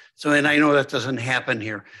that. So, and I know that doesn't happen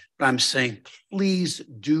here, but I'm saying, please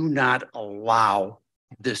do not allow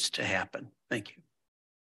this to happen. Thank you.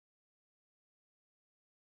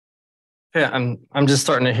 Yeah, I'm just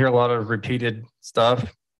starting to hear a lot of repeated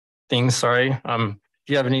things. Sorry. If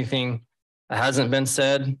you have anything that hasn't been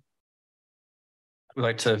said, we'd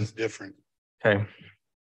like to. It's different. Okay.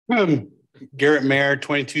 Garrett Mayer,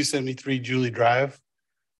 2273 Julie Drive.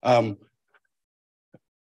 And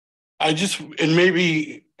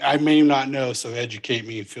maybe I may not know, so educate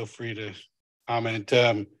me, feel free to comment.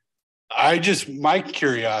 My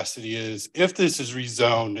curiosity is, if this is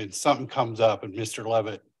rezoned and something comes up and Mr.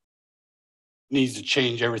 Levitt needs to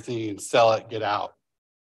change everything and sell it, get out.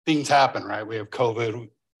 Things happen, right? We have COVID,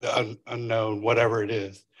 the unknown, whatever it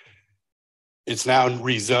is. It's now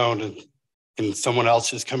rezoned and someone else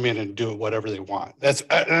just come in and do whatever they want. And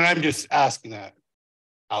I'm just asking that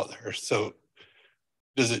out there. So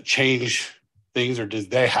does it change things, or does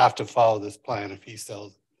they have to follow this plan if he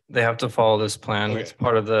sells? They have to follow this plan. Okay. It's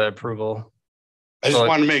part of the approval. I just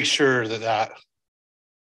want to make sure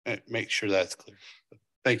make sure that's clear.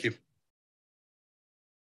 Thank you.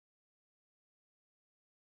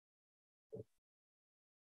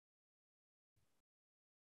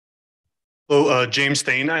 Hello, James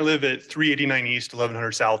Thane. I live at 389 East,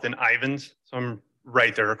 1100 South in Ivans. So I'm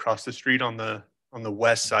right there across the street on the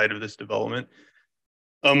west side of this development.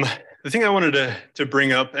 The thing I wanted to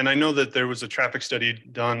bring up, and I know that there was a traffic study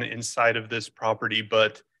done inside of this property,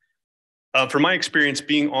 but from my experience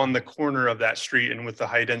being on the corner of that street and with the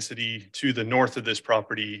high density to the north of this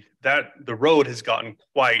property, that the road has gotten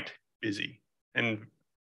quite busy, and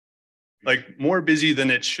like more busy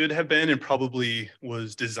than it should have been and probably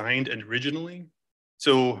was designed originally.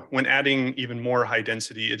 So when adding even more high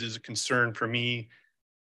density, it is a concern for me,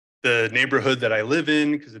 the neighborhood that I live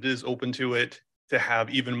in, because it is open to it, to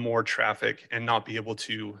have even more traffic and not be able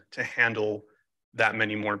to handle that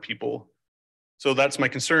many more people. So that's my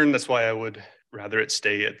concern. That's why I would rather it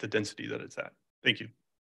stay at the density that it's at. Thank you.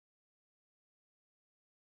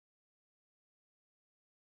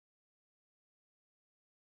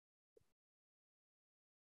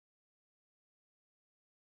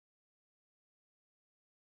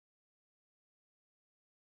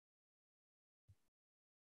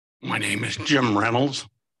 My name is Jim Reynolds.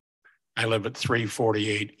 I live at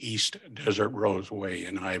 348 East Desert Rose Way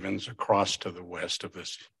in Ivans, across to the west of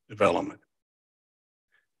this development.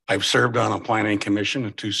 I've served on a planning commission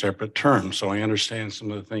in 2 separate terms, so I understand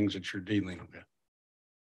some of the things that you're dealing with.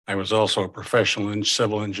 I was also a professional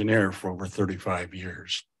civil engineer for over 35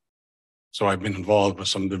 years. So I've been involved with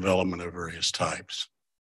some development of various types.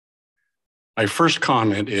 My first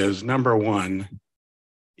comment is, number one,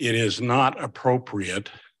 it is not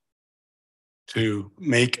appropriate to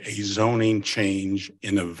make a zoning change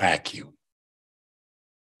in a vacuum.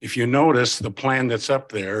 If you notice the plan that's up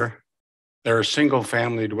there, there are single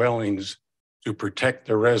family dwellings to protect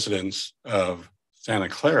the residents of Santa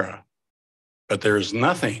Clara, but there is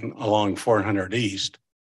nothing along 400 East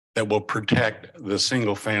that will protect the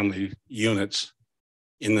single family units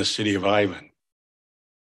in the city of Ivan.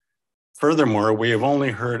 Furthermore, we have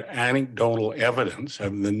only heard anecdotal evidence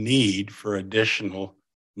of the need for additional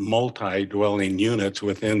multi-dwelling units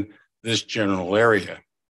within this general area.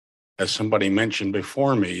 As somebody mentioned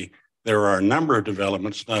before me, there are a number of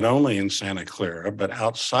developments, not only in Santa Clara, but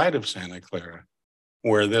outside of Santa Clara,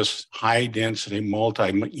 where this high-density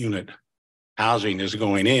multi-unit housing is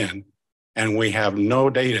going in, and we have no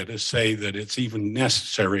data to say that it's even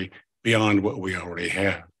necessary beyond what we already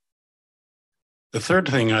have. The third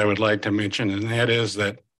thing I would like to mention, and that is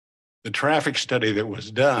that the traffic study that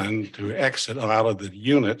was done to exit out of the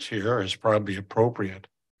units here is probably appropriate.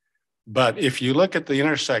 But if you look at the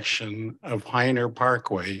intersection of Pioneer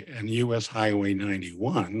Parkway and US Highway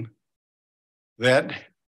 91, that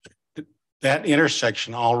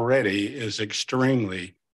intersection already is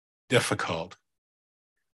extremely difficult.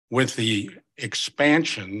 With the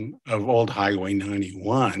expansion of Old Highway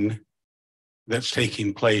 91 that's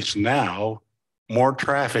taking place now, more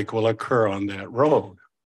traffic will occur on that road.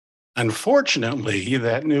 Unfortunately,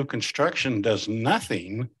 that new construction does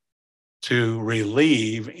nothing to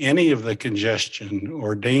relieve any of the congestion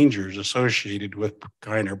or dangers associated with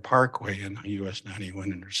Pioneer Parkway and the US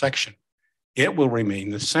 91 intersection. It will remain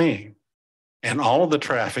the same. And all of the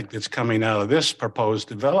traffic that's coming out of this proposed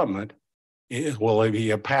development will be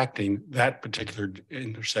impacting that particular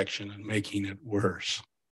intersection and making it worse.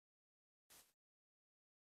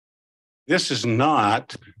 This is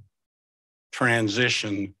not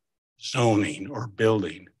transition zoning or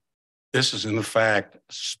building. This is in fact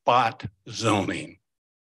spot zoning.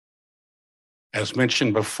 As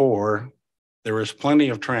mentioned before, there is plenty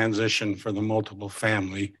of transition for the multiple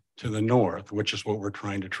family to the north, which is what we're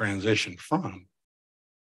trying to transition from.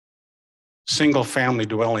 Single family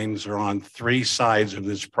dwellings are on 3 sides of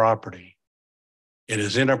this property. It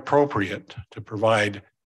is inappropriate to provide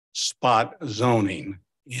spot zoning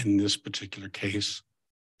in this particular case,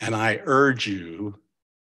 and I urge you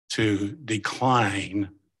to decline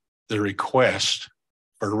the request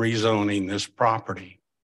for rezoning this property,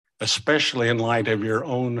 especially in light of your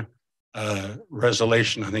own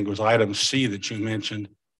resolution. I think it was item C that you mentioned.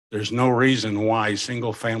 There's no reason why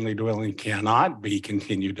single family dwelling cannot be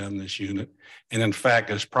continued on this unit. And in fact,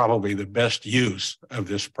 is probably the best use of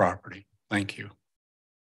this property. Thank you.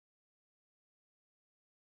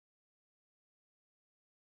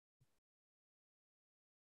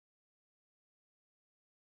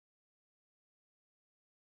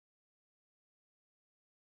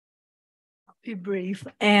 Be brief.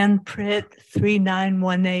 Ann Pritt,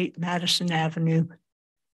 3918 Madison Avenue,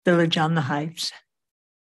 Village on the Heights.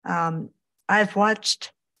 I've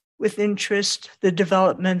watched with interest the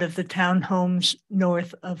development of the townhomes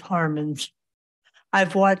north of Harmons.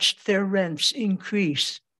 I've watched their rents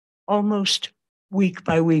increase almost week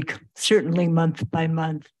by week, certainly month by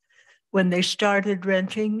month. When they started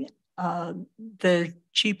renting, the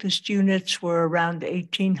cheapest units were around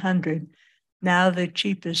 $1,800. Now the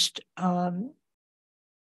cheapest are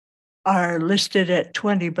listed at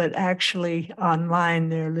 20, but actually online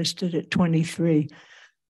they're listed at 23.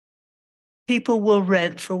 People will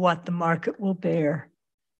rent for what the market will bear.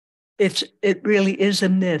 It really is a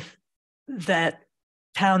myth that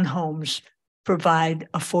townhomes provide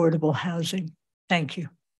affordable housing. Thank you.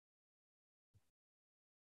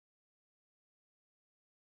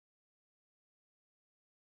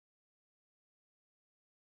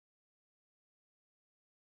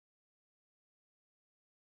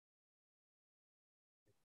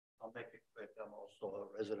 I'll make it quick. I'm also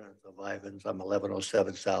a resident of Ivans. I'm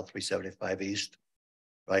 1107 South, 375 East,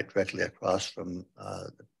 right directly across from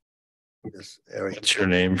this area. What's your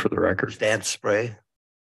name for the record? Stan Spray.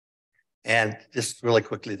 And just really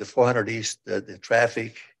quickly, the 400 East, the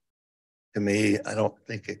traffic, to me, I don't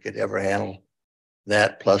think it could ever handle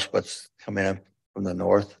that, plus what's coming up from the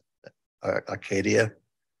north, Arcadia.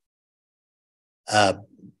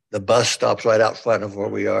 The bus stops right out front of where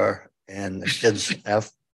we are, and the kids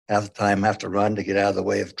half the time have to run to get out of the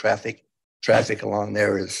way of traffic. Traffic along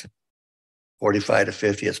there is 45 to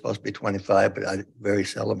 50. It's supposed to be 25, but I very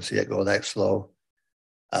seldom see it go that slow.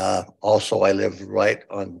 Also, I live right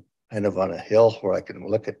on kind of on a hill where I can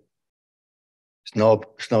look at Snow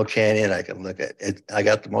Canyon. I can look at it. I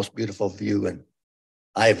got the most beautiful view in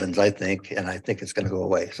Ivans, I think, and I think it's going to go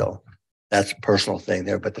away. So that's a personal thing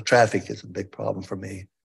there, but the traffic is a big problem for me.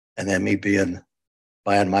 And then me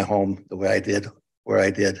buying my home the way I did, where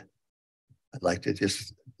I did, I'd like to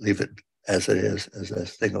just leave it as it is, as a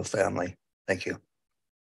single family. Thank you.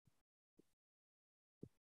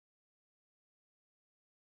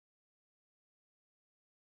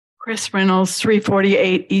 Chris Reynolds,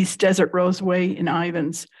 348 East Desert Roseway in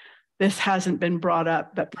Ivans. This hasn't been brought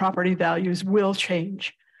up, but property values will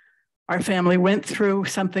change. Our family went through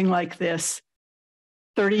something like this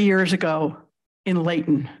 30 years ago in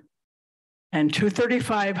Layton, and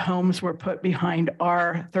 235 homes were put behind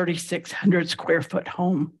our 3,600 square foot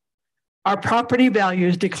home. Our property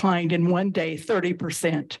values declined in one day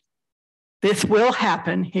 30%. This will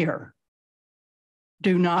happen here.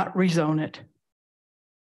 Do not rezone it.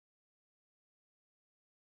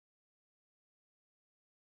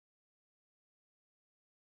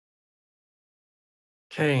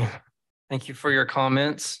 Okay, thank you for your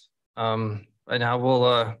comments. Right now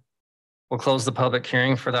we'll close the public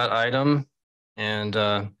hearing for that item and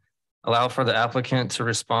allow for the applicant to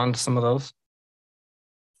respond to some of those.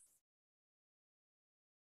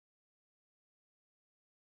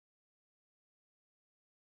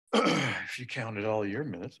 If you counted all your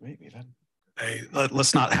minutes, maybe then. Hey,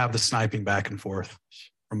 let's not have the sniping back and forth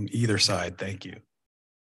from either side. Thank you.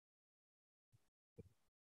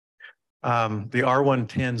 The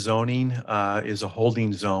R110 zoning is a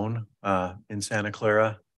holding zone in Santa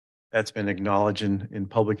Clara. That's been acknowledged in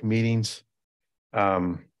public meetings.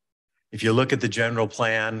 If you look at the general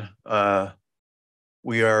plan,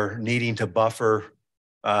 we are needing to buffer,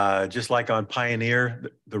 just like on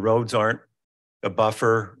Pioneer, the roads aren't a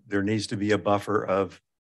buffer. There needs to be a buffer of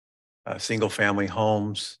single family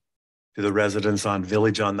homes to the residents on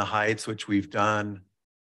Village on the Heights, which we've done.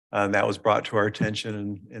 That was brought to our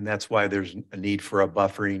attention, and that's why there's a need for a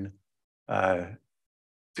buffering to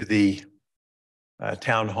the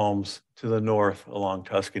townhomes to the north along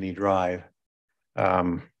Tuscany Drive.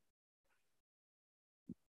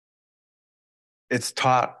 It's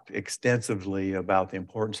taught extensively about the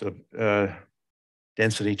importance of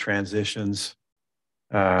density transitions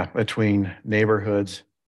between neighborhoods,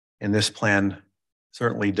 and this plan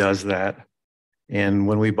certainly does that. And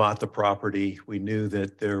when we bought the property, we knew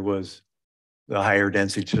that there was the higher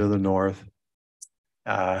density to the north,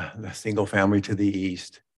 the single family to the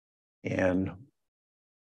east, and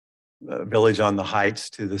the Village on the Heights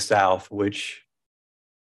to the south, which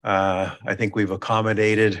I think we've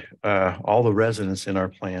accommodated all the residents in our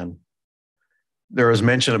plan. There was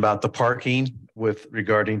mention about the parking with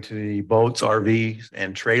regarding to the boats, RVs,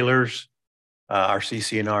 and trailers. Our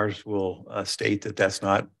CCNRs will state that that's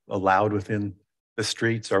not allowed within the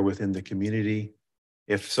streets or within the community.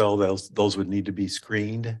 If so, those would need to be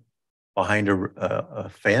screened behind a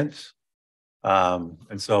fence.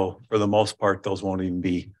 And so for the most part, those won't even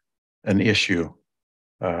be an issue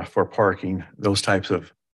for parking, those types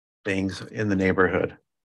of things in the neighborhood,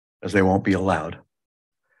 as they won't be allowed.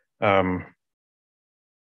 I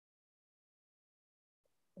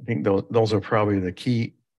think those are probably the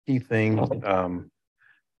key things.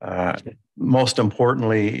 Most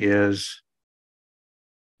importantly is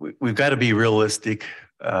we've got to be realistic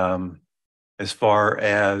as far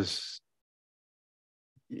as,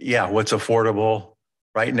 what's affordable.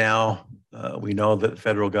 Right now, we know that the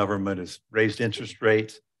federal government has raised interest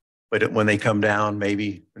rates, but when they come down,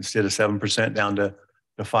 maybe instead of 7% down to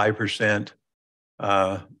 5%,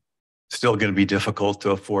 still going to be difficult to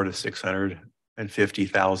afford a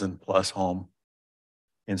 $650,000 plus home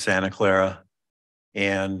in Santa Clara.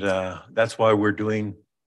 And that's why we're doing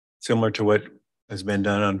similar to what has been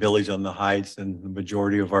done on Village on the Heights, and the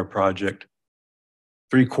majority of our project,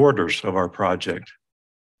 3/4 of our project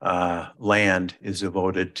land is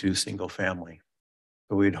devoted to single family.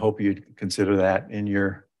 So we'd hope you'd consider that in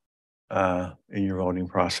your voting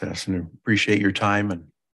process, and appreciate your time,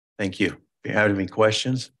 and thank you. If you have any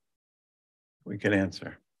questions, we can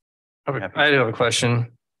answer. I do have a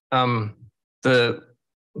question. The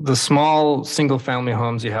small single family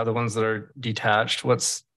homes you have, the ones that are detached,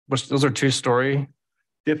 those are 2-story?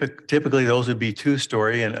 Typically, those would be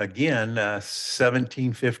 2-story, and again,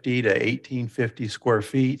 1,750 to 1,850 square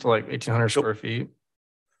feet. So like 1,800 square feet.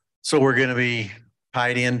 So we're going to be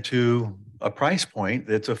tied into a price point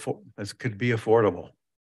that could be affordable.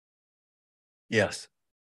 Yes.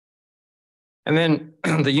 And then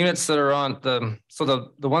the units that are on the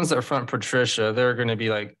ones that are front Patricia, they're going to be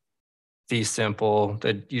like fee simple,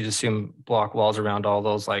 that you'd assume block walls around all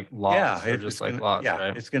those like lots. Yeah, just like lots. Yeah,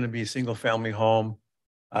 right? It's going to be a single family home.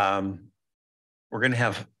 We're going to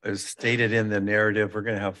have, as stated in the narrative, we're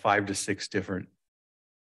going to have 5 to 6 different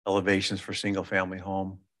elevations for single family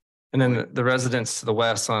home. And then the residents to the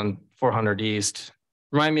west on 400 East.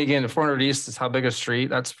 Remind me again, 400 East is how big a street?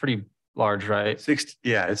 That's pretty large, right?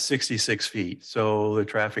 It's 66 feet. So the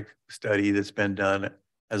traffic study that's been done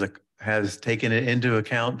has taken it into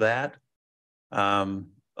account that.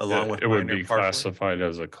 along with. It would minor be parcel. classified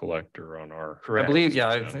as a collector on our. I believe, yeah,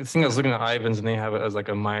 I think I was looking at Ivans and they have it as like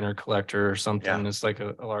a minor collector or something. Yeah. It's like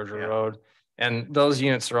a larger road. And those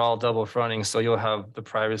units are all double fronting, so you'll have the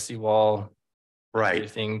privacy wall. Right.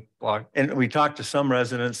 Everything blocked. And we talked to some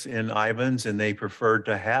residents in Ivans and they preferred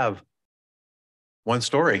to have one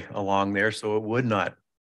story along there, so it would not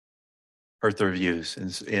hurt their views.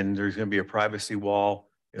 And there's going to be a privacy wall.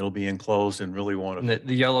 It'll be enclosed and really won't.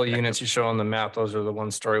 The yellow units you show on the map, those are the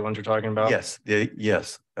one-story ones you're talking about? Yes,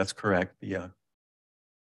 yes, that's correct. Yeah.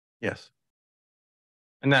 Yes.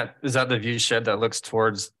 And is that the view shed that looks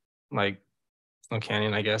towards like Snow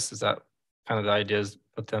Canyon, I guess? Is that kind of the idea, is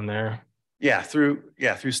put them there? Yeah, through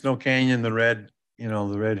Snow Canyon, the red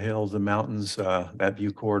hills, the mountains, that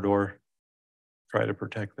view corridor. Try to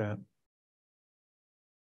protect that.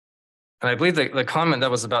 And I believe the comment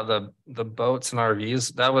that was about the boats and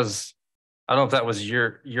RVs, that was, I don't know if that was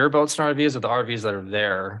your boats and RVs or the RVs that are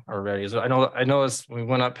there already. So I know as we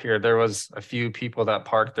went up here, there was a few people that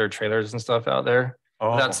parked their trailers and stuff out there.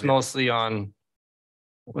 Oh, that's mostly on,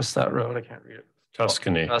 what's that road? I can't read it.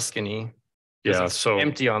 Tuscany. Tuscany. Yeah, It's so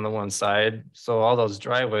empty on the one side. So all those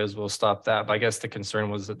driveways will stop that. But I guess the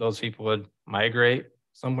concern was that those people would migrate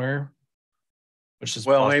somewhere, which is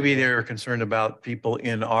well, maybe they're concerned about people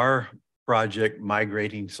in our project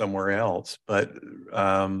migrating somewhere else. But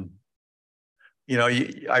I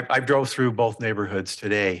drove through both neighborhoods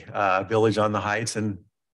today, Village on the Heights and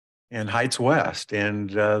Heights West,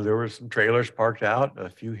 and there were some trailers parked out,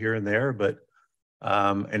 a few here and there, but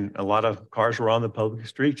and a lot of cars were on the public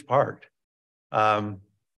streets parked.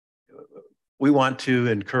 We want to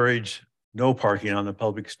encourage no parking on the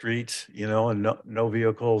public streets, and no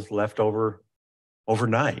vehicles left over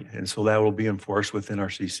overnight. And so that will be enforced within our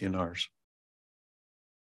CCNRs.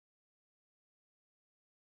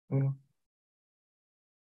 Mm.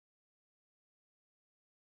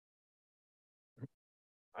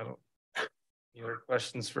 Any other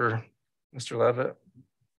questions for Mr. Levitt?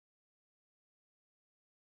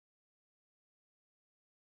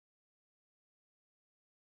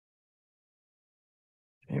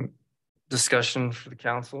 Any discussion for the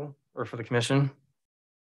council or for the commission?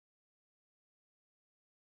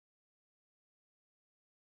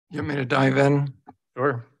 You want me to dive in?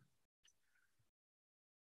 Sure.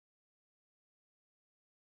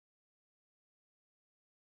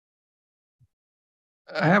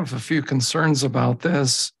 I have a few concerns about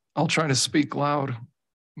this. I'll try to speak loud,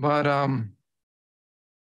 but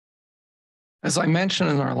as I mentioned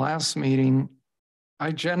in our last meeting,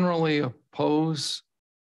 I generally oppose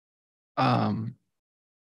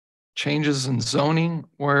changes in zoning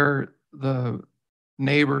where the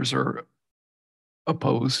neighbors are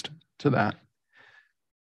opposed to that.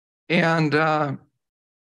 And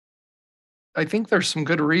I think there's some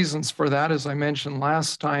good reasons for that. As I mentioned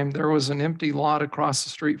last time, there was an empty lot across the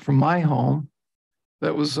street from my home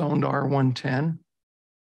that was zoned R110.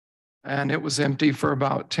 And it was empty for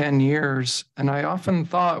about 10 years. And I often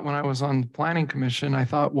thought when I was on the planning commission, I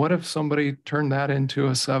thought, what if somebody turned that into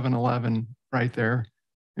a 7-Eleven right there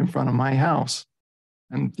in front of my house?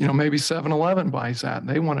 And, maybe 7-Eleven buys that.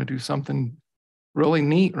 They want to do something really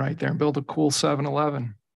neat right there and build a cool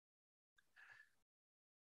 7-Eleven.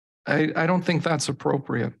 I don't think that's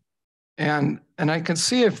appropriate. And I can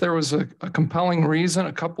see if there was a compelling reason,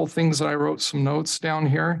 a couple of things that I wrote some notes down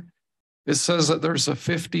here. It says that there's a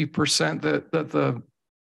 50% that the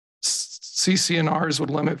CCNRs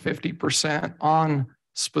would limit 50% on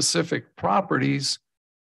specific properties.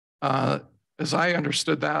 As I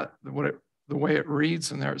understood that, the way it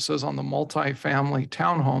reads in there, it says on the multifamily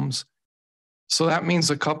townhomes. So that means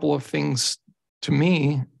a couple of things to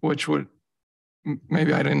me, which would,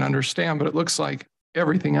 maybe I didn't understand, but it looks like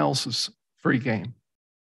everything else is free game.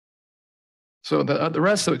 So the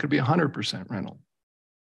rest of it could be 100% rental.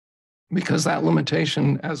 Because that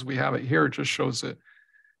limitation, as we have it here, just shows it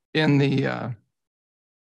in the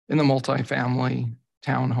multifamily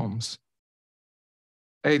townhomes.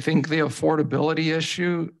 I think the affordability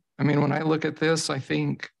issue, when I look at this, I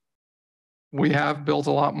think we have built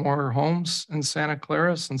a lot more homes in Santa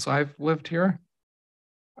Clara since I've lived here.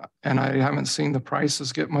 And I haven't seen the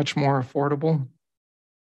prices get much more affordable.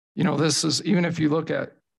 This is, even if you look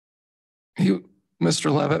at,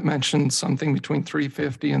 Mr. Levitt mentioned something between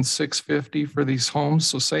 $350 and $650 for these homes.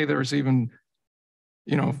 So say there's even,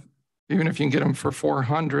 even if you can get them for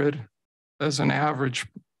 $400 as an average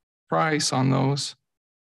price on those,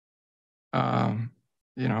 I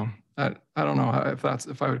don't know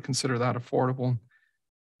if I would consider that affordable.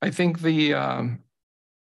 I think the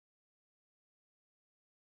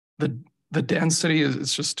density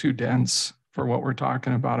is just too dense. for what we're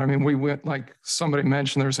talking about. I mean, we went, like somebody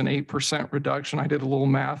mentioned, there's an 8% reduction. I did a little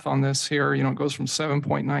math on this here. You know, it goes from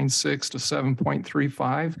 7.96 to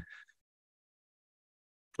 7.35.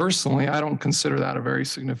 Personally, I don't consider that a very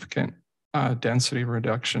significant density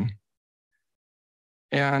reduction.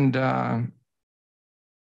 And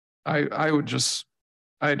I would just,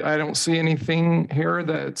 I don't see anything here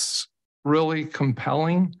that's really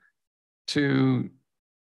compelling to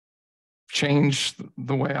change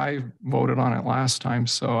the way I voted on it last time.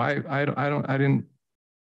 So I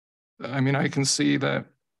mean, I can see that,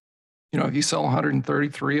 you know, if you sell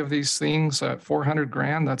 133 of these things at 400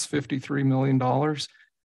 grand, that's $53 million.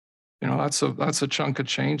 You know, that's a chunk of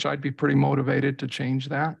change. I'd be pretty motivated to change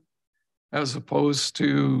that, as opposed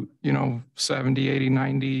to, you know, 70, 80,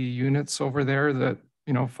 90 units over there that,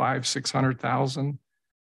 you know, 500,000-600,000.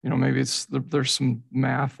 You know, maybe there's some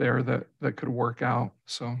math there that could work out.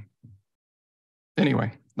 So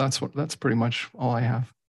anyway, that's pretty much all I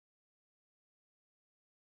have.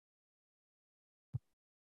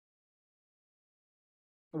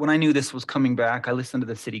 When I knew this was coming back, I listened to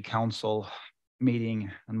the city council meeting,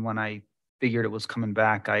 and when I figured it was coming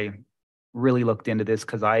back, I really looked into this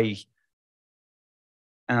because I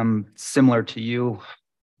am similar to you,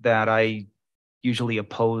 that I usually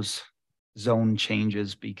oppose zone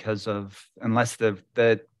changes because of, unless if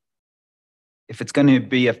it's going to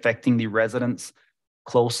be affecting the residents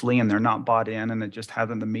closely and they're not bought in and it just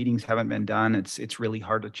hasn't, the meetings haven't been done, it's really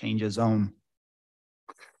hard to change a zone.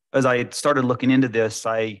 As I started looking into this,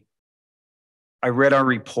 I read our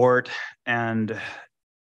report, and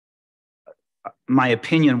my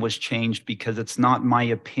opinion was changed because it's not my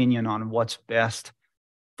opinion on what's best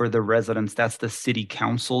for the residents. That's the city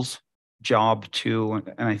council's job too.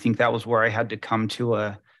 And I think that was where I had to come to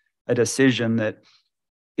a decision that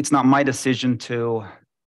it's not my decision to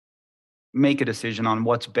make a decision on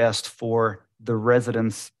what's best for the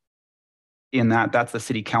residents in that's the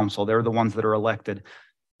city council. They're the ones that are elected.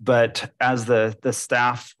 But as the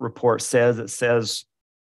staff report says, it says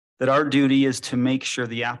that our duty is to make sure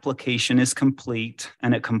the application is complete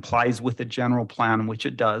and it complies with the general plan, which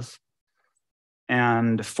it does,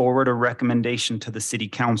 and forward a recommendation to the city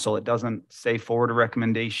council. It doesn't say forward a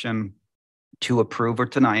recommendation to approve or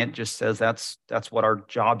deny. It just says that's what our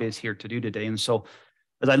job is here to do today. And so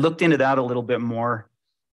as I looked into that a little bit more,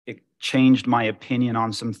 it changed my opinion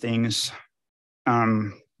on some things.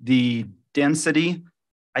 The density,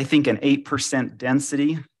 I think an 8%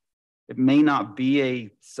 density, it may not be a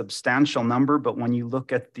substantial number, but when you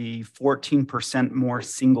look at the 14% more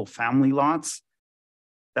single family lots,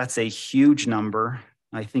 that's a huge number.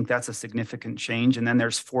 I think that's a significant change. And then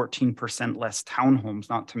there's 14% less townhomes,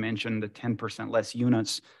 not to mention the 10% less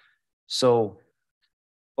units. So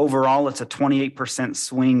overall, it's a 28%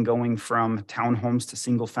 swing going from townhomes to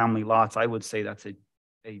single family lots. I would say that's a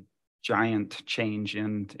giant change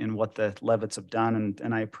in what the Levitts have done,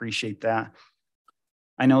 and I appreciate that.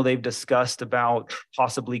 I know they've discussed about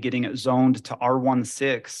possibly getting it zoned to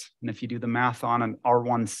R16, and if you do the math on an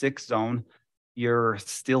R16 zone, you're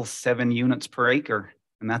still 7 units per acre,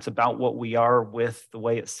 and that's about what we are with the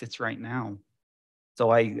way it sits right now. So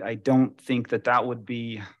I don't think that would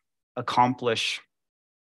be accomplish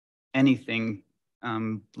anything.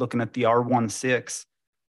 Looking at the R16,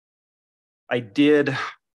 I did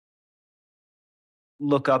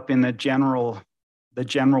look up in the general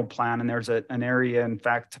plan, and there's an area, in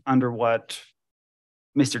fact, under what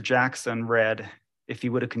Mr. Jackson read. If he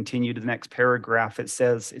would have continued to the next paragraph, it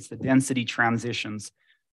says it's the density transitions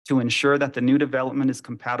to ensure that the new development is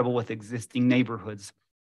compatible with existing neighborhoods.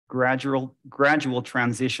 Gradual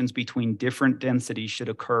transitions between different densities should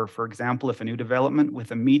occur. For example, if a new development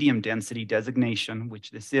with a medium density designation, which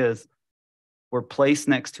this is, were placed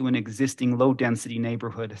next to an existing low density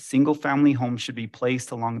neighborhood, single family homes should be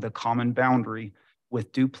placed along the common boundary,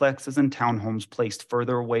 with duplexes and townhomes placed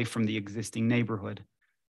further away from the existing neighborhood.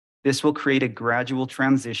 This will create a gradual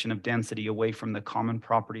transition of density away from the common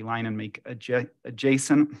property line and make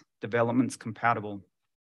adjacent developments compatible.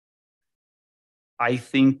 I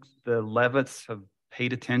think the Levitts have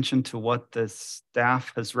paid attention to what the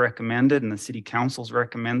staff has recommended and the city council's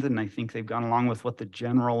recommended, and I think they've gone along with what the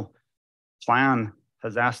general plan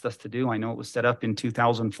has asked us to do. I know it was set up in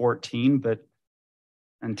 2014, but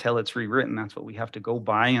until it's rewritten, that's what we have to go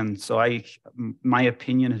by. And so my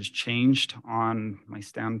opinion has changed on my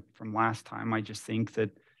stand from last time. I just think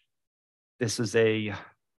that this is a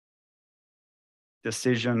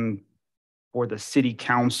decision for the city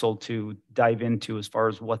council to dive into as far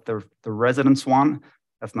as what the residents want.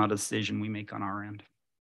 That's not a decision we make on our end.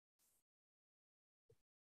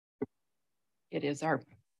 It is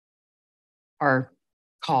our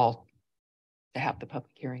call to have the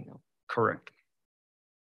public hearing though. Correct.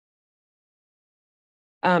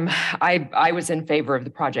 I was in favor of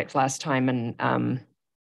the project last time, and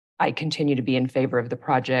I continue to be in favor of the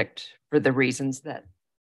project for the reasons that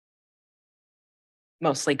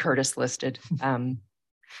mostly Curtis listed. The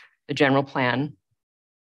general plan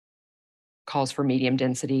calls for medium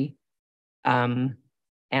density, and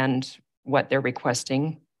what they're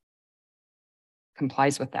requesting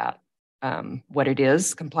complies with that. What it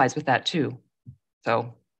is complies with that too.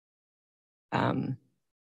 So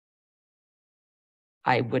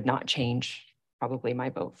I would not change probably my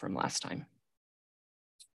vote from last time,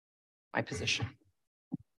 my position.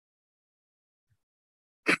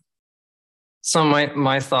 So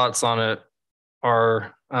my thoughts on it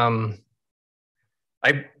are, I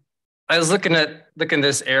was looking at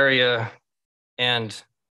this area, and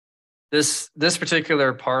this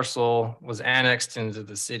particular parcel was annexed into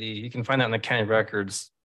the city. You can find that in the county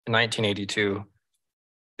records in 1982.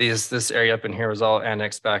 This area up in here was all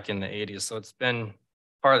annexed back in the 80s. So it's been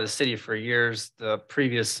part of the city for years. The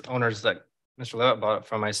previous owners that Mr. Levitt bought it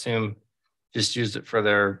from, I assume, just used it for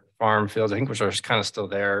their farm fields, I think, which are kind of still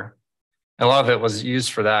there. And a lot of it was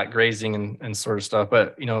used for that, grazing and sort of stuff.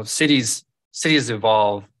 But, you know, cities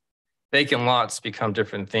evolve, vacant lots become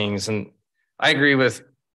different things. And I agree with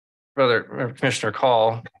Commissioner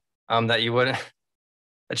Call that you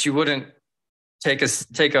wouldn't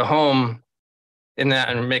take a home in that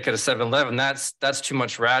and make it a 7-Eleven. That's too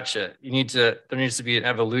much ratchet. There needs to be an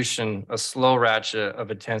evolution, a slow ratchet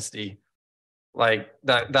of intensity. Like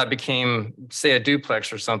that became, say, a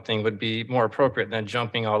duplex or something would be more appropriate than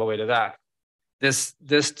jumping all the way to that. This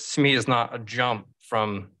to me is not a jump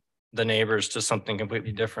from the neighbors to something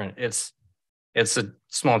completely different. It's a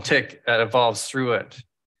small tick that evolves through it.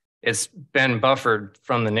 It's been buffered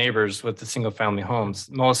from the neighbors with the single family homes.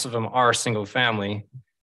 Most of them are single family.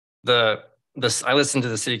 I listened to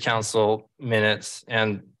the city council minutes,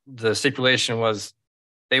 and the stipulation was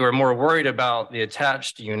they were more worried about the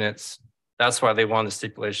attached units. That's why they wanted the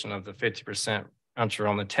stipulation of the 50% renter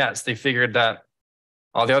on the attached. They figured that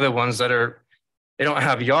all the other ones they don't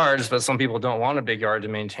have yards, but some people don't want a big yard to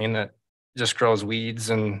maintain that just grows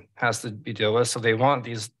weeds and has to be dealt with. So they want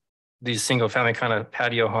these single family kind of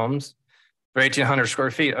patio homes for 1,800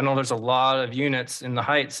 square feet. I know there's a lot of units in the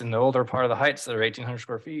Heights, in the older part of the Heights, that are 1,800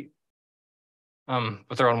 square feet.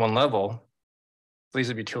 But they're on one level. These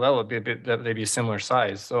would be two level, they'd be a similar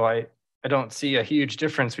size. So I don't see a huge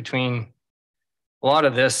difference between a lot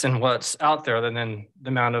of this and what's out there, other than the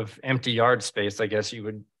amount of empty yard space, I guess you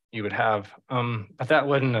would have. But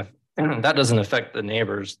that doesn't affect the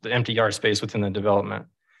neighbors, the empty yard space within the development.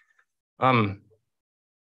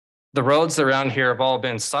 The roads around here have all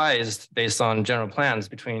been sized based on general plans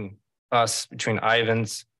between us, between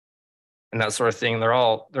Ivans and that sort of thing. They're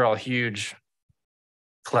all huge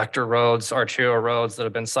collector roads, arterial roads that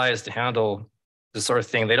have been sized to handle this sort of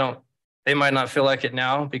thing. They might not feel like it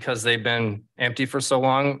now because they've been empty for so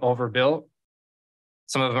long, overbuilt.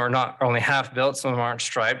 Some of them are not only half built, some of them aren't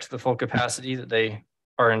striped to the full capacity that they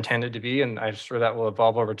are intended to be, and I'm sure that will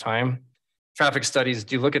evolve over time. Traffic studies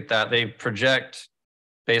do look at that. They project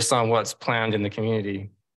based on what's planned in the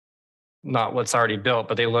community, not what's already built,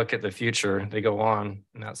 but they look at the future, they go on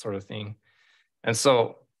and that sort of thing. And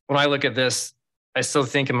so when I look at this, I still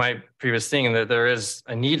think in my previous thing that there is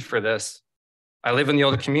a need for this. I live in the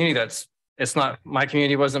older community my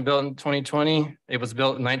community wasn't built in 2020, it was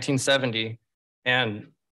built in 1970. And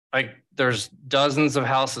there's dozens of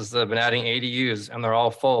houses that have been adding ADUs and they're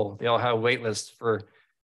all full. They all have wait lists for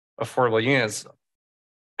affordable units.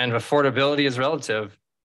 And affordability is relative.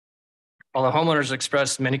 All the homeowners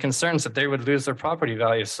expressed many concerns that they would lose their property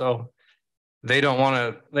value. So they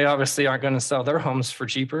obviously aren't going to sell their homes for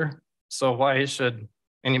cheaper. So why should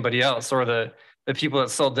anybody else, or the people that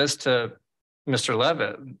sold this to Mr.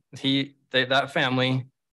 Levitt, that family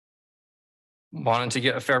wanted to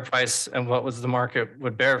get a fair price and what was the market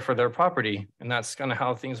would bear for their property. And that's kind of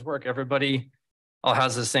how things work. Everybody all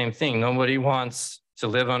has the same thing. Nobody wants to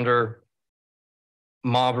live under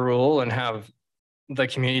mob rule and have the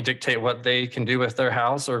community dictate what they can do with their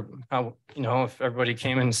house, or how, if everybody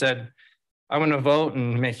came and said, I want to vote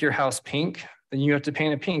and make your house pink, then you have to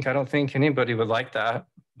paint it pink. I don't think anybody would like that.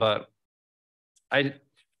 But I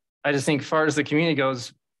just think as far as the community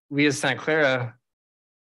goes, we as Santa Clara,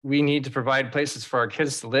 we need to provide places for our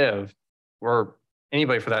kids to live, or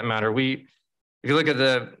anybody for that matter. If you look at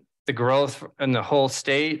the growth in the whole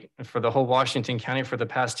state, for the whole Washington County for the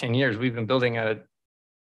past 10 years, we've been building at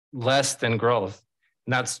less than growth.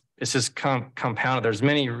 And it's just compounded. There's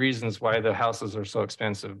many reasons why the houses are so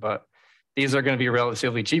expensive, but these are going to be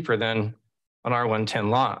relatively cheaper than an R110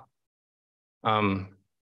 lot. And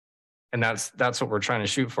that's what we're trying to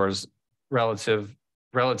shoot for, is relative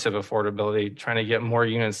affordability, trying to get more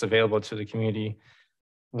units available to the community,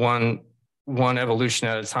 one evolution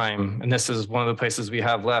at a time. And this is one of the places we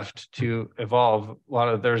have left to evolve.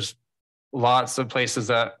 There's lots of places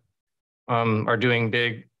that are doing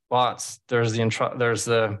big lots. There's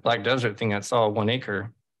the Black Desert thing that's all 1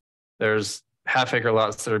 acre. There's half-acre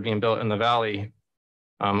lots that are being built in the valley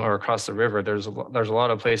or across the river. There's a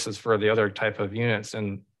lot of places for the other type of units,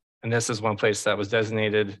 and this is one place that was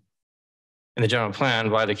designated in the general plan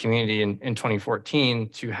by the community in 2014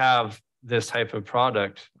 to have this type of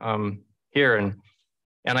product here. And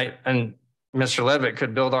Mr. Levitt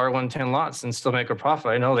could build R110 lots and still make a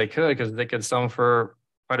profit. I know they could, because they could sell them for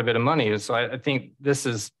quite a bit of money. So I think this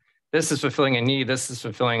is fulfilling a need. This is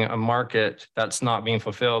fulfilling a market that's not being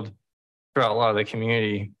fulfilled throughout a lot of the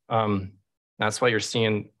community. That's why you're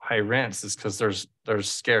seeing high rents, is because there's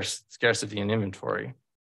scarcity in inventory.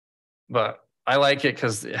 But I like it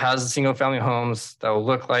because it has single family homes that will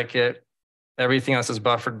look like it. Everything else is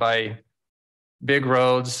buffered by big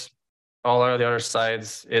roads, all of the other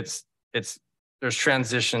sides. There's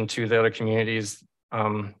transition to the other communities,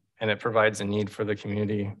 and it provides a need for the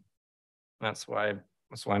community. That's why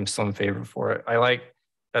I'm so in favor for it. I like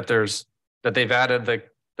that they've added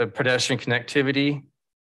the pedestrian connectivity,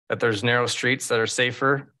 that there's narrow streets that are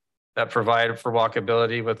safer, that provide for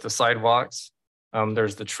walkability with the sidewalks.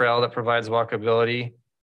 There's the trail that provides walkability.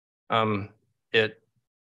 To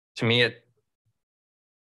me,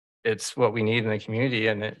 it's what we need in the community,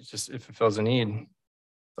 and it fulfills a need.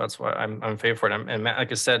 That's why I'm in favor for it. And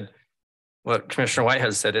like I said, what Commissioner White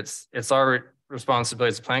has said, it's our responsibility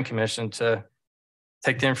as a plan commission to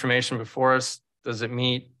take the information before us. Does it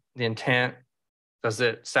meet the intent? Does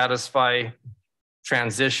it satisfy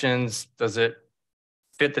transitions? Does it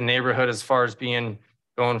fit the neighborhood as far as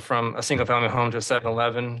going from a single family home to a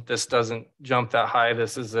 7-Eleven? This doesn't jump that high.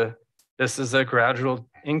 This is a gradual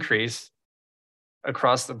increase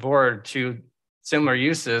across the board to similar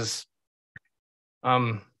uses,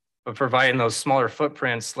 but providing those smaller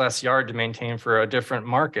footprints, less yard to maintain for a different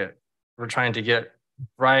market. We're trying to get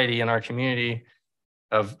variety in our community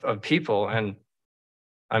of people. And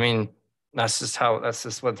I mean, that's just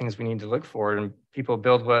what things we need to look for. And people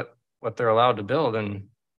build what they're allowed to build. And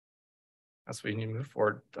that's what you need to move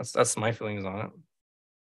forward. That's my feelings on it.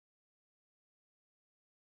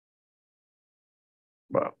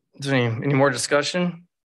 Well, is there any more discussion?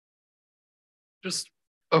 Just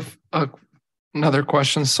another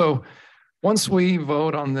question. So once we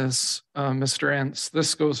vote on this, Mr. Entz,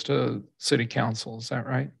 this goes to City Council, is that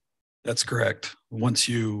right? That's correct. Once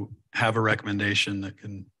you have a recommendation that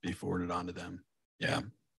can be forwarded on to them. Yeah.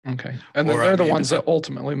 Okay. And then they're the ones that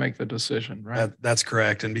ultimately make the decision, right? That's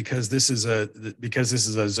correct. And because this is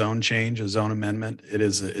a zone change, a zone amendment,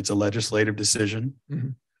 it's a legislative decision.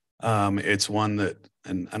 Mm-hmm. It's one that,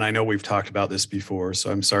 and I know we've talked about this before, so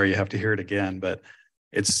I'm sorry you have to hear it again, but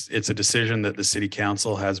it's a decision that the City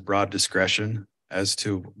Council has broad discretion as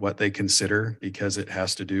to what they consider, because it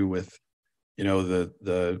has to do with,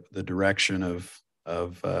 the direction of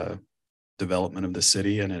development of the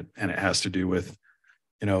city, and it has to do with,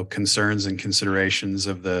 concerns and considerations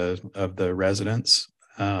of the residents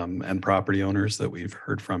and property owners that we've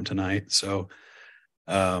heard from tonight. So,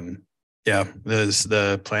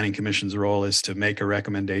 the Planning Commission's role is to make a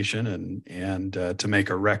recommendation and to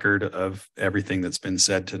make a record of everything that's been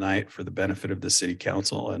said tonight for the benefit of the City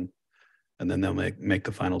Council, and then they'll make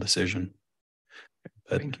the final decision.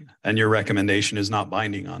 Thank you. And your recommendation is not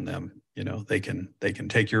binding on them. They can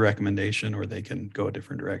take your recommendation, or they can go a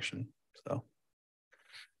different direction. So,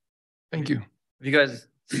 thank you. Have you guys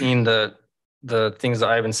seen the things that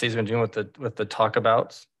Ivan C's been doing with the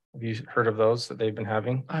talkabouts? Have you heard of those that they've been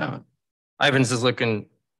having? I haven't. Ivan's is looking,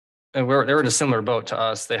 and they're in a similar boat to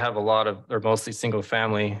us. They have they're mostly single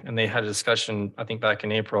family, and they had a discussion, I think back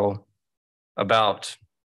in April, about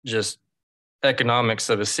just economics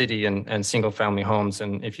of a city and single family homes,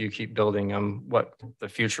 and if you keep building them, what the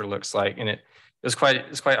future looks like. And it's quite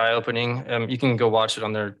eye opening. You can go watch it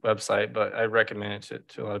on their website, but I recommend it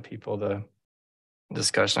to a lot of people. The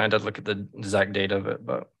discussion, I did look at the exact date of it,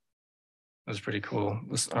 but it was pretty cool,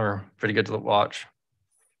 or pretty good to watch.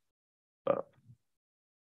 But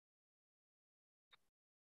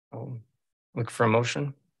I'll look for a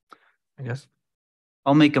motion, I guess.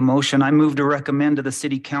 I'll make a motion. I move to recommend to the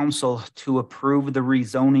City Council to approve the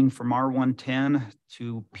rezoning from R110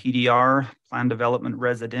 to PDR, Plan Development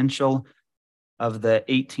Residential, of the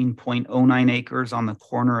 18.09 acres on the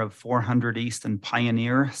corner of 400 East and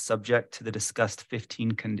Pioneer, subject to the discussed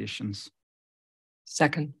 15 conditions.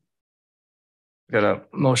 Second. Got a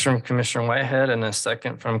motion from Commissioner Whitehead and a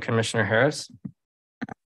second from Commissioner Harris.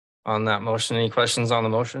 On that motion, any questions on the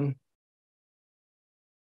motion?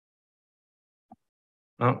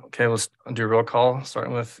 No, okay, let's do a roll call,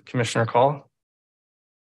 starting with Commissioner Call.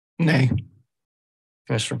 Nay.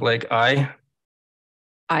 Commissioner Blake, aye.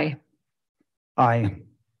 Aye. Aye.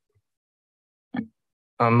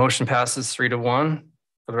 Motion passes 3-1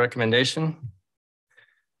 for the recommendation.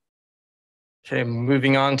 Okay,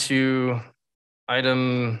 moving on to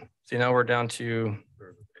item, see now we're down to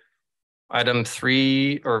item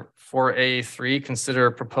 3 or 4A3, consider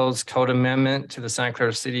a proposed code amendment to the Santa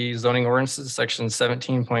Clara City zoning ordinances, section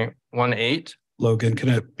 17.18. Logan,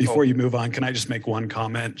 before you move on, can I just make one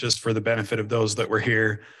comment just for the benefit of those that were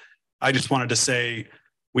here? I just wanted to say,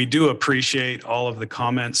 we do appreciate all of the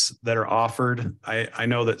comments that are offered. I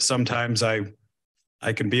know that sometimes I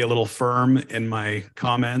can be a little firm in my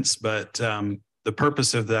comments, but the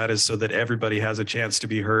purpose of that is so that everybody has a chance to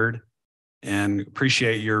be heard, and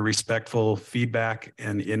appreciate your respectful feedback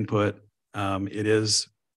and input. It is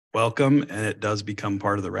welcome and it does become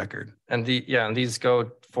part of the record. And and these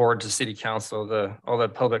go forward to City Council. All the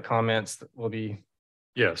public comments that will be.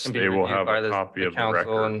 Yes, can be they will reviewed have by a copy of the council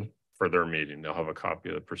record and for their meeting. They'll have a copy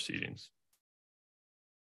of the proceedings.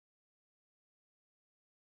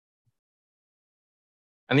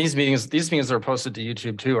 And these meetings are posted to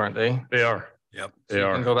YouTube too, aren't they? They are. Yep. They You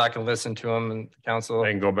are. can go back and listen to them and council.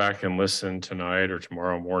 I can go back and listen tonight or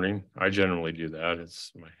tomorrow morning. I generally do that.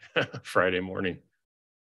 It's my Friday morning.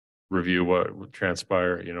 Review what would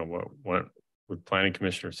transpire, what went with planning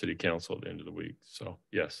commissioner, city council at the end of the week. So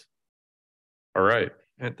yes. All right.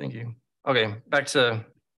 Good, thank you. Okay, back to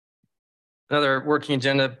another working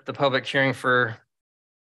agenda, the public hearing for,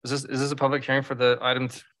 is this a public hearing for the item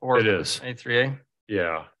 4? It is. A3A?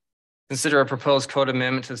 Yeah. Consider a proposed code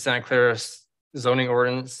amendment to the Santa Clara zoning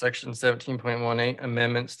ordinance, section 17.18,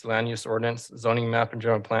 amendments to land use ordinance, zoning map and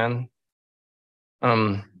general plan.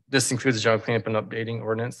 This includes general cleanup and updating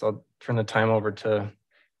ordinance. I'll turn the time over to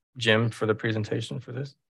Jim for the presentation for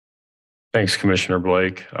this. Thanks, Commissioner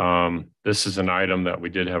Blake. This is an item that we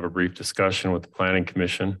did have a brief discussion with the Planning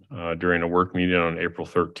Commission during a work meeting on April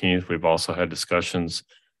 13th. We've also had discussions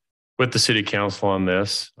with the City Council on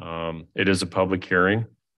this. It is a public hearing.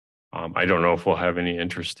 I don't know if we'll have any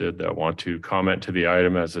interested that want to comment to the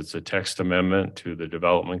item, as it's a text amendment to the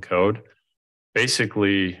development code.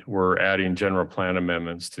 Basically, we're adding general plan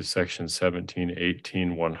amendments to section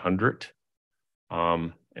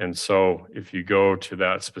 17.18.100. And so if you go to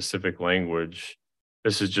that specific language,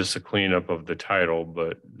 this is just a cleanup of the title,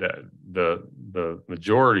 but that the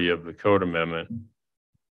majority of the code amendment,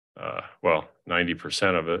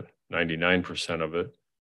 90% of it, 99% of it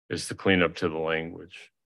is the cleanup to the language.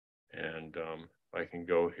 And if I can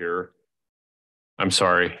go here, I'm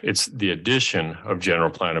sorry, it's the addition of general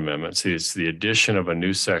plan amendments. It's the addition of a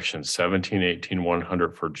new section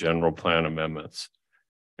 17.18.100 for general plan amendments.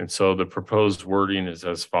 And so the proposed wording is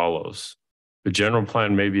as follows. The general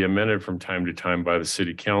plan may be amended from time to time by the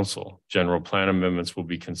City Council. General plan amendments will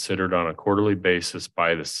be considered on a quarterly basis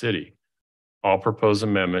by the city. All proposed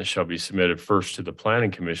amendments shall be submitted first to the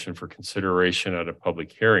Planning Commission for consideration at a public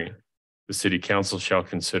hearing. The City Council shall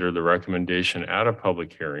consider the recommendation at a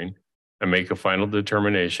public hearing and make a final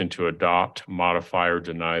determination to adopt, modify, or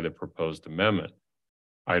deny the proposed amendment.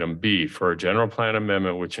 Item B, for a general plan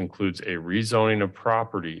amendment which includes a rezoning of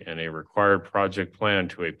property and a required project plan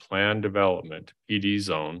to a planned development PD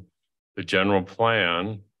zone, the general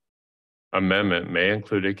plan amendment may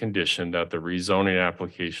include a condition that the rezoning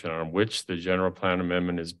application on which the general plan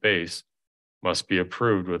amendment is based must be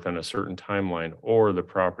approved within a certain timeline, or the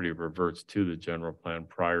property reverts to the general plan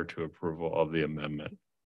prior to approval of the amendment.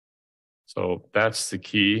 So that's the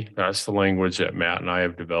key. That's the language that Matt and I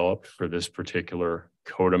have developed for this particular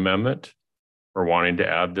code amendment. We're wanting to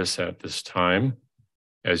add this at this time.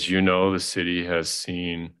 As you know, the city has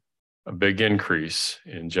seen a big increase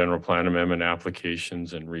in general plan amendment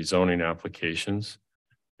applications and rezoning applications.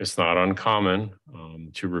 It's not uncommon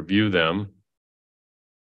to review them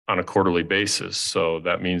on a quarterly basis. So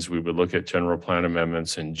that means we would look at general plan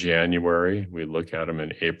amendments in January. We look at them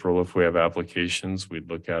in April if we have applications. We'd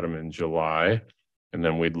look at them in July, and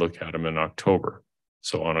then we'd look at them in October.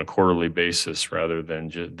 So on a quarterly basis, rather than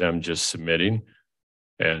them just submitting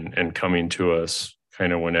and coming to us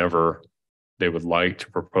kind of whenever they would like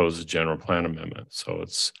to propose a general plan amendment. So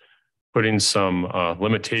it's putting some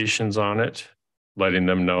limitations on it, letting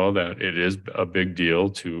them know that it is a big deal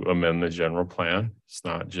to amend the general plan. It's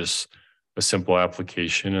not just a simple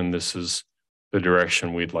application, and this is the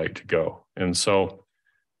direction we'd like to go. And so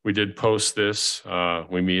we did post this.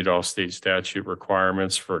 We meet all state statute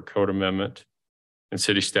requirements for a code amendment. And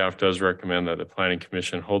city staff does recommend that the planning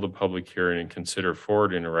commission hold a public hearing and consider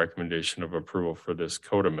forwarding a recommendation of approval for this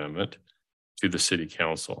code amendment to the city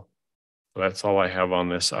council. So that's all I have on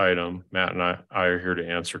this item. Matt and I are here to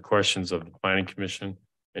answer questions of the planning commission,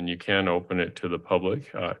 and you can open it to the public.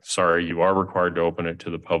 Sorry, you are required to open it to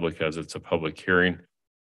the public as it's a public hearing,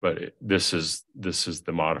 but this is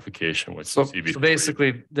the modification. Which So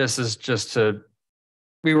basically, this is just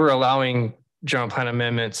we were allowing general plan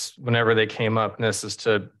amendments whenever they came up, and this is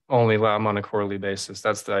to only allow them on a quarterly basis.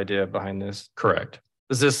 That's the idea behind this. Correct.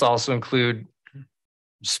 Does this also include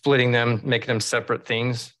splitting them, making them separate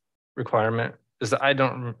things requirement? Is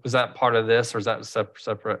that part of this, or is that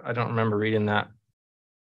separate? I don't remember reading that.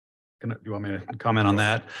 Do you want me to comment on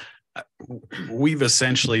that? We've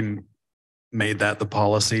essentially made that the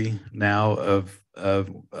policy now of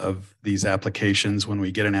these applications. When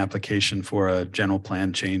we get an application for a general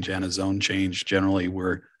plan change and a zone change, generally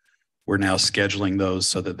we're now scheduling those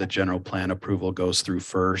so that the general plan approval goes through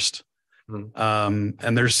first.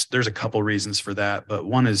 And there's a couple reasons for that, but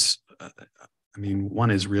one is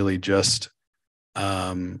really just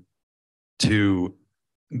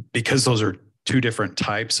because those are two different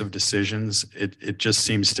types of decisions, it just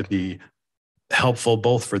seems to be helpful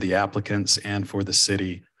both for the applicants and for the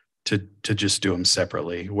city to just do them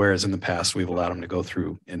separately, whereas in the past we've allowed them to go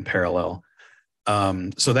through in parallel.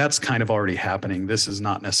 So that's kind of already happening. This is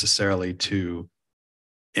not necessarily to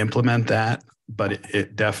implement that, but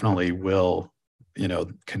it definitely will,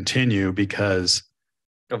 continue because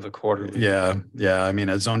of the quarter. Yeah. I mean,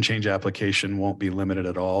 a zone change application won't be limited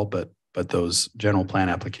at all, but those general plan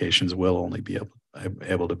applications will only be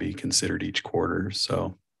able to be considered each quarter.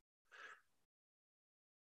 So.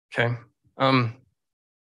 Okay.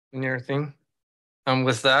 Any other thing?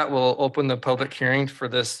 With that, we'll open the public hearing for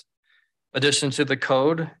this addition to the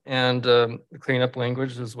code and clean up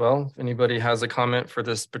language as well. If anybody has a comment for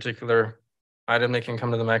this particular item, they can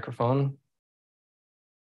come to the microphone.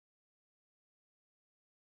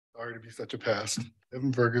 Sorry to be such a pest.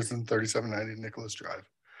 Evan Ferguson, 3790 Nicholas Drive.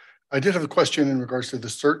 I did have a question in regards to the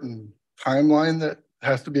certain timeline that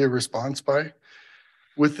has to be a response by.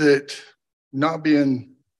 With it not being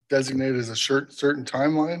designated as a certain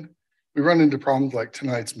timeline, we run into problems like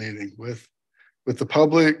tonight's meeting with the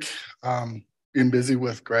public being busy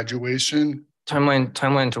with graduation.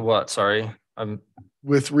 Timeline to what? Sorry.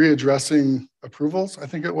 With readdressing approvals, I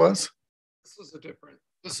think it was. This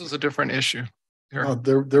is a different issue.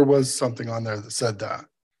 There was something on there that said that.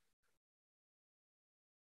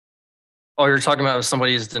 Oh, you're talking about if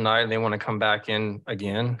somebody is denied and they want to come back in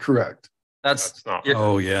again? Correct. That's not.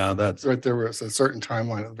 Oh yeah, that's right there. Where it says certain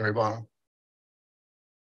timeline at the very bottom.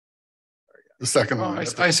 The second one.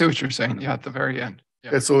 I see what you're saying. Yeah, at the very end.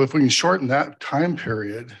 Yeah. So if we can shorten that time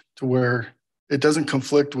period to where it doesn't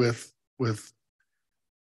conflict with what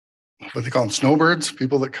they call them snowbirds,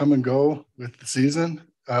 people that come and go with the season.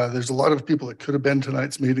 There's a lot of people that could have been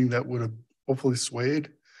tonight's meeting that would have hopefully swayed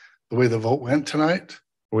the way the vote went tonight.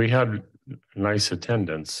 We had nice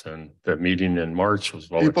attendance, and the meeting in March was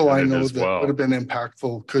well people I know as that well. Would have been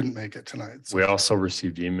impactful couldn't make it tonight. So. We also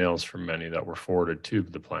received emails from many that were forwarded to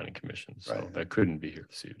the planning commission, so right. that couldn't be here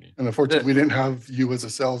this evening. And unfortunately, we didn't have you as a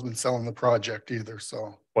salesman selling the project either.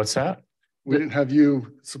 So what's that? We didn't have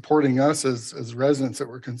you supporting us as residents that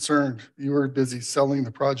were concerned. You were busy selling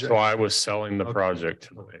the project. So I was selling the project.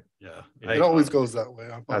 Yeah, it always goes that way.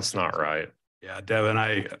 That's not right. Yeah, Devin,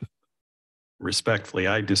 I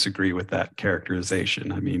disagree with that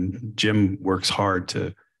characterization. I mean, Jim works hard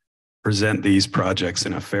to present these projects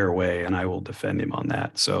in a fair way, and I will defend him on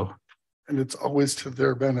that. So, and it's always to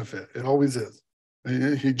their benefit. It always is.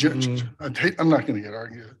 I'm not going to get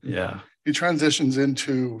argued. Yeah. He transitions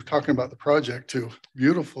into talking about the project to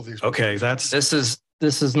beautiful. Okay, this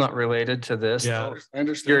is not related to this. Yeah, I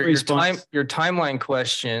understand. Your timeline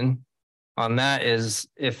question on that is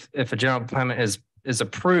if a general plan is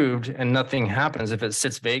approved and nothing happens, if it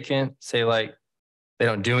sits vacant, say like they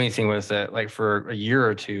don't do anything with it, like for a year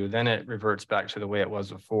or two, then it reverts back to the way it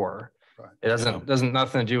was before. Right. It doesn't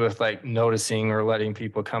nothing to do with like noticing or letting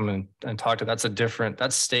people come and talk to. That's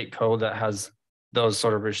state code that has those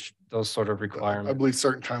sort of requirements. I believe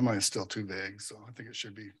certain timeline is still too vague, so I think it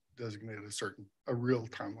should be designated a real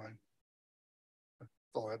timeline. That's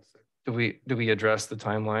all I had to say. Do we address the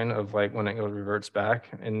timeline of like when it reverts back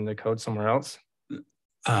in the code somewhere else?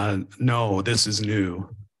 No, this is new.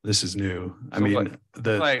 I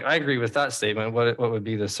agree with that statement. What would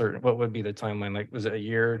be the timeline? Like, was it a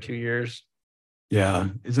year or 2 years? Yeah.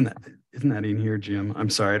 Isn't that in here, Jim? I'm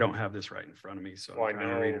sorry, I don't have this right in front of me, so Well, I'm trying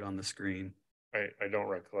to read it on the screen. I don't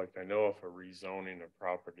recollect. I know if a rezoning of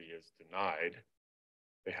property is denied,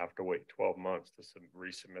 they have to wait 12 months to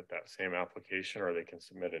resubmit that same application, or they can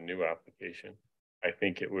submit a new application. I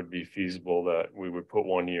think it would be feasible that we would put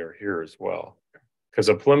 1 year here as well. Because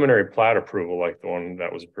a preliminary plat approval, like the one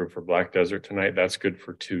that was approved for Black Desert tonight, that's good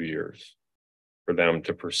for 2 years for them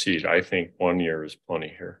to proceed. I think 1 year is plenty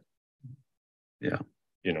here. Yeah.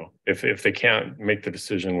 You know, if they can't make the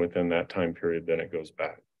decision within that time period, then it goes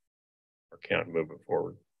back or can't move it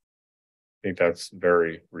forward. I think that's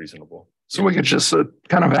very reasonable. So we could just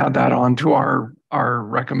kind of add that on to our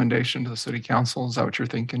recommendation to the city council. Is that what you're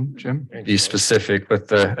thinking, Jim? Be specific with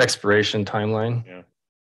the expiration timeline. Yeah.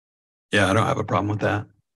 Yeah, I don't have a problem with that.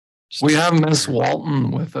 We have Miss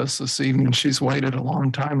Walton with us this evening. She's waited a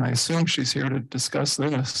long time. I assume she's here to discuss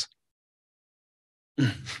this.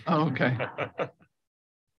 Oh, okay.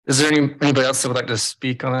 Is there anybody else that would like to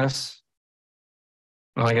speak on this?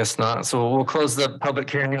 No, I guess not. So we'll close the public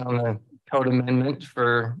hearing on the code amendment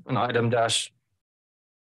for an item dash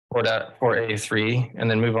 4.4A3 and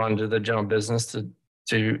then move on to the general business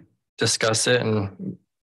to discuss it and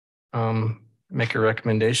make a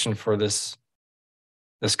recommendation for this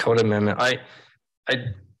code amendment. I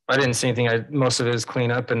didn't see anything. Most of it is clean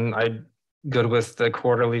up, and I good with the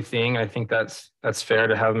quarterly thing. I think that's fair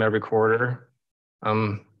to have them every quarter.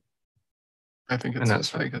 I think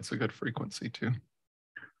it's a good frequency too.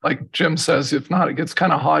 Like Jim says, if not, it gets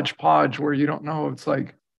kind of hodgepodge where you don't know. It's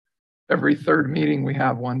like every third meeting we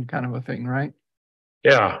have one kind of a thing, right?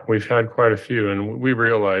 Yeah, we've had quite a few, and we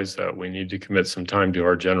realized that we need to commit some time to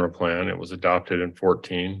our general plan. It was adopted in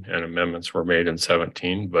 14 and amendments were made in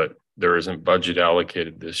 17, but there isn't budget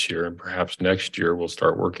allocated this year, and perhaps next year we'll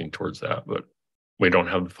start working towards that, but we don't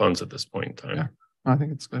have the funds at this point in time. Yeah, I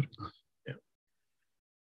think it's good.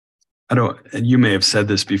 And you may have said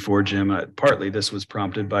this before, Jim, partly this was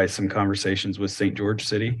prompted by some conversations with St. George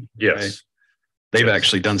City. Yes. Right? They've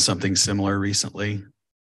actually done something similar recently.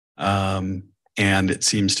 And it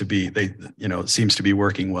seems to be, it seems to be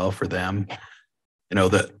working well for them. You know,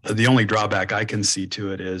 the only drawback I can see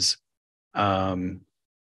to it is,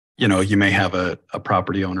 you may have a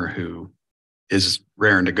property owner who is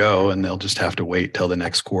raring to go and they'll just have to wait till the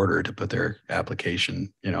next quarter to put their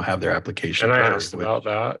application, have their application. And I asked about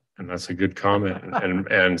that, and that's a good comment.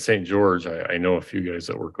 And St. George, I know a few guys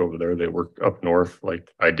that work over there. They work up north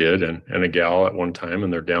like I did and a gal at one time,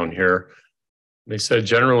 and they're down here. They said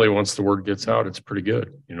generally once the word gets out, it's pretty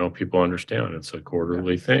good. People understand it's a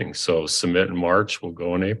quarterly thing. So submit in March, we'll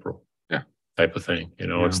go in April. Yeah. Type of thing.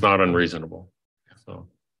 It's not unreasonable. So,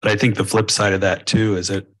 but I think the flip side of that too is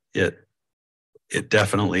it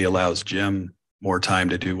definitely allows Jim more time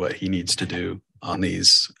to do what he needs to do on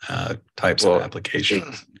these types of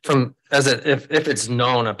applications. If it's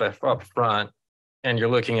known up front and you're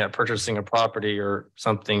looking at purchasing a property or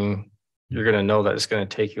something, you're going to know that it's going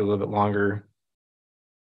to take you a little bit longer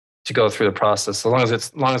to go through the process. So long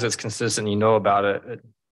as it's consistent, about it,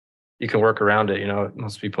 you can work around it.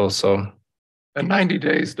 Most people. So, and 90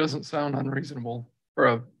 days doesn't sound unreasonable for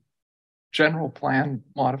a general plan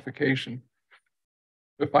modification.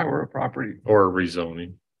 If I were a property or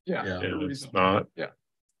rezoning. Yeah. It's not. Yeah.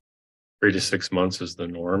 3 to 6 months is the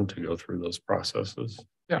norm to go through those processes.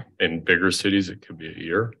 Yeah. In bigger cities, it could be a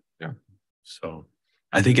year. Yeah. So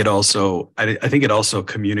I think it also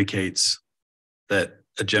communicates that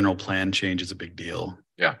a general plan change is a big deal.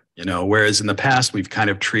 Yeah. Whereas in the past, we've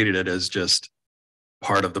kind of treated it as just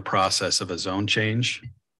part of the process of a zone change,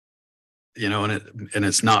 and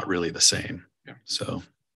it's not really the same. Yeah. So.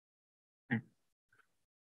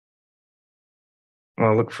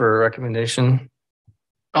 I'll look for a recommendation.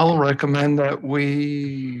 I'll recommend that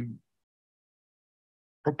we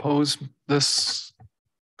propose this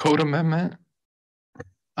code amendment.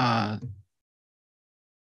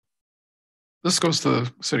 This goes to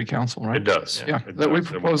the city council, right? It does. Yeah, that we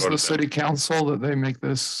propose to the city council that they make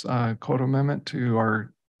this code amendment to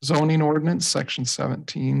our zoning ordinance, section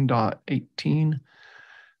 17.18,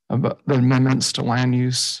 about the amendments to land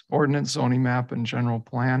use ordinance, zoning map, and general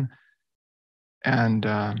plan. And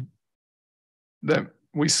that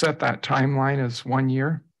we set that timeline as 1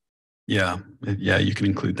 year. Yeah, you can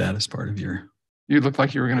include that as part of your. You look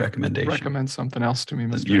like you were going to recommend something else to me,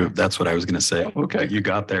 Mr. That's what I was going to say. Okay, you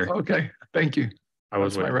got there. Okay, thank you. I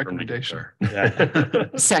was my recommendation.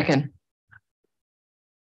 Second.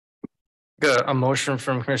 Got a motion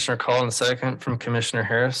from Commissioner Call and second from Commissioner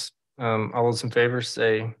Harris. All those in favor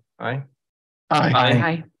say aye.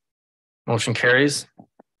 Aye. Motion carries.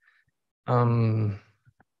 Looking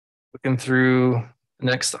through the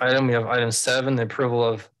next item, we have item 7, the approval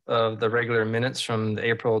of the regular minutes from the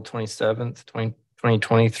April 27th,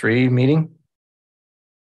 2023 meeting.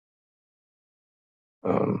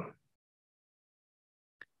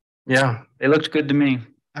 Yeah, it looked good to me.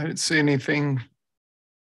 I didn't see anything.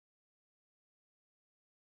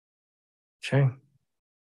 Okay.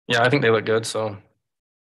 Yeah, I think they look good, so.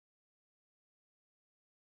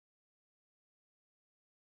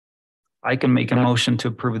 I can make a motion to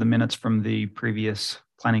approve the minutes from the previous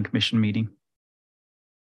planning commission meeting.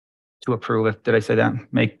 To approve it, did I say that?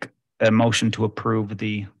 Make a motion to approve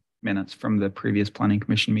the minutes from the previous planning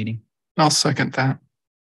commission meeting. I'll second that.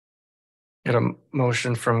 Got a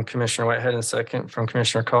motion from Commissioner Whitehead and a second from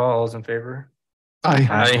Commissioner Call. All those in favor? Aye.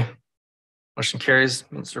 Aye. Motion carries.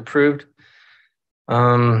 Minutes are approved.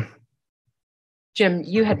 Jim,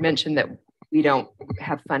 you had mentioned that we don't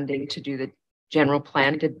have funding to do the general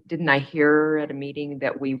plan. Didn't I hear at a meeting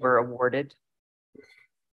that we were awarded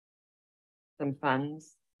some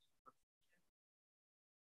funds?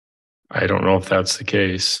 I don't know if that's the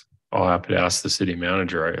case. I'll have to ask the city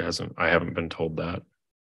manager. I haven't been told that.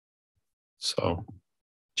 So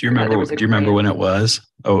do you remember when it was?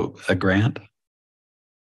 Oh, a grant?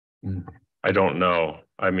 I don't know.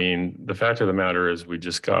 I mean, the fact of the matter is we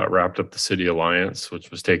just got wrapped up the City Alliance,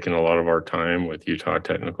 which was taking a lot of our time with Utah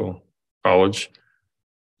Technical College.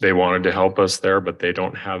 They wanted to help us there, but they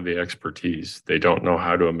don't have the expertise. They don't know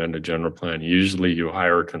how to amend a general plan. Usually you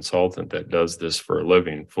hire a consultant that does this for a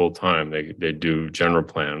living full time. They do general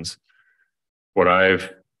plans. What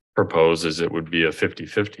I've proposed is it would be a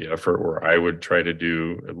 50-50 effort where I would try to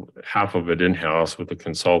do half of it in-house with a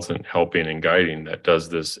consultant helping and guiding that does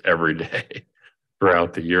this every day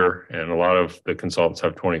throughout the year. And a lot of the consultants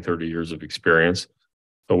have 20, 30 years of experience.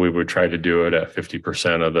 So we would try to do it at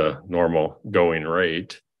 50% of the normal going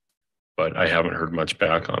rate. But I haven't heard much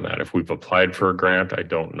back on that. If we've applied for a grant, I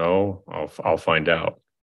don't know. I'll find out.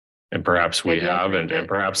 And perhaps we have, and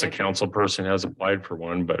perhaps a council person has applied for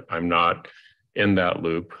one, but I'm not in that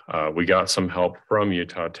loop. We got some help from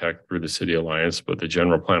Utah Tech through the City Alliance, but the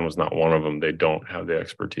general plan was not one of them. They don't have the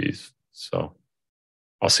expertise. So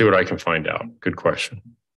I'll see what I can find out. Good question.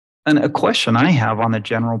 And a question I have on the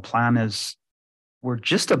general plan is, we're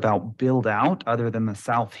just about build out other than the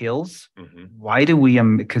South Hills. Why do we,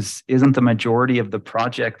 because isn't the majority of the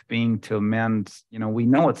project being to amend, we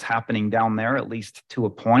know it's happening down there, at least to a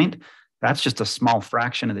point. That's just a small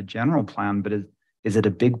fraction of the general plan, but is it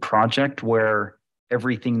a big project where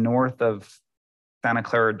everything north of Santa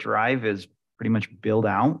Clara Drive is pretty much built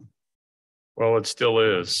out? Well, it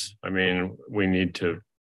still is. I mean,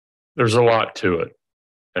 there's a lot to it.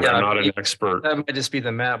 And I'm not an expert. That might just be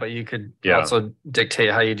the map, but you could also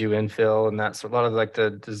dictate how you do infill, and that's a lot of like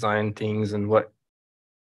the design things and what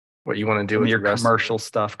you want to do with your commercial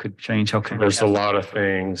stuff could change. Okay. There's a lot of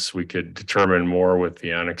things we could determine more with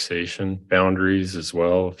the annexation boundaries as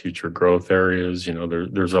well, future growth areas.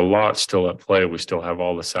 There's a lot still at play. We still have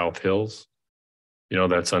all the South Hills,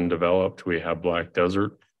 that's undeveloped. We have Black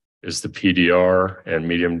Desert. Is the PDR and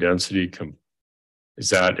medium density is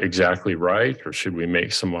that exactly right? Or should we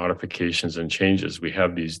make some modifications and changes? We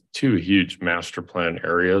have these two huge master plan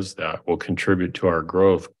areas that will contribute to our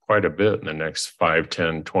growth quite a bit in the next 5,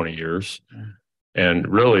 10, 20 years. And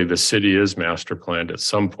really the city is master planned at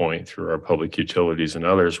some point through our public utilities and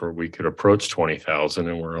others where we could approach 20,000,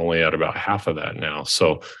 and we're only at about half of that now.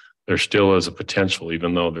 So there still is a potential,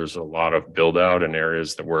 even though there's a lot of build out in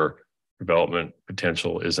areas where development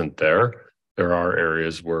potential isn't there. There are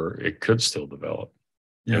areas where it could still develop.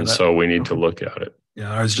 So we need to look at it.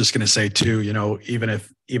 Yeah, I was just going to say too, even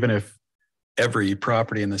if every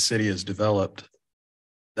property in the city is developed,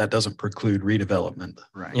 that doesn't preclude redevelopment.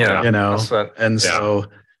 Right. Yeah. That's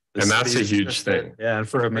a huge thing. Yeah. And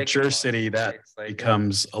for a mature city, that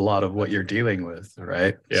becomes a lot of what you're dealing with,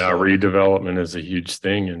 right? Yeah. Redevelopment is a huge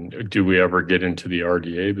thing. And do we ever get into the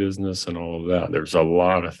RDA business and all of that? There's a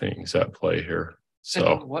lot of things at play here.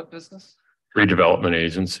 So what business? Redevelopment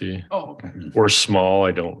agency. Oh, okay. We're small.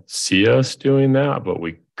 I don't see us doing that, but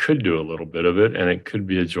we could do a little bit of it, and it could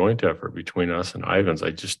be a joint effort between us and Ivans.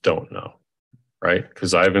 I just don't know, right?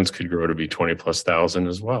 Because Ivans could grow to be 20,000+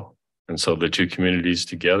 as well. And so the two communities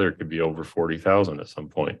together could be over 40,000 at some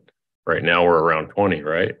point. Right now we're around 20,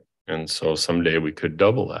 right? And so someday we could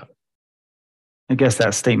double that. I guess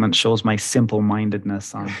that statement shows my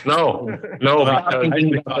simple-mindedness on. No.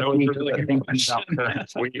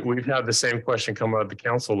 We've had the same question come out at the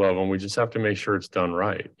council level, and we just have to make sure it's done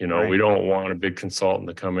right. We don't want a big consultant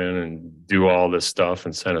to come in and do all this stuff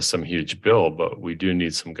and send us some huge bill, but we do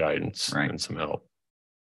need some guidance and some help.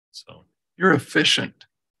 So you're efficient,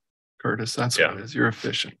 Curtis. That's what it is. You're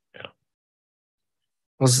efficient. Yeah.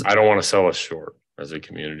 I don't want to sell us short as a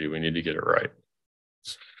community. We need to get it right.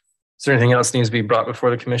 Is there anything else needs to be brought before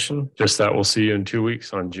the commission? Just that we'll see you in 2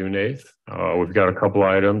 weeks on June 8th. We've got a couple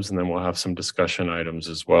items and then we'll have some discussion items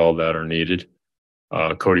as well that are needed.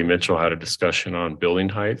 Cody Mitchell had a discussion on building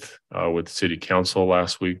height with city council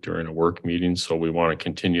last week during a work meeting. So we want to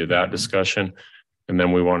continue that discussion. And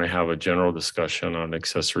then we want to have a general discussion on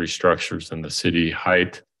accessory structures in the city: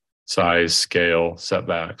 height, size, scale,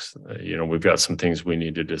 setbacks. We've got some things we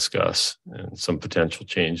need to discuss and some potential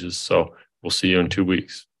changes. So we'll see you in 2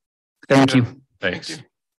 weeks. Thank you. Thanks.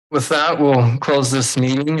 With that, we'll close this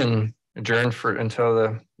meeting and adjourn until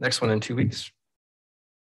the next one in 2 weeks.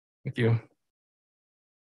 Thank you.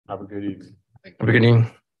 Have a good evening. Have a good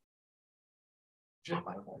evening.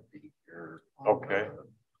 Okay.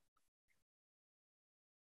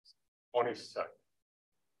 22nd.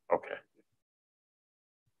 Okay.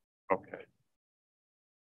 Okay.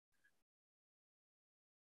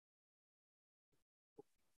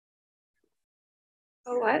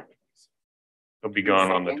 Oh, what? He'll be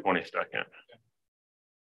gone on the 22nd.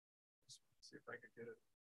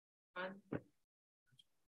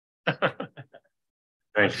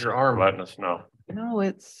 Thanks your arm. for letting us know. No,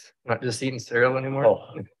 it's Not just eating cereal anymore. Oh,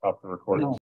 stop the recording.